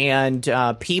 and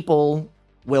people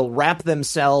will wrap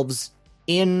themselves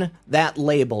in that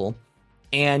label,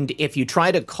 and if you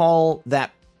try to call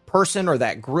that person or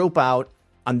that group out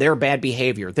on their bad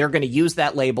behavior, they're going to use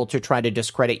that label to try to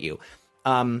discredit you.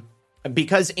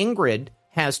 Because Ingrid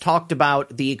has talked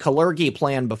about the Kalergi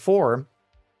plan before,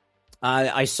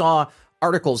 I saw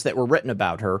articles that were written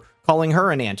about her calling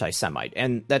her an anti-Semite,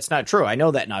 and that's not true. I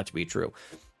know that not to be true.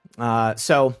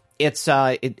 So it's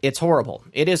horrible.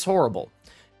 It is horrible.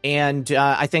 And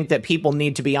I think that people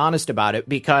need to be honest about it,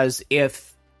 because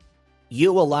if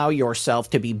you allow yourself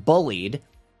to be bullied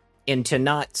into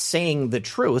not saying the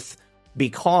truth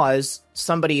because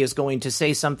somebody is going to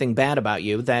say something bad about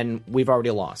you, then we've already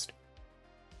lost.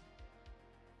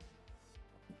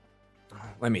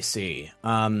 Let me see.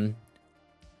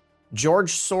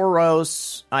 George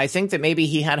Soros, I think that maybe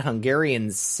he had Hungarian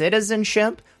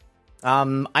citizenship.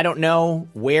 I don't know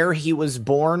where he was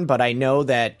born, but I know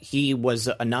that he was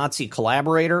a Nazi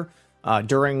collaborator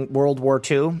during World War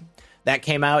II. That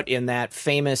came out in that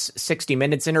famous 60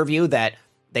 Minutes interview that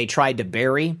they tried to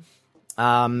bury.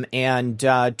 And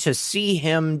to see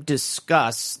him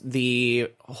discuss the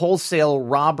wholesale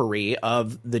robbery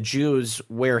of the Jews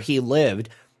where he lived,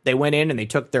 they went in and they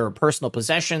took their personal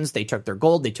possessions, they took their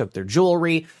gold, they took their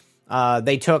jewelry,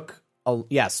 Soros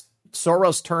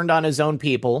turned on his own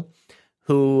people,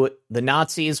 who the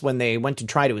Nazis, when they went to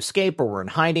try to escape or were in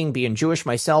hiding, being Jewish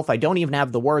myself, I don't even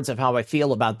have the words of how I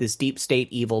feel about this deep state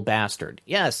evil bastard.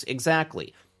 Yes,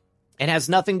 exactly. It has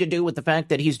nothing to do with the fact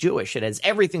that he's Jewish. It has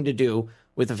everything to do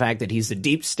with the fact that he's a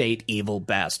deep state evil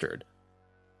bastard.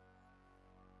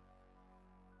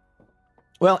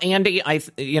 Well, Andy,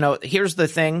 here's the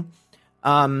thing.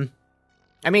 Some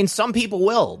people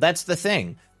will. That's the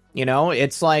thing.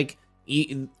 It's like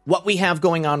what we have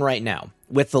going on right now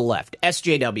with the left,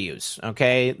 SJWs,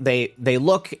 okay? They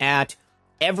look at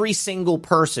every single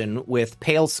person with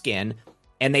pale skin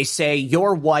and they say,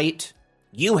 you're white,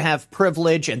 you have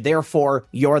privilege, and therefore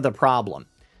you're the problem.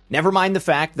 Never mind the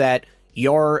fact that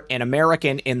you're an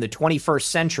American in the 21st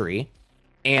century,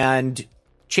 and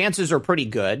chances are pretty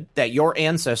good that your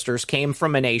ancestors came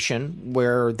from a nation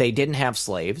where they didn't have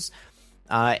slaves,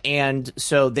 and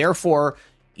so therefore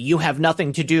you have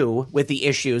nothing to do with the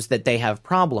issues that they have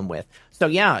problem with. So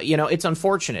yeah, it's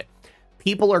unfortunate.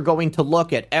 People are going to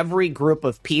look at every group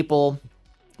of people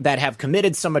that have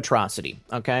committed some atrocity,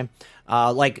 okay?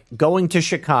 Like going to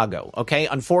Chicago, okay?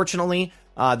 Unfortunately,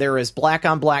 there is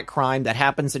black-on-black crime that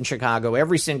happens in Chicago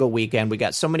every single weekend. We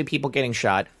got so many people getting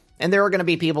shot, and there are going to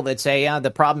be people that say, yeah, the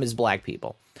problem is black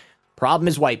people. Problem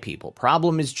is white people.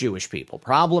 Problem is Jewish people.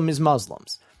 Problem is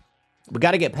Muslims. We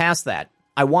got to get past that.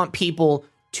 I want people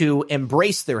to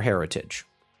embrace their heritage,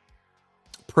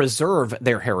 preserve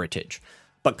their heritage,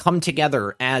 but come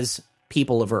together as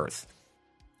people of Earth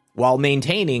while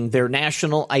maintaining their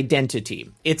national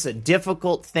identity. It's a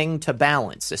difficult thing to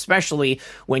balance, especially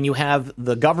when you have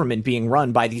the government being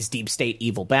run by these deep state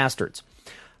evil bastards.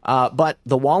 But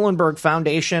the Wallenberg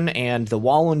Foundation and the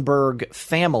Wallenberg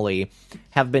family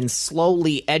have been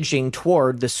slowly edging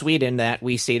toward the Sweden that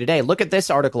we see today. Look at this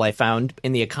article I found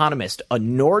in The Economist, A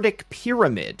Nordic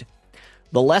Pyramid.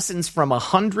 The lessons from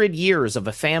 100 years of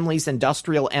a family's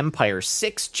industrial empire,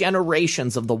 6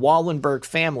 generations of the Wallenberg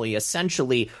family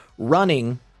essentially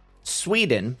running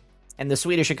Sweden and the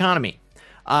Swedish economy.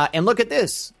 And look at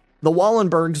this. The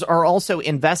Wallenbergs are also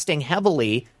investing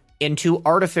heavily into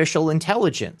artificial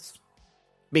intelligence,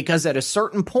 because at a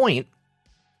certain point,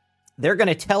 they're going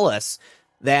to tell us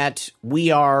that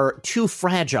we are too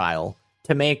fragile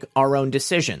to make our own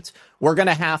decisions. We're going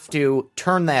to have to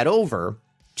turn that over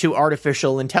to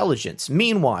artificial intelligence.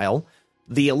 Meanwhile,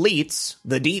 the elites,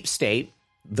 the deep state,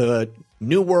 the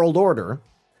New World Order,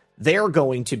 they're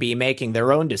going to be making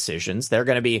their own decisions. They're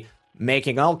going to be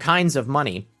making all kinds of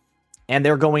money, and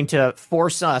they're going to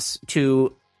force us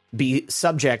to be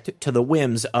subject to the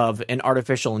whims of an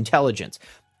artificial intelligence.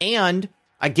 And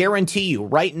I guarantee you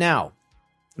right now,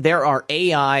 there are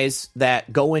AIs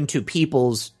that go into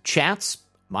people's chats,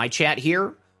 my chat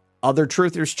here, other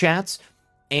truthers' chats,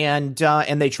 and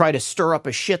they try to stir up a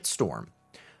shitstorm.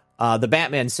 The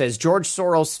Batman says, George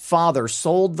Soros' father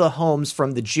sold the homes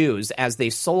from the Jews as they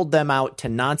sold them out to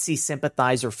Nazi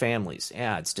sympathizer families.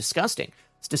 Yeah, it's disgusting.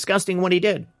 It's disgusting what he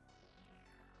did.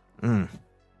 Let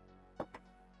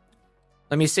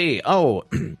me see. Oh,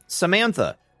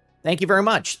 Samantha. Thank you very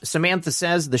much. Samantha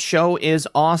says the show is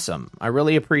awesome. I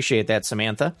really appreciate that,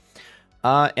 Samantha.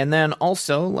 And then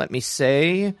also, let me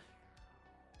say,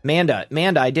 Manda,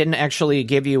 I didn't actually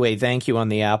give you a thank you on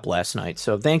the app last night,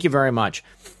 so thank you very much.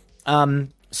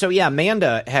 So yeah,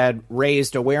 Manda had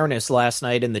raised awareness last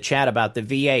night in the chat about the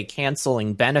VA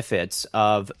canceling benefits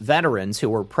of veterans who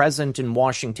were present in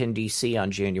Washington, D.C.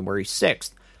 on January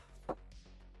 6th.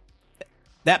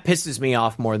 That pisses me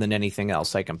off more than anything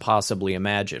else I can possibly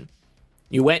imagine.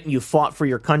 You went and you fought for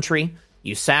your country,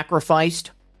 you sacrificed,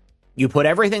 you put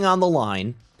everything on the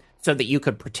line so that you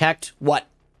could protect what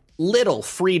little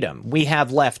freedom we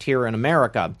have left here in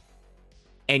America,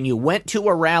 and you went to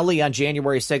a rally on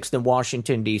January 6th in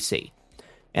Washington, D.C.,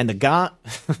 and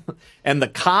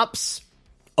the cops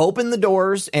opened the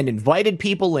doors and invited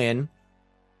people in,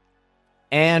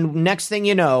 and next thing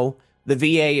you know, the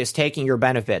VA is taking your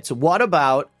benefits. What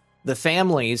about the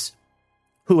families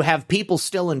who have people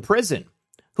still in prison,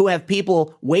 who have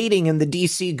people waiting in the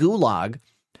D.C. gulag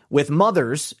with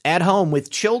mothers at home with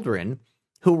children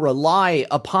who rely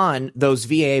upon those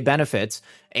VA benefits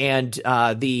and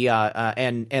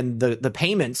the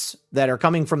payments that are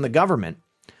coming from the government?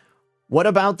 What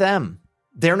about them?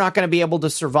 They're not going to be able to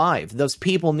survive. Those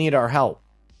people need our help.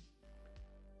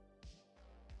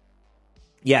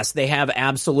 Yes, they have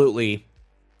absolutely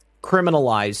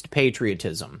criminalized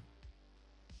patriotism.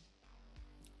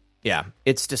 Yeah,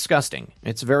 it's disgusting.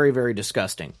 It's very, very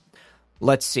disgusting.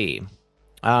 Let's see.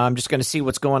 I'm just going to see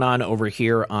what's going on over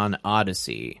here on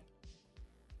Odyssey.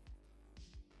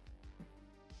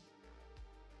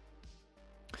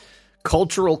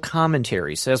 Cultural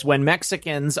commentary says, when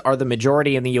Mexicans are the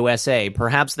majority in the USA,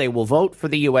 perhaps they will vote for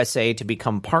the USA to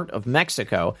become part of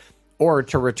Mexico or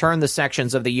to return the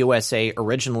sections of the USA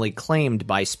originally claimed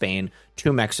by Spain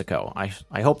to Mexico.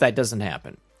 I hope that doesn't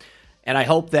happen. And I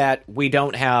hope that we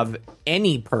don't have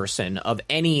any person of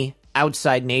any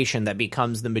outside nation that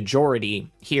becomes the majority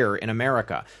here in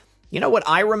America. You know what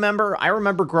I remember? I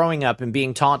remember growing up and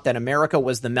being taught that America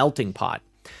was the melting pot,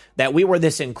 that we were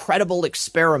this incredible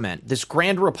experiment, this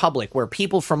grand republic where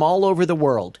people from all over the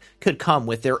world could come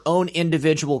with their own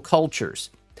individual cultures,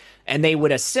 and they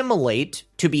would assimilate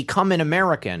to become an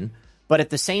American, but at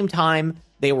the same time,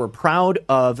 they were proud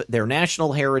of their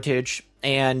national heritage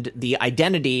and the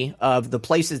identity of the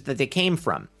places that they came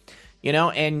from. You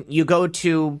know, and you go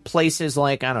to places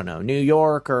like, I don't know, New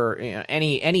York or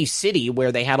any city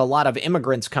where they had a lot of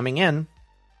immigrants coming in,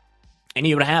 and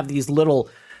you would have these little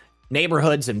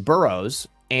neighborhoods and boroughs,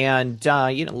 and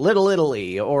Little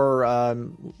Italy or I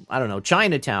don't know,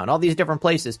 Chinatown, all these different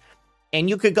places, and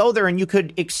you could go there and you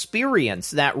could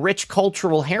experience that rich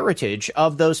cultural heritage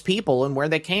of those people and where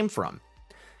they came from.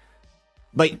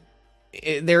 But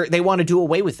they want to do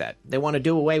away with that. They want to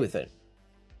do away with it.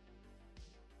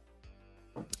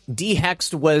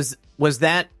 Dehexed was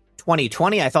that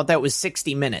 2020? I thought that was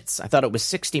 60 minutes. I thought it was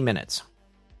 60 minutes.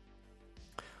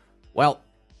 Well,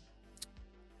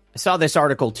 I saw this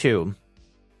article too.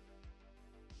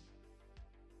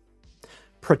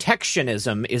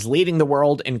 Protectionism is leading the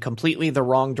world in completely the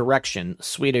wrong direction,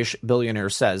 Swedish billionaire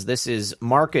says. This is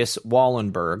Marcus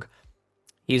Wallenberg.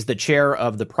 He's the chair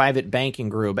of the private banking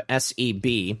group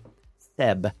SEB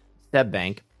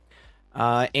Bank.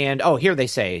 Here they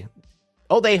say,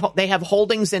 they have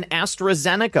holdings in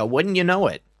AstraZeneca. Wouldn't you know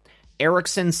it?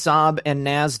 Ericsson, Saab, and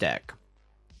NASDAQ,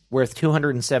 worth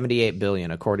 $278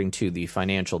 billion, according to the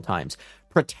Financial Times.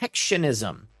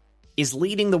 Protectionism is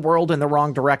leading the world in the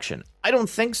wrong direction. I don't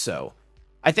think so.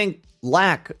 I think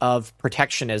lack of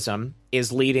protectionism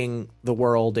is leading the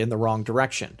world in the wrong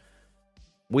direction.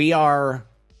 We are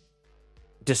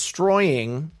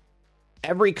destroying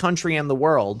every country in the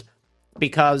world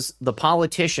because the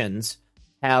politicians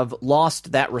have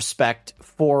lost that respect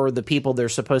for the people they're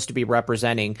supposed to be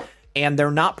representing, and they're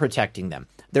not protecting them.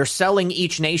 They're selling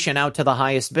each nation out to the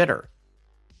highest bidder.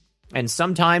 And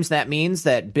sometimes that means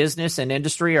that business and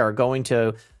industry are going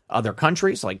to other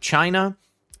countries like China,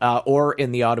 or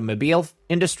in the automobile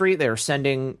industry, they're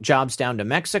sending jobs down to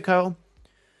Mexico.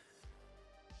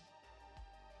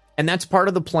 And that's part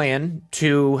of the plan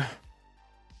to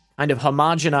kind of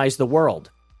homogenize the world.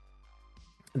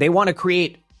 They want to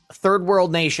create third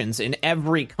world nations in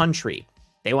every country.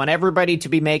 They want everybody to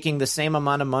be making the same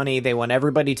amount of money. They want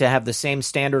everybody to have the same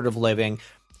standard of living.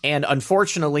 And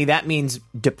unfortunately, that means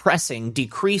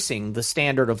decreasing the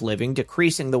standard of living,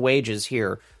 decreasing the wages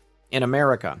here in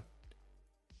America.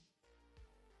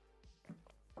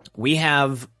 We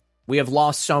have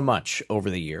lost so much over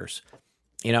the years,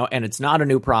 and it's not a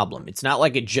new problem. It's not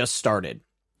like it just started.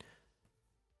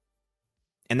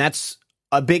 And that's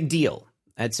a big deal.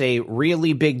 That's a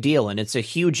really big deal, and it's a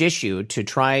huge issue to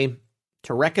try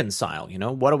to reconcile.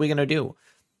 What are we going to do?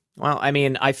 Well, I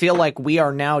mean, I feel like we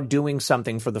are now doing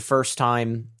something for the first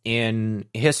time in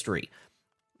history.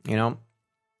 Let's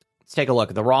take a look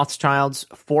at the Rothschilds,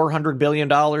 $400 billion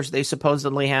they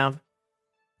supposedly have.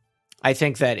 I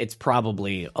think that it's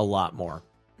probably a lot more.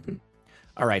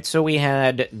 All right, so we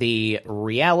had the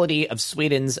reality of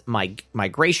Sweden's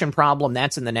migration problem.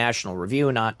 That's in the National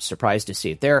Review. Not surprised to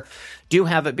see it there. Do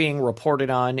have it being reported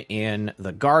on in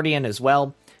The Guardian as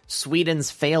well.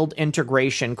 Sweden's failed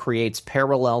integration creates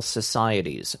parallel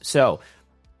societies. So,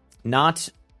 not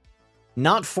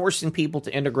forcing people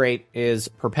to integrate is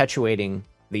perpetuating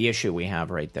the issue we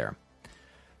have right there.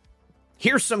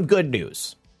 Here's some good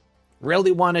news.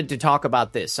 Really wanted to talk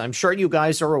about this. I'm sure you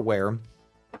guys are aware.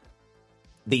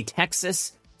 The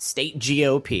Texas State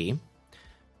GOP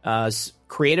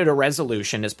created a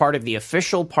resolution as part of the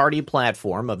official party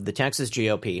platform of the Texas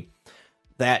GOP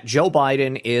that Joe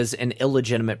Biden is an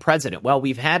illegitimate president. Well,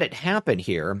 we've had it happen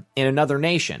here in another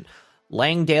nation,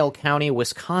 Langdale County,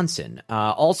 Wisconsin,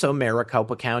 also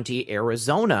Maricopa County,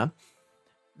 Arizona.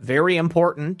 Very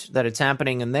important that it's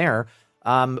happening in there.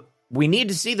 we need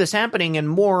to see this happening in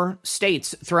more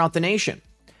states throughout the nation.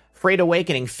 Freight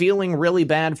Awakening feeling really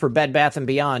bad for Bed Bath &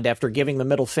 Beyond after giving the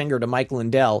middle finger to Mike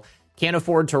Lindell. Can't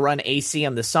afford to run AC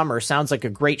in the summer. Sounds like a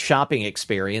great shopping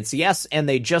experience. Yes, and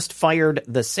they just fired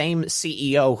the same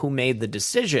CEO who made the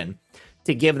decision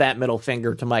to give that middle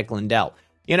finger to Mike Lindell.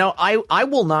 You know, I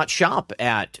will not shop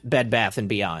at Bed Bath &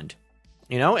 Beyond.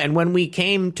 You know, and when we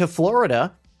came to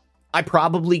Florida, I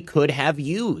probably could have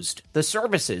used the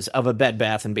services of a Bed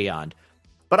Bath & Beyond.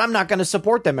 But I'm not going to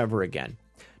support them ever again.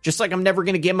 Just like I'm never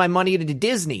going to give my money to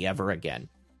Disney ever again.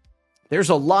 There's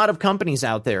a lot of companies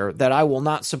out there that I will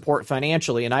not support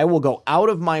financially, and I will go out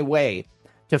of my way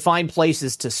to find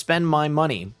places to spend my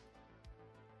money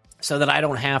so that I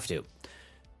don't have to.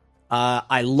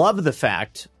 I love the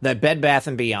fact that Bed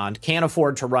Bath & Beyond can't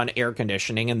afford to run air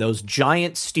conditioning in those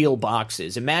giant steel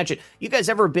boxes. Imagine, you guys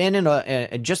ever been in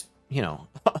a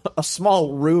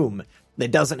small room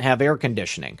that doesn't have air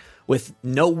conditioning with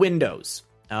no windows?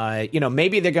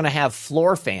 Maybe they're going to have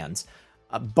floor fans,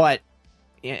 but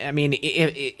I mean,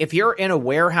 if you're in a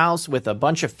warehouse with a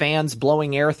bunch of fans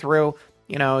blowing air through,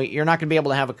 you know, you're not going to be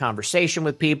able to have a conversation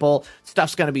with people.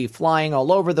 Stuff's going to be flying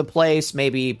all over the place.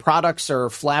 Maybe products are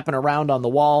flapping around on the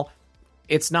wall.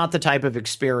 It's not the type of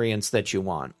experience that you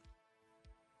want.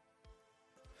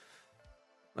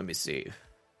 Let me see.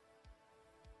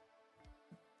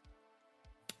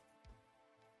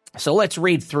 So let's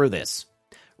read through this.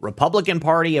 Republican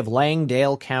Party of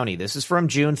Langdale County. This is from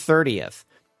June 30th.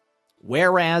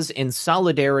 Whereas, in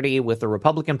solidarity with the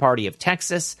Republican Party of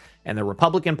Texas and the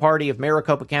Republican Party of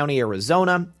Maricopa County,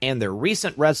 Arizona, and their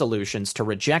recent resolutions to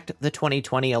reject the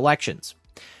 2020 elections.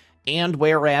 And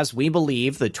whereas we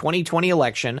believe the 2020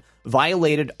 election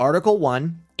violated Article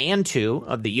 1 and 2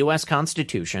 of the U.S.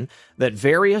 Constitution, that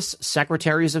various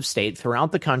secretaries of state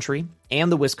throughout the country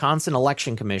and the Wisconsin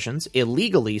election commissions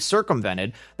illegally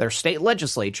circumvented their state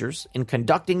legislatures in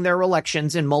conducting their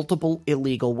elections in multiple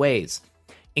illegal ways,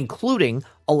 including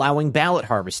allowing ballot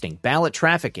harvesting, ballot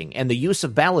trafficking, and the use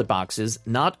of ballot boxes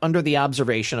not under the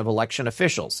observation of election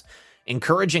officials,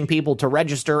 encouraging people to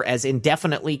register as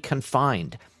indefinitely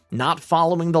confined, not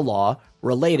following the law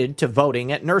related to voting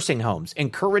at nursing homes,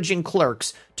 encouraging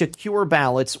clerks to cure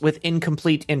ballots with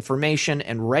incomplete information,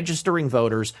 and registering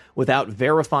voters without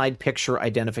verified picture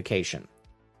identification.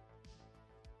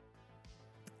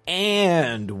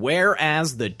 And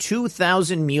whereas the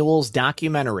 2,000 Mules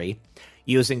documentary,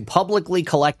 using publicly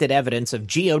collected evidence of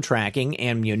geo-tracking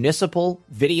and municipal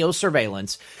video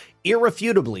surveillance,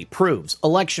 irrefutably proves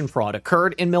election fraud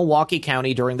occurred in Milwaukee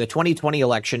County during the 2020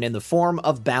 election in the form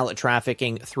of ballot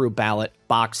trafficking through ballot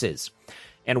boxes.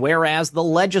 And whereas the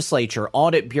Legislature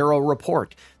Audit Bureau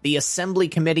report, the Assembly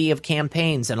Committee of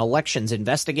Campaigns and Elections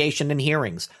investigation and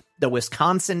hearings, the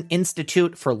Wisconsin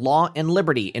Institute for Law and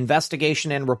Liberty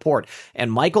investigation and report,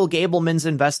 and Michael Gableman's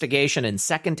investigation and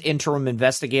second interim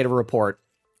investigative report,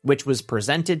 which was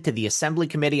presented to the Assembly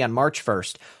Committee on March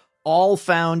 1st, all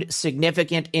found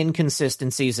significant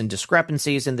inconsistencies and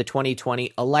discrepancies in the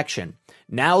 2020 election.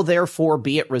 Now, therefore,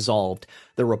 be it resolved,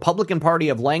 the Republican Party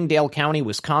of Langdale County,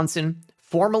 Wisconsin,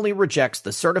 formally rejects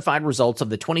the certified results of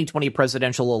the 2020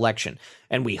 presidential election,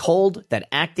 and we hold that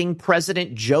acting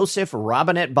President Joseph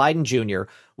Robinette Biden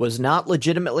Jr. was not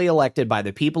legitimately elected by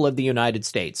the people of the United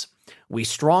States. We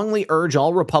strongly urge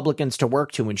all Republicans to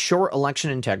work to ensure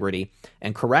election integrity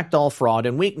and correct all fraud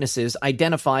and weaknesses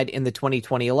identified in the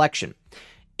 2020 election.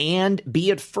 And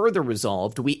be it further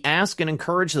resolved, we ask and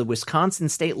encourage the Wisconsin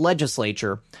State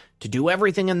Legislature to do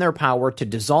everything in their power to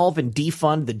dissolve and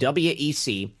defund the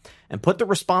WEC and put the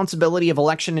responsibility of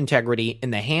election integrity in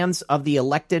the hands of the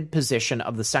elected position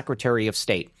of the Secretary of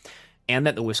State, and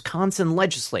that the Wisconsin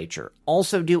Legislature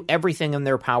also do everything in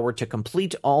their power to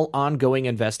complete all ongoing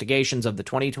investigations of the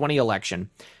 2020 election,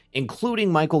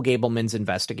 including Michael Gableman's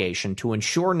investigation, to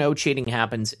ensure no cheating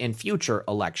happens in future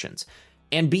elections.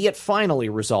 And be it finally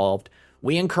resolved,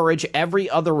 we encourage every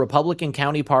other Republican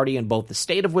county party in both the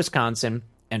state of Wisconsin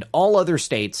and all other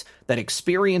states that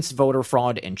experience voter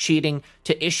fraud and cheating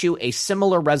to issue a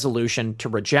similar resolution to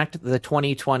reject the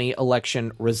 2020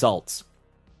 election results.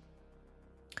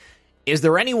 Is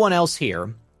there anyone else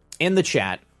here in the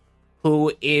chat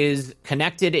who is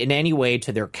connected in any way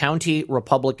to their county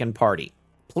Republican Party?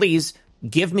 Please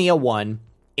give me a 1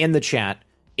 in the chat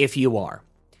if you are,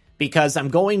 because I'm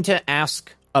going to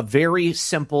ask a very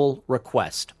simple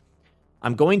request.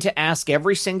 I'm going to ask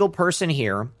every single person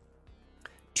here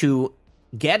to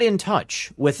get in touch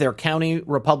with their county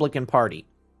Republican Party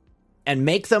and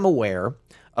make them aware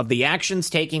of the actions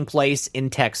taking place in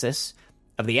Texas,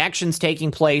 of the actions taking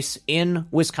place in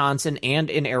Wisconsin and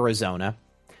in Arizona,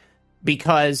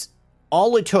 because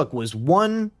all it took was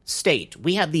one state.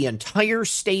 We had the entire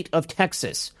state of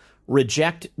Texas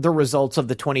reject the results of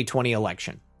the 2020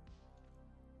 election.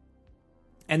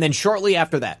 And then shortly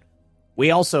after that,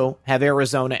 we also have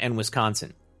Arizona and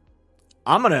Wisconsin.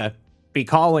 I'm going to be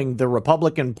calling the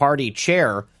Republican Party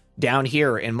chair down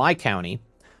here in my county.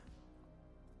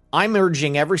 I'm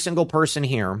urging every single person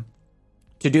here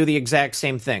to do the exact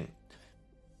same thing,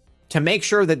 to make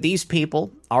sure that these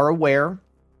people are aware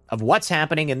of what's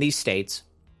happening in these states,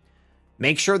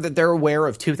 make sure that they're aware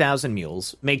of 2,000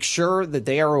 Mules, make sure that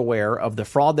they are aware of the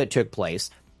fraud that took place.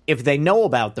 If they know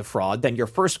about the fraud, then your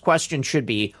first question should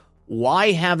be,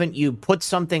 why haven't you put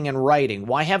something in writing?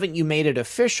 Why haven't you made it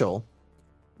official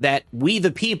that we,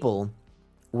 the people,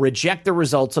 reject the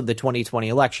results of the 2020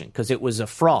 election? Because it was a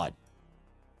fraud.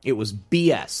 It was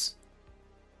BS.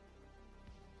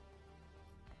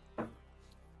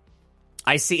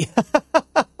 I see.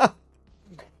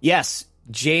 Yes,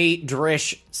 J.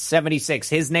 Drish 76.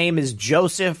 His name is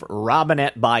Joseph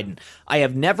Robinette Biden. I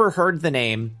have never heard the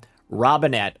name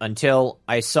Robinette until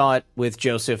I saw it with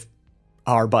Joseph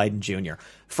R. Biden Jr.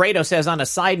 Fredo says, on a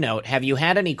side note, have you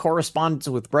had any correspondence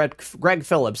with Greg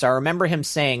Phillips? I remember him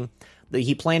saying that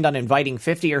he planned on inviting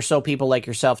 50 or so people like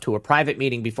yourself to a private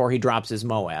meeting before he drops his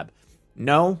Moab.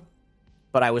 No,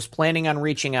 but I was planning on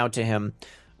reaching out to him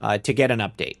to get an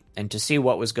update and to see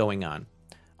what was going on.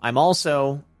 I'm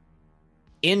also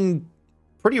in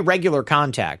pretty regular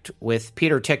contact with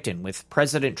Peter Tickton, with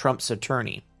President Trump's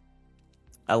attorney.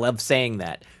 I love saying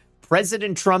that.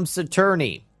 President Trump's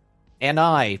attorney and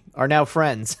I are now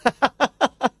friends.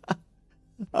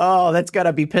 Oh, that's got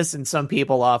to be pissing some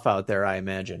people off out there, I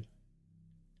imagine.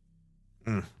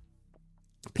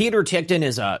 Peter Tickton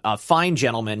is a fine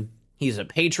gentleman. He's a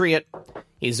patriot.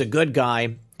 He's a good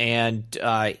guy. And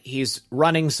he's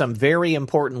running some very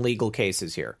important legal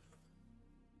cases here.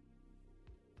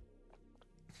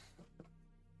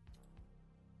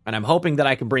 And I'm hoping that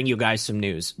I can bring you guys some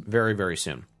news very, very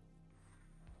soon.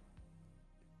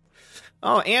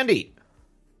 Oh, Andy,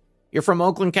 you're from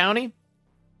Oakland County?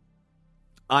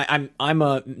 I'm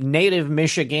a native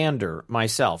Michigander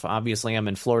myself. Obviously, I'm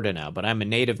in Florida now, but I'm a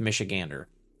native Michigander.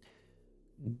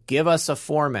 Give us a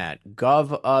format.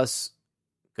 Gov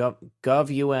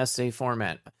USA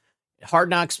format.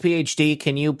 Hard Knocks PhD,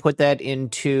 can you put that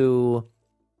into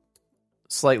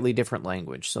slightly different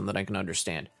language so that I can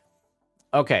understand?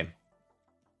 Okay.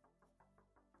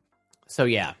 So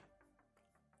yeah,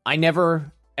 I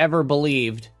never ever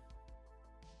believed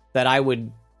that I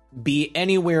would be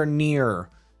anywhere near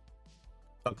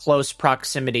a close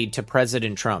proximity to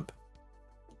President Trump.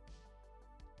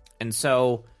 And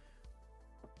so,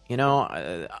 you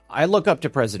know, I look up to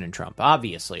President Trump,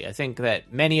 obviously. I think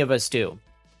that many of us do.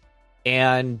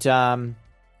 And,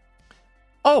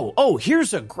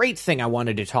 here's a great thing I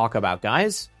wanted to talk about,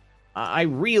 guys. I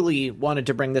really wanted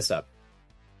to bring this up.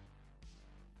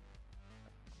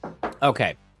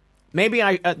 Okay. Maybe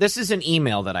this is an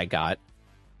email that I got,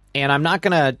 and I'm not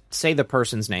going to say the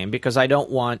person's name because I don't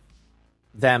want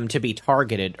them to be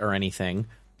targeted or anything.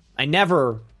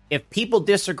 If people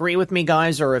disagree with me,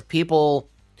 guys, or if people,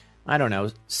 I don't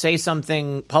know, say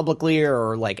something publicly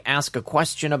or like ask a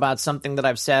question about something that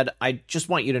I've said, I just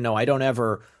want you to know I don't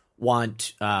ever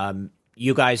want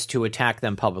you guys to attack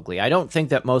them publicly. I don't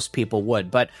think that most people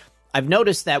would, but I've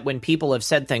noticed that when people have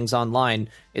said things online,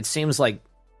 it seems like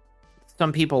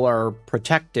some people are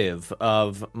protective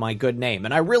of my good name,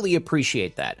 and I really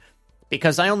appreciate that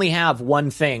because I only have one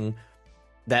thing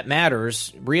that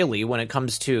matters really when it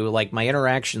comes to like my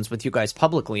interactions with you guys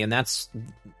publicly, and that's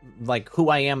like who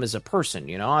I am as a person.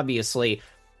 You know, obviously,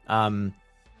 my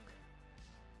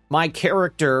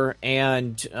character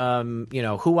and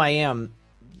who I am,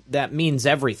 that means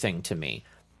everything to me.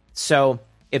 So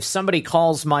if somebody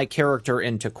calls my character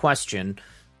into question,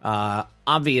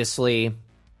 obviously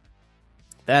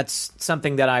that's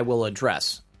something that I will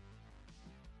address.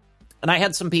 And I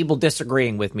had some people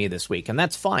disagreeing with me this week, and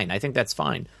that's fine. I think that's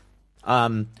fine.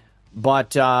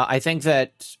 But I think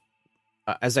that,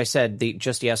 as I said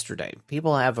just yesterday,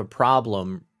 people have a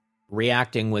problem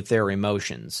reacting with their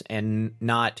emotions and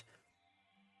not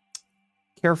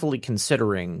carefully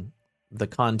considering the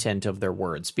content of their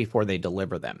words before they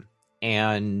deliver them.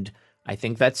 And I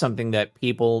think that's something that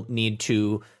people need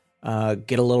to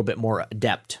get a little bit more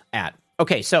adept at.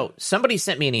 Okay, so somebody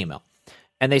sent me an email,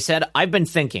 and they said, I've been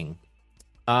thinking,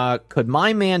 could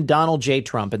my man Donald J.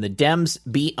 Trump and the Dems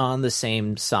be on the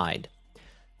same side?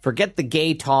 Forget the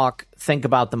gay talk, think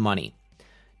about the money.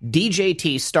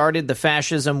 DJT started the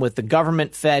fascism with the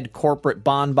government-fed corporate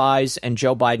bond buys, and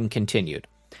Joe Biden continued.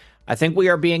 I think we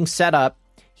are being set up.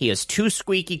 He is too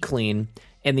squeaky clean.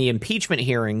 In the impeachment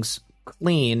hearings,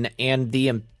 clean, and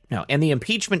the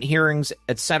impeachment hearings,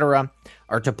 etc.,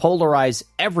 are to polarize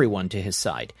everyone to his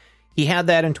side. He had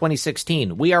that in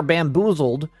 2016. We are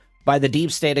bamboozled by the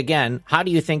deep state again. How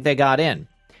do you think they got in?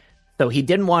 So he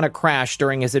didn't want to crash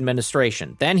during his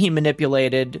administration. Then he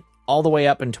manipulated all the way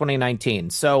up in 2019.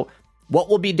 So what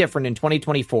will be different in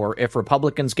 2024 if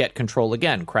Republicans get control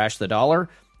again? Crash the dollar?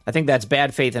 I think that's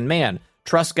bad faith in man.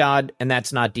 Trust God, and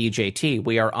that's not DJT.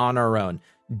 We are on our own.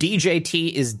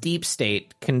 DJT is deep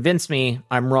state. Convince me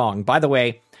I'm wrong. By the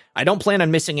way, I don't plan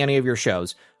on missing any of your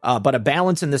shows, but a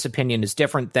balance in this opinion is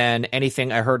different than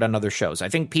anything I heard on other shows. I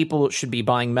think people should be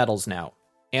buying medals now,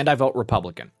 and I vote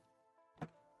Republican.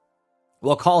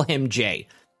 We'll call him Jay.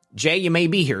 Jay, you may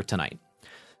be here tonight.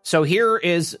 So here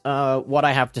is what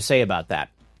I have to say about that.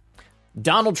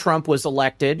 Donald Trump was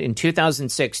elected in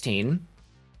 2016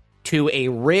 to a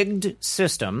rigged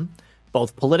system,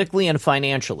 both politically and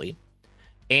financially,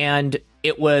 and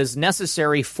it was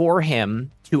necessary for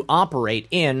him to operate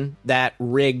in that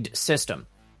rigged system.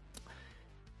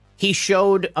 He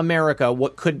showed America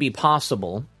what could be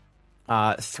possible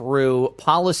through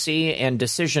policy and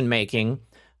decision-making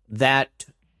that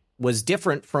was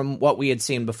different from what we had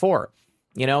seen before.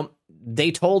 You know,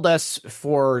 they told us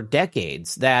for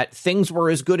decades that things were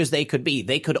as good as they could be.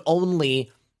 They could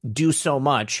only do so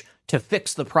much to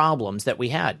fix the problems that we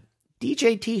had.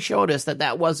 DJT showed us that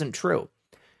that wasn't true.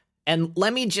 And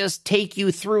let me just take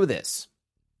you through this.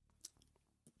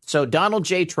 So Donald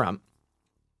J. Trump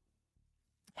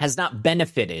has not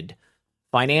benefited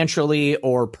financially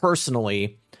or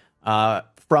personally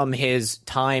from his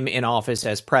time in office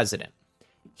as president.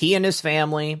 He and his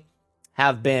family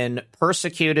have been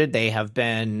persecuted. They have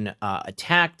been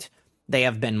attacked. They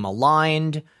have been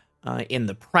maligned in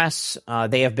the press.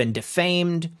 They have been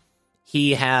defamed.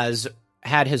 He has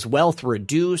had his wealth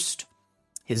reduced.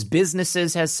 His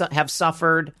businesses have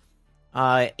suffered.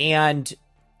 And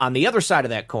on the other side of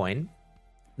that coin,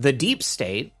 the deep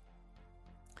state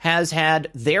has had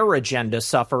their agenda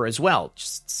suffer as well.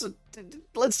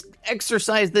 Let's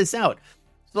exercise this out.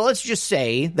 So let's just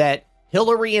say that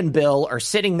Hillary and Bill are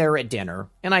sitting there at dinner,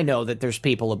 and I know that there's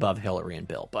people above Hillary and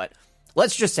Bill, but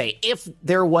let's just say if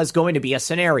there was going to be a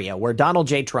scenario where Donald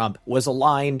J. Trump was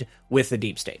aligned with the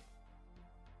deep state,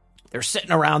 they're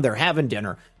sitting around, they're having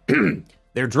dinner,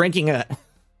 they're drinking a...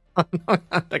 I'm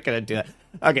not going to do that.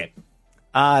 Okay.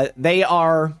 They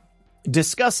are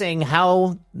discussing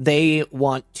how they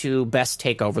want to best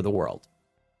take over the world.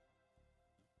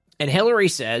 And Hillary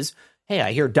says, hey,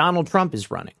 I hear Donald Trump is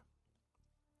running.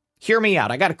 Hear me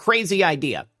out. I got a crazy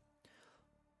idea.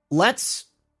 Let's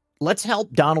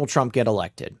help Donald Trump get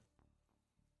elected.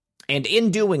 And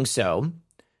in doing so,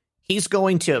 he's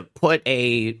going to put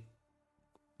a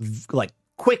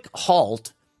quick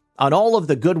halt on all of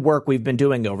the good work we've been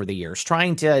doing over the years,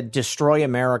 trying to destroy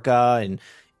America and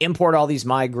import all these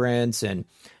migrants and,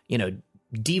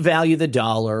 devalue the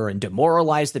dollar and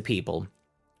demoralize the people.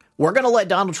 We're going to let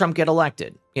Donald Trump get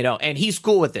elected, and he's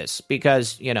cool with this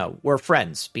because, we're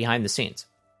friends behind the scenes.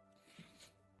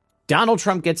 Donald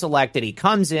Trump gets elected. He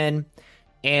comes in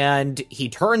and he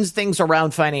turns things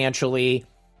around financially.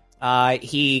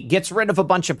 He gets rid of a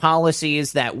bunch of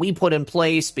policies that we put in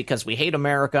place because we hate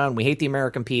America and we hate the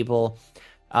American people.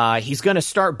 He's going to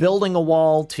start building a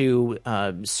wall to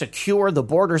secure the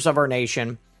borders of our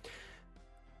nation.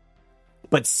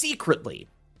 But secretly,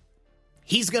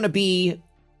 he's going to be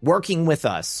working with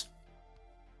us.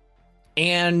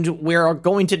 And we're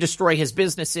going to destroy his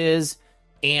businesses.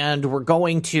 And we're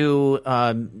going to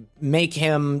make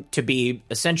him to be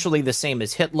essentially the same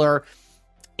as Hitler.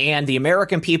 And the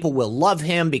American people will love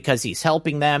him because he's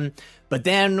helping them. But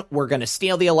then we're going to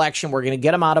steal the election. We're going to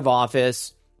get him out of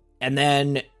office. And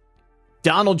then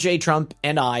Donald J. Trump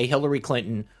and I, Hillary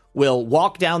Clinton, will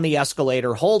walk down the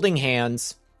escalator holding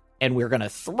hands. And we're going to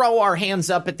throw our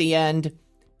hands up at the end.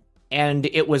 And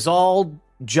it was all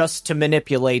just to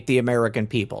manipulate the American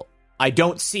people. I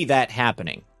don't see that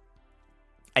happening.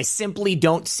 I simply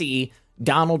don't see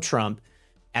Donald Trump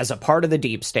as a part of the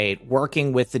deep state,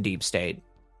 working with the deep state.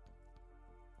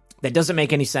 That doesn't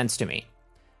make any sense to me.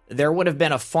 There would have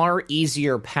been a far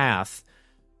easier path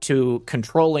to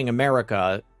controlling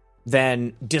America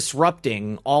than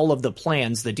disrupting all of the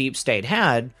plans the deep state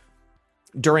had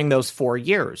during those 4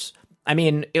 years. I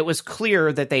mean, it was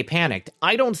clear that they panicked.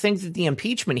 I don't think that the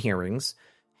impeachment hearings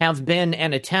have been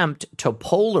an attempt to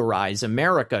polarize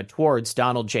America towards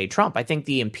Donald J. Trump. I think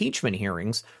the impeachment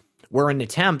hearings were an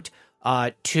attempt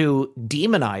to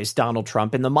demonize Donald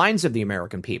Trump in the minds of the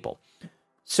American people.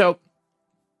 So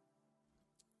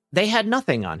they had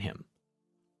nothing on him.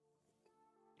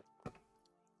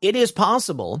 It is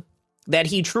possible that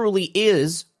he truly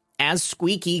is as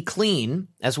squeaky clean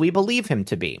as we believe him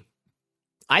to be.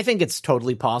 I think it's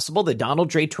totally possible that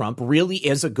Donald J. Trump really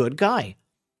is a good guy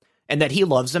and that he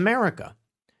loves America.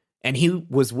 And he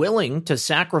was willing to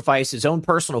sacrifice his own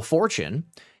personal fortune,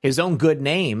 his own good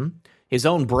name, his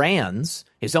own brands,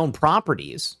 his own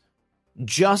properties,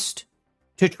 just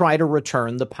to try to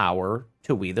return the power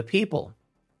to we the people.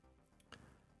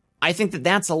 I think that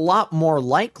that's a lot more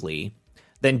likely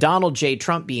than Donald J.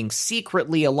 Trump being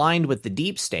secretly aligned with the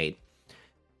deep state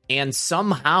and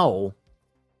somehow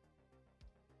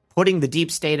putting the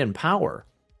deep state in power.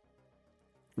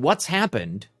 What's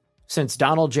happened since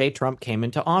Donald J. Trump came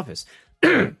into office?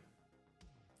 Well,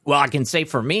 I can say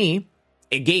for me,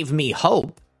 it gave me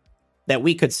hope that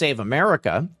we could save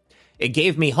America. It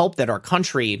gave me hope that our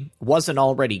country wasn't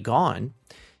already gone.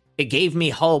 It gave me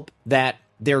hope that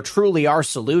there truly are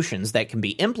solutions that can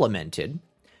be implemented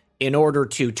in order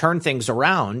to turn things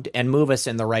around and move us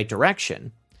in the right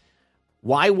direction.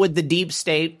 Why would the deep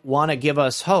state want to give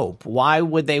us hope? Why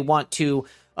would they want to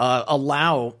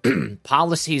allow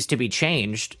policies to be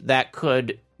changed that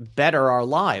could better our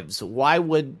lives? Why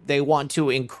would they want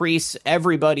to increase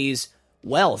everybody's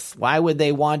wealth? Why would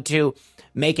they want to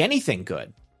make anything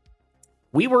good?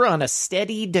 We were on a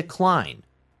steady decline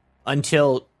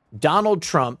until Donald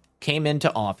Trump came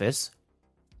into office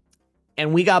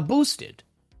and we got boosted.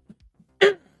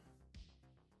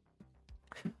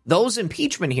 Those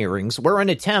impeachment hearings were an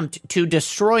attempt to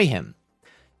destroy him,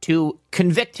 to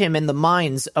convict him in the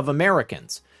minds of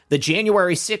Americans. The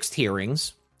January 6th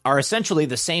hearings are essentially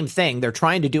the same thing. They're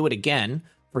trying to do it again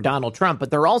for Donald Trump,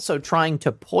 but they're also trying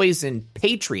to poison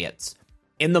patriots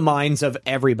in the minds of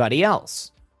everybody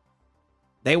else.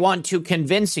 They want to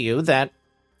convince you that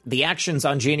the actions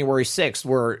on January 6th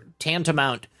were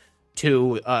tantamount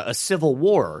to a civil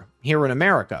war here in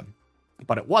America,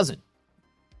 but it wasn't.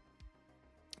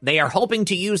 They are hoping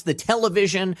to use the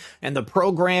television and the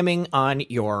programming on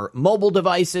your mobile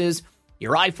devices,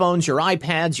 your iPhones, your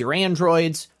iPads, your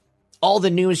Androids. All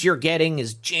the news you're getting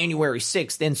is January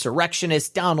 6th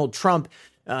insurrectionist. Donald Trump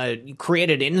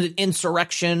created an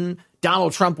insurrection.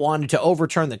 Donald Trump wanted to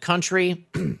overturn the country.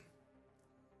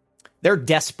 They're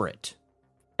desperate.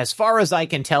 As far as I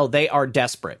can tell, they are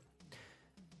desperate.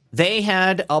 They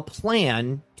had a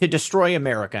plan to destroy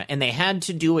America, and they had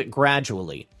to do it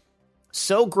gradually.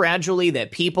 So gradually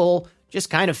that people just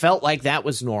kind of felt like that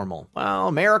was normal. Well,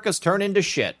 America's turning to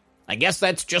shit. I guess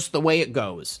that's just the way it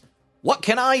goes. What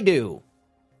can I do?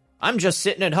 I'm just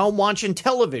sitting at home watching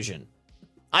television.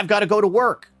 I've got to go to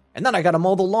work, and then I got to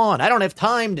mow the lawn. I don't have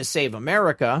time to save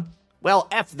America. Well,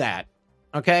 F that,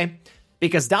 okay?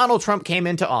 Because Donald Trump came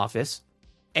into office,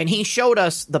 and he showed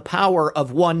us the power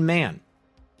of one man.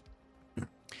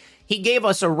 He gave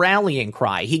us a rallying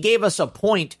cry. He gave us a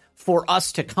point for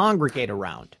us to congregate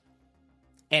around.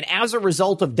 And as a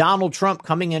result of Donald Trump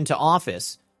coming into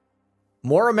office,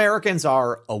 more Americans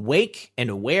are awake and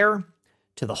aware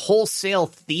to the wholesale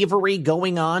thievery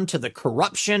going on, to the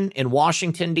corruption in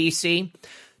Washington, D.C.,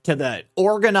 to the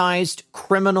organized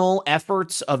criminal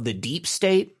efforts of the deep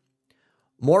state.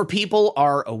 More people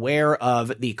are aware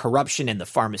of the corruption in the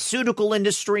pharmaceutical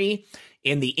industry,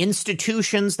 in the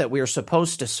institutions that we are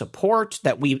supposed to support,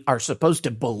 that we are supposed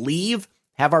to believe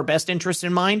have our best interests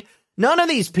in mind. None of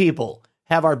these people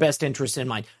have our best interests in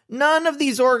mind. None of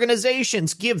these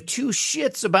organizations give two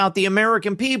shits about the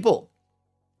American people.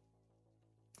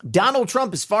 Donald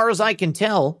Trump, as far as I can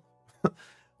tell,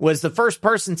 was the first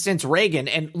person since Reagan.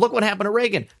 And look what happened to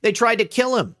Reagan. They tried to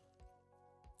kill him.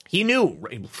 He knew,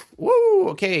 woo,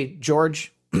 okay,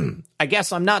 George, I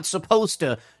guess I'm not supposed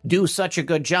to do such a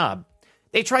good job.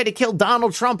 They tried to kill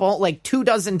Donald Trump like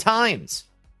 24 times.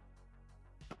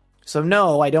 So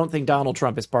no, I don't think Donald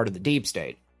Trump is part of the deep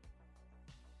state.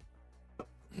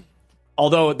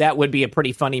 Although that would be a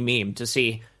pretty funny meme to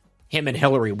see him and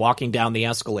Hillary walking down the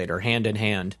escalator hand in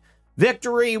hand.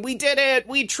 Victory, we did it.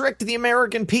 We tricked the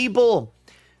American people.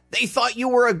 They thought you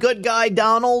were a good guy,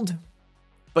 Donald,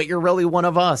 but you're really one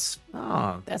of us.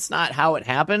 Oh, that's not how it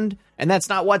happened. And that's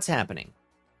not what's happening.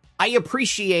 I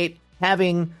appreciate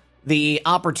having the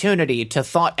opportunity to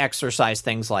thought exercise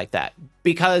things like that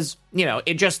because,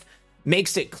 it just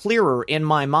makes it clearer in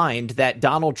my mind that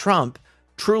Donald Trump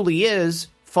truly is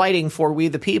fighting for we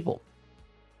the people.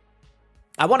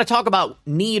 I want to talk about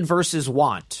need versus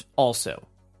want also,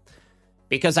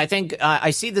 because I think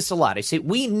I see this a lot. I say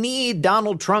we need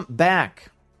Donald Trump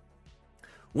back.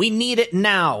 We need it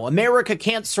now. America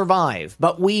can't survive,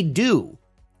 but we do.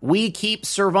 We keep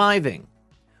surviving.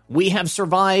 We have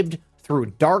survived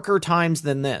through darker times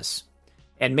than this.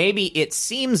 And maybe it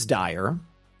seems dire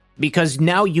because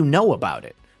now you know about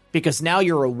it, because now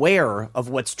you're aware of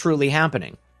what's truly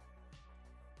happening.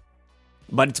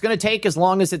 But it's going to take as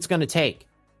long as it's going to take.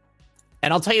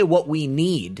 And I'll tell you what we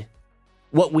need.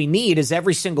 What we need is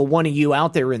every single one of you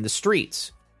out there in the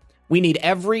streets. We need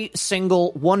every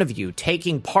single one of you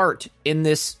taking part in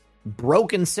this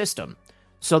broken system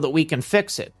so that we can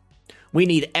fix it. We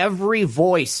need every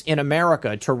voice in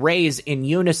America to raise in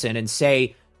unison and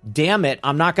say, damn it,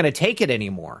 I'm not going to take it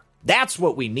anymore. That's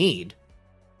what we need.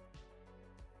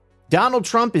 Donald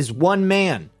Trump is one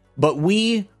man, but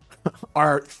we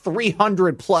are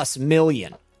 300 plus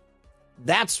million.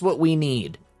 That's what we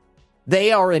need.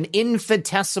 They are an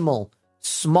infinitesimal,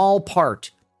 small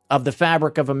part of the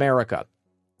fabric of America.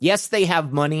 Yes, they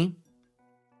have money.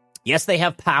 Yes, they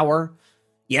have power.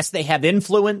 Yes, they have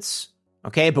influence.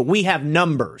 Okay, but we have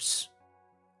numbers.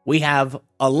 We have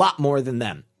a lot more than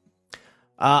them.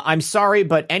 I'm sorry,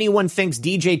 but anyone thinks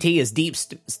DJT is deep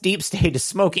state is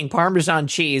smoking Parmesan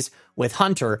cheese with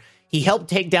Hunter. He helped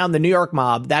take down the New York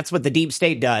mob. That's what the deep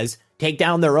state does. Take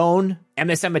down their own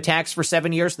MSM attacks for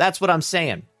 7 years. That's what I'm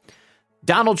saying.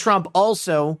 Donald Trump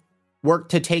also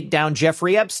worked to take down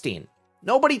Jeffrey Epstein.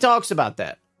 Nobody talks about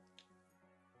that.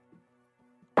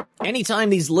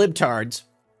 Anytime these libtards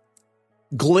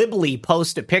glibly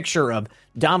post a picture of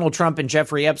Donald Trump and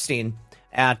Jeffrey Epstein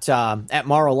at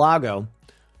Mar-a-Lago,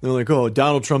 they're like, oh,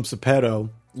 Donald Trump's a pedo.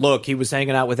 Look, he was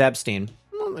hanging out with Epstein.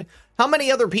 How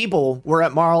many other people were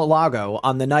at Mar-a-Lago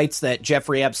on the nights that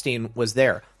Jeffrey Epstein was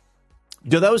there?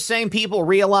 Do those same people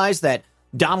realize that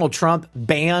Donald Trump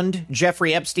banned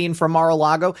Jeffrey Epstein from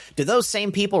Mar-a-Lago? Do those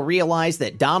same people realize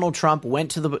that Donald Trump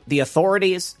went to the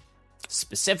authorities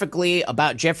specifically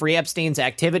about Jeffrey Epstein's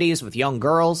activities with young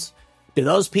girls? Do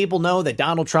those people know that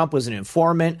Donald Trump was an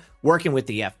informant working with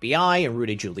the FBI and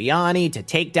Rudy Giuliani to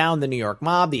take down the New York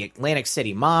mob, the Atlantic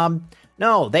City mob?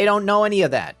 No, they don't know any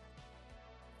of that.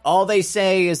 All they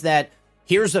say is that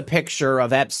here's a picture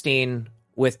of Epstein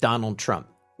with Donald Trump.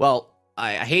 Well,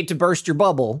 I hate to burst your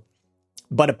bubble,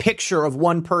 but a picture of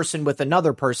one person with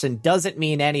another person doesn't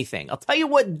mean anything. I'll tell you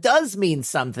what does mean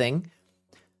something.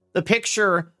 The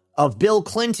picture of Bill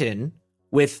Clinton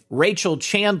with Rachel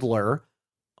Chandler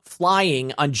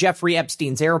flying on Jeffrey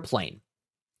Epstein's airplane.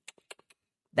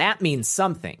 That means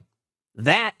something.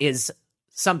 That is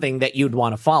something that you'd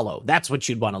want to follow. That's what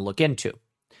you'd want to look into.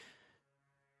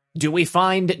 Do we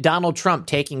find Donald Trump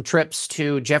taking trips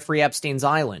to Jeffrey Epstein's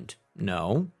island?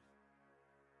 No.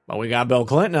 But we got Bill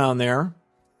Clinton on there.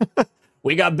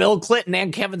 We got Bill Clinton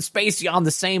and Kevin Spacey on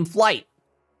the same flight.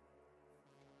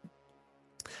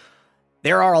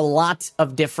 There are a lot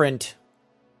of different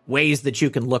ways that you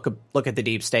can look at the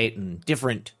deep state and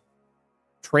different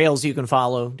trails you can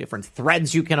follow, different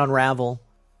threads you can unravel.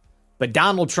 But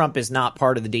Donald Trump is not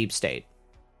part of the deep state.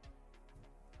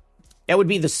 That would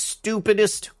be the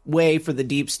stupidest way for the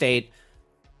deep state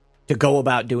to go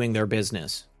about doing their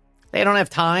business. They don't have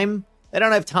time. They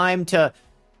don't have time to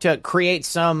create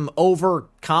some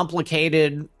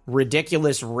overcomplicated,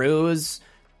 ridiculous ruse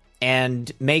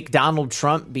and make Donald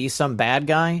Trump be some bad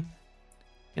guy.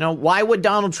 You know, why would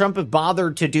Donald Trump have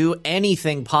bothered to do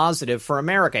anything positive for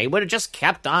America? He would have just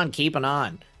kept on keeping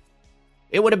on.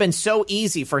 It would have been so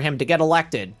easy for him to get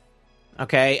elected,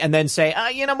 okay, and then say,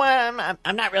 you know what,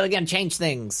 I'm not really going to change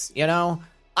things, you know?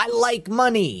 I like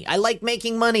money. I like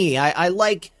making money. I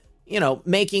like,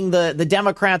 making the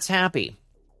Democrats happy.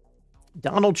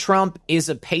 Donald Trump is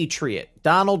a patriot.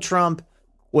 Donald Trump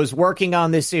was working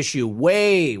on this issue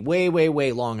way, way, way,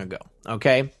 way long ago,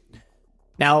 okay?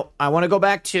 Now, I want to go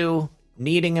back to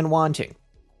needing and wanting.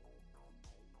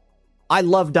 I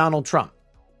love Donald Trump.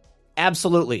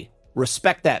 Absolutely.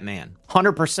 Respect that man.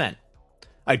 100%.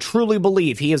 I truly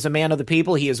believe he is a man of the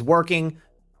people. He is working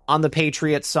on the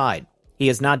patriot side. He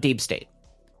is not deep state.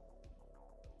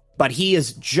 But he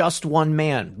is just one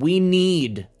man. We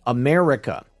need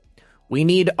America. We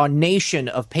need a nation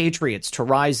of patriots to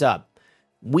rise up.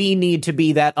 We need to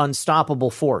be that unstoppable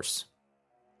force.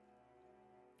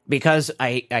 Because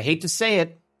I hate to say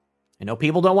it, I know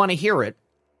people don't want to hear it.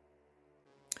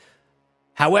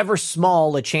 However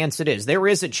small a chance it is, there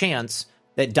is a chance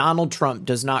that Donald Trump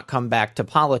does not come back to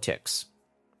politics.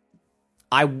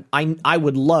 I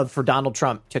would love for Donald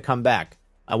Trump to come back.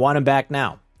 I want him back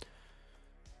now.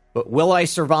 But will I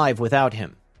survive without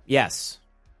him? Yes.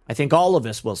 I think all of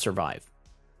us will survive.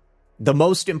 The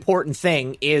most important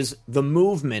thing is the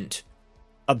movement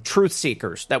of truth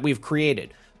seekers that we've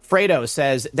created. Fredo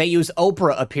says they use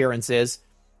Oprah appearances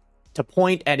to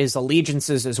point at his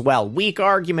allegiances as well. Weak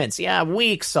arguments. Yeah,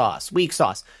 weak sauce. Weak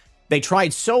sauce. They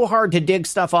tried so hard to dig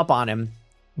stuff up on him,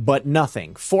 but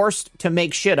nothing. Forced to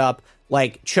make shit up,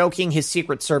 like choking his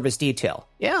Secret Service detail.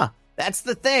 Yeah, that's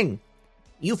the thing.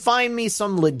 You find me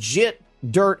some legit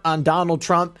dirt on Donald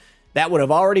Trump, That would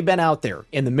have already been out there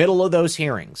in the middle of those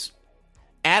hearings.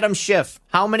 Adam Schiff,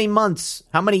 how many months,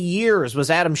 how many years was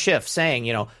Adam Schiff saying,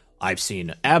 you know, I've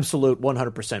seen absolute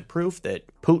 100% proof that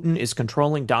Putin is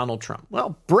controlling Donald Trump.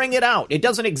 Well, bring it out. It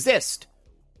doesn't exist.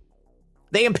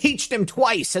 They impeached him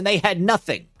twice and they had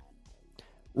nothing.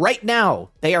 Right now,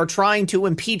 they are trying to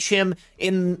impeach him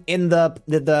in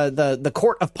the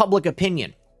court of public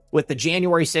opinion with the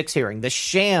January 6th hearing, the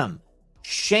sham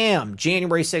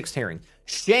January 6th hearing.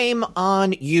 Shame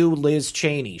on you, Liz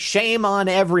Cheney. Shame on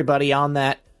everybody on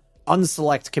that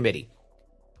unselect committee.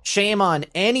 Shame on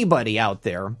anybody out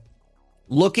there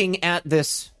looking at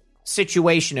this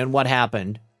situation and what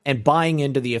happened and buying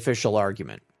into the official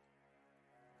argument.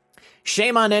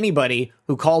 Shame on anybody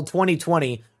who called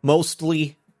 2020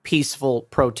 mostly peaceful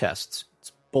protests.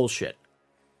 It's bullshit.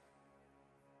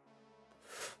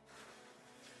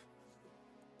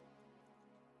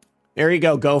 There you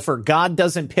go, Gopher. God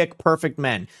doesn't pick perfect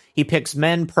men. He picks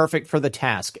men perfect for the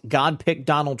task. God picked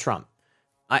Donald Trump.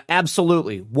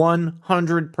 Absolutely,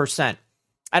 100%.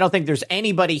 I don't think there's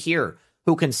anybody here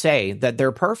who can say that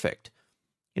they're perfect.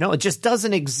 You know, it just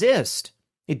doesn't exist.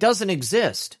 It doesn't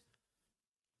exist.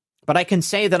 But I can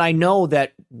say that I know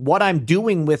that what I'm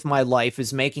doing with my life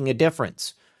is making a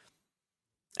difference.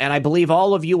 And I believe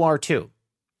all of you are too.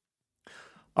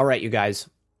 All right, you guys.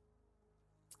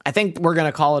 I think we're going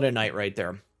to call it a night right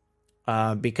there.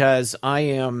 Because I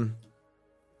am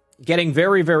getting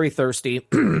very, very thirsty.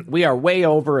 We are way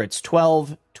over. It's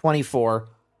 12:24.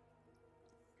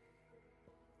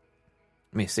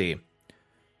 Let me see.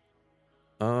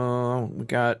 We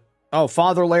got... Oh,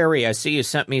 Father Larry, I see you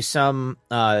sent me some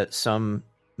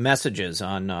messages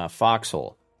on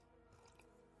Foxhole.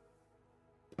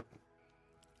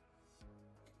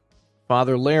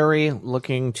 Father Larry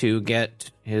looking to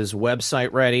get his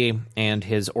website ready and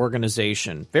his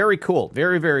organization. Very cool.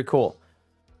 Very, very cool.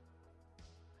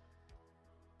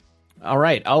 All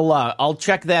right, I'll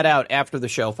check that out after the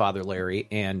show, Father Larry,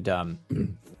 and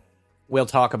we'll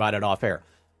talk about it off air.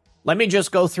 Let me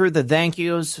just go through the thank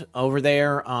yous over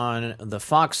there on the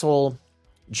Foxhole.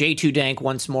 J2 Dank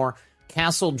once more.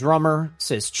 Castle Drummer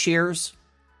says cheers.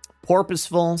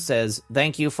 Porpoiseful says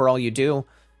thank you for all you do.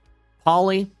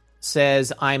 Polly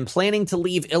says I'm planning to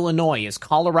leave Illinois. Is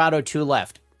Colorado too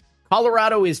left?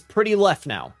 Colorado is pretty left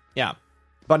now. Yeah,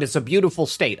 but it's a beautiful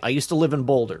state. I used to live in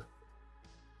Boulder.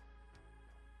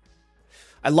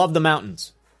 I love the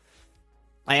mountains.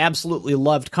 I absolutely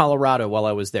loved Colorado while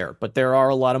I was there, but there are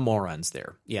a lot of morons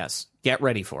there. Yes, get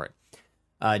ready for it.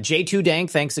 J2 Dank,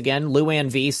 thanks again.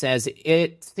 Luann V says,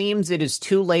 it seems it is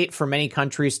too late for many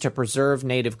countries to preserve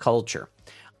native culture.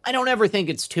 I don't ever think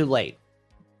it's too late.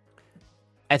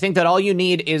 I think that all you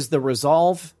need is the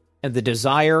resolve and the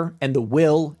desire and the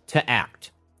will to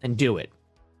act and do it.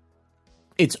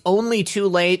 It's only too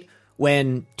late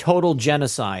when total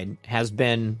genocide has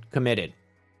been committed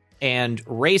and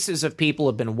races of people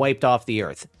have been wiped off the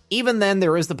earth. Even then,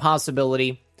 there is the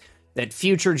possibility that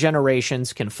future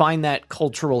generations can find that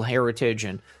cultural heritage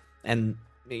and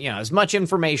you know, as much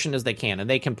information as they can, and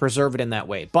they can preserve it in that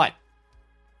way. But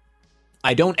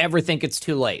I don't ever think it's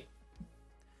too late.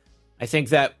 I think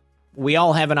that we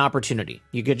all have an opportunity.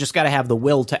 You just got to have the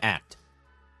will to act.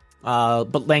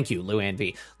 But thank you, Luann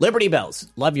V. Liberty Bells,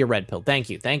 love your red pill.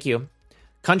 Thank you, thank you.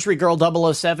 Country Girl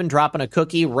 007 dropping a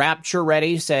cookie. Rapture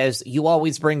Ready says, you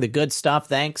always bring the good stuff.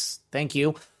 Thanks. Thank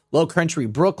you. Low Country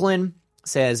Brooklyn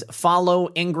says, follow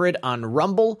Ingrid on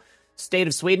Rumble. State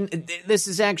of Sweden. This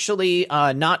is actually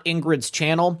not Ingrid's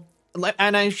channel.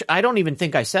 And I don't even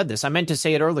think I said this. I meant to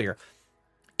say it earlier.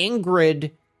 Ingrid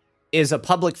is a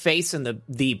public face, and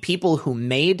the people who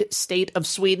made State of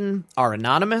Sweden are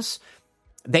anonymous.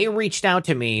 They reached out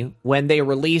to me when they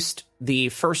released the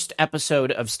first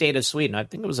episode of State of Sweden. I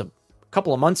think it was a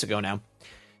couple of months ago now.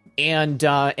 And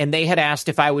they had asked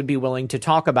if I would be willing to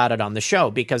talk about it on the show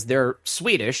because they're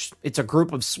Swedish. It's a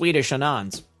group of Swedish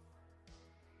Anons.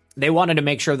 They wanted to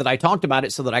make sure that I talked about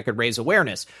it so that I could raise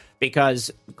awareness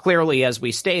because clearly, as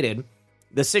we stated,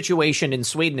 the situation in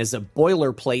Sweden is a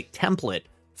boilerplate template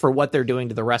for what they're doing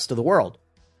to the rest of the world.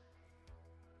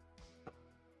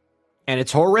 And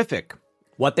it's horrific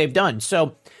what they've done.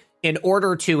 So in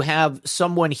order to have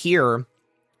someone here,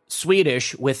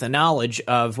 Swedish, with the knowledge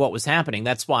of what was happening,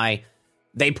 that's why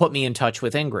they put me in touch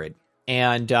with Ingrid.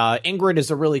 And Ingrid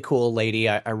is a really cool lady.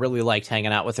 I really liked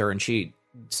hanging out with her, and she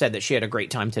said that she had a great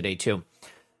time today, too.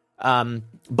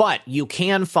 But you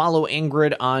can follow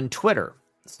Ingrid on Twitter.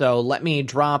 So let me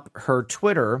drop her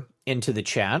Twitter into the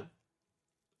chat.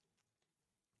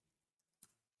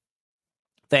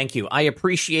 Thank you. I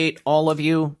appreciate all of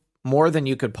you more than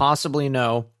you could possibly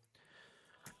know.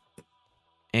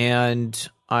 And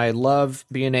I love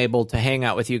being able to hang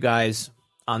out with you guys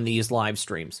on these live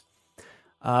streams.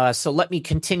 So let me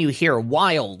continue here.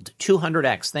 Wild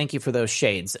 200X, thank you for those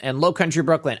shades. And Low Country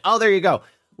Brooklyn. Oh, there you go.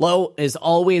 Low is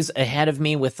always ahead of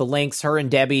me with the links. Her and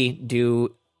Debbie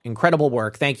do incredible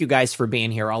work. Thank you guys for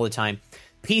being here all the time.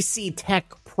 PC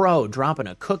Tech Pro dropping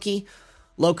a cookie.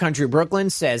 Low Country Brooklyn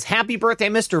says, happy birthday,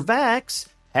 Mr. Vax.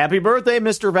 Happy birthday,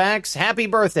 Mr. Vax. Happy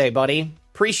birthday, buddy.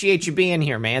 Appreciate you being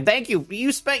here, man. Thank you.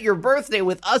 You spent your birthday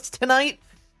with us tonight.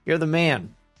 You're the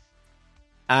man.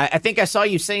 I think I saw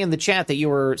you say in the chat that you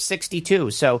were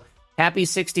 62, so happy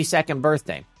 62nd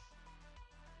birthday.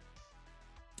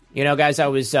 You know, guys, I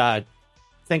was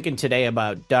thinking today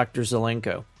about Dr.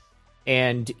 Zelenko,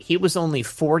 and he was only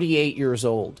 48 years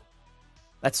old.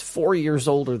 That's 4 years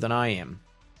older than I am.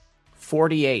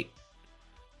 48.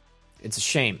 It's a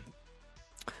shame.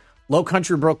 Low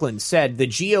Country Brooklyn said the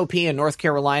GOP in North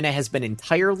Carolina has been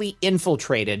entirely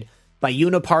infiltrated by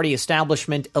uniparty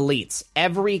establishment elites.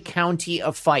 Every county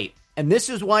a fight. And this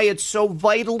is why it's so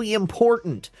vitally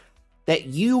important that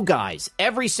you guys,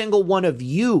 every single one of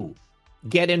you,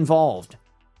 get involved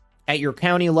at your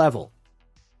county level.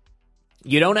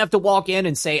 You don't have to walk in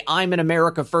and say, I'm an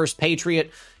America First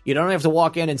patriot. You don't have to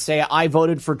walk in and say, I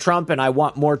voted for Trump and I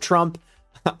want more Trump.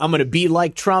 I'm going to be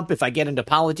like Trump if I get into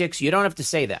politics. You don't have to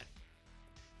say that.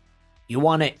 You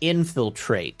want to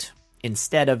infiltrate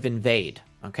instead of invade,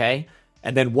 okay?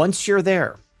 And then once you're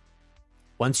there,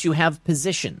 once you have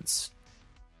positions,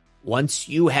 once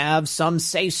you have some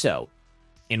say-so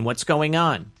in what's going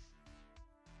on,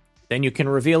 then you can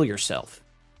reveal yourself.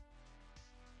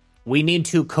 We need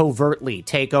to covertly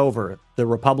take over the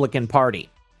Republican Party.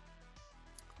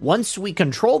 Once we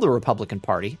control the Republican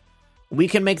Party, we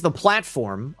can make the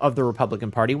platform of the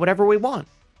Republican Party whatever we want.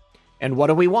 And what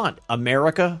do we want?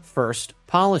 America First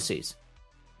policies.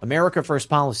 America First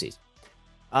policies.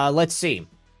 Let's see.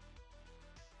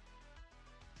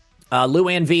 Lou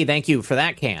Ann V, thank you for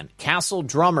that can. Castle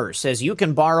Drummer says you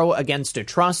can borrow against a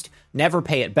trust, never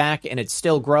pay it back, and it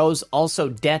still grows. Also,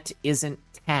 debt isn't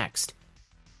taxed.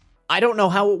 I don't know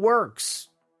how it works.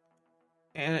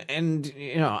 And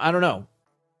you know, I don't know.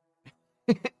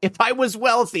 If I was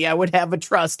wealthy, I would have a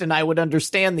trust and I would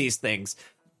understand these things.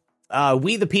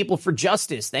 We the People for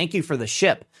Justice, thank you for the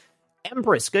ship.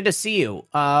 Empress, good to see you.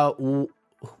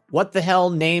 What the hell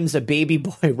names a baby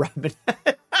boy Robin?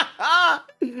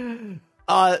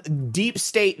 Deep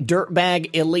state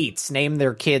dirtbag elites name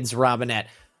their kids Robinette.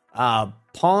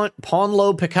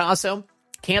 Ponlo Picasso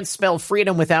can't spell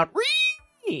freedom without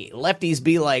re. Lefties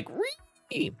be like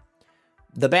re.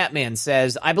 The Batman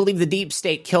says, I believe the deep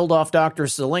state killed off Dr.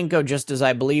 Zelenko just as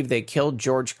I believe they killed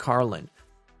George Carlin.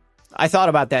 I thought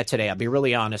about that today. I'll be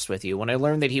really honest with you. When I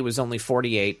learned that he was only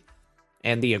 48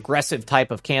 and the aggressive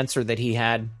type of cancer that he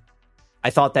had, I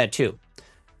thought that too.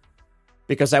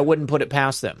 Because I wouldn't put it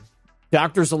past them.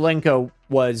 Dr. Zelenko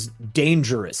was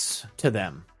dangerous to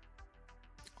them.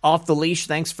 Off the leash,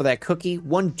 thanks for that cookie.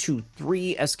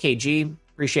 123 SKG.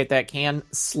 Appreciate that can.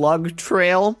 Slug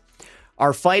Trail.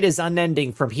 Our fight is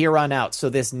unending from here on out, so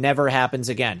this never happens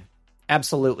again.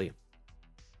 Absolutely.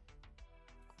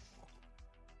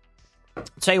 I'll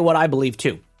tell you what I believe,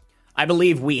 too. I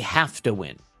believe we have to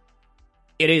win.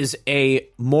 It is a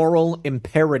moral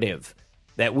imperative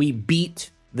that we beat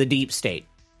the deep state.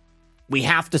 We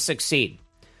have to succeed.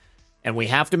 And we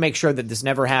have to make sure that this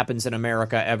never happens in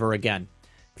America ever again.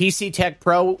 PC Tech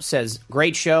Pro says,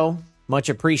 great show. Much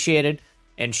appreciated.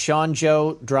 And Sean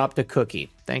Joe dropped a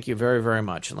cookie. Thank you very, very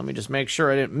much. Let me just make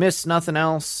sure I didn't miss nothing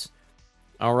else.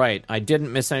 All right. I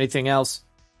didn't miss anything else.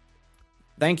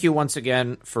 Thank you once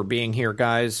again for being here,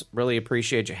 guys. Really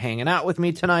appreciate you hanging out with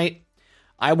me tonight.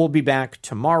 I will be back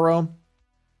tomorrow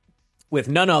with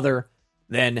none other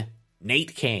than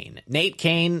Nate Kane. Nate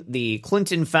Kane, the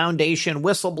Clinton Foundation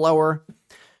whistleblower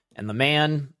and the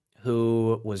man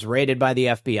who was raided by the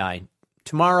FBI.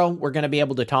 Tomorrow, we're going to be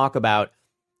able to talk about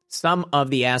some of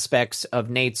the aspects of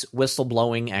Nate's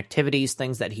whistleblowing activities,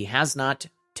 things that he has not,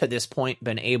 to this point,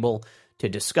 been able to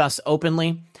discuss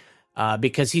openly,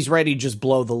 because he's ready to just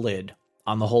blow the lid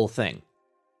on the whole thing.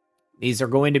 These are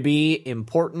going to be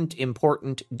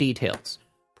important details.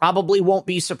 Probably won't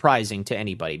be surprising to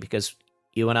anybody, because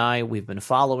you and I, we've been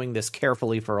following this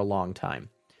carefully for a long time.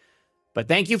 But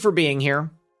thank you for being here.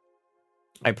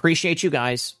 I appreciate you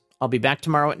guys. I'll be back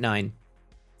tomorrow at 9.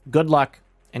 Good luck,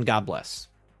 and God bless.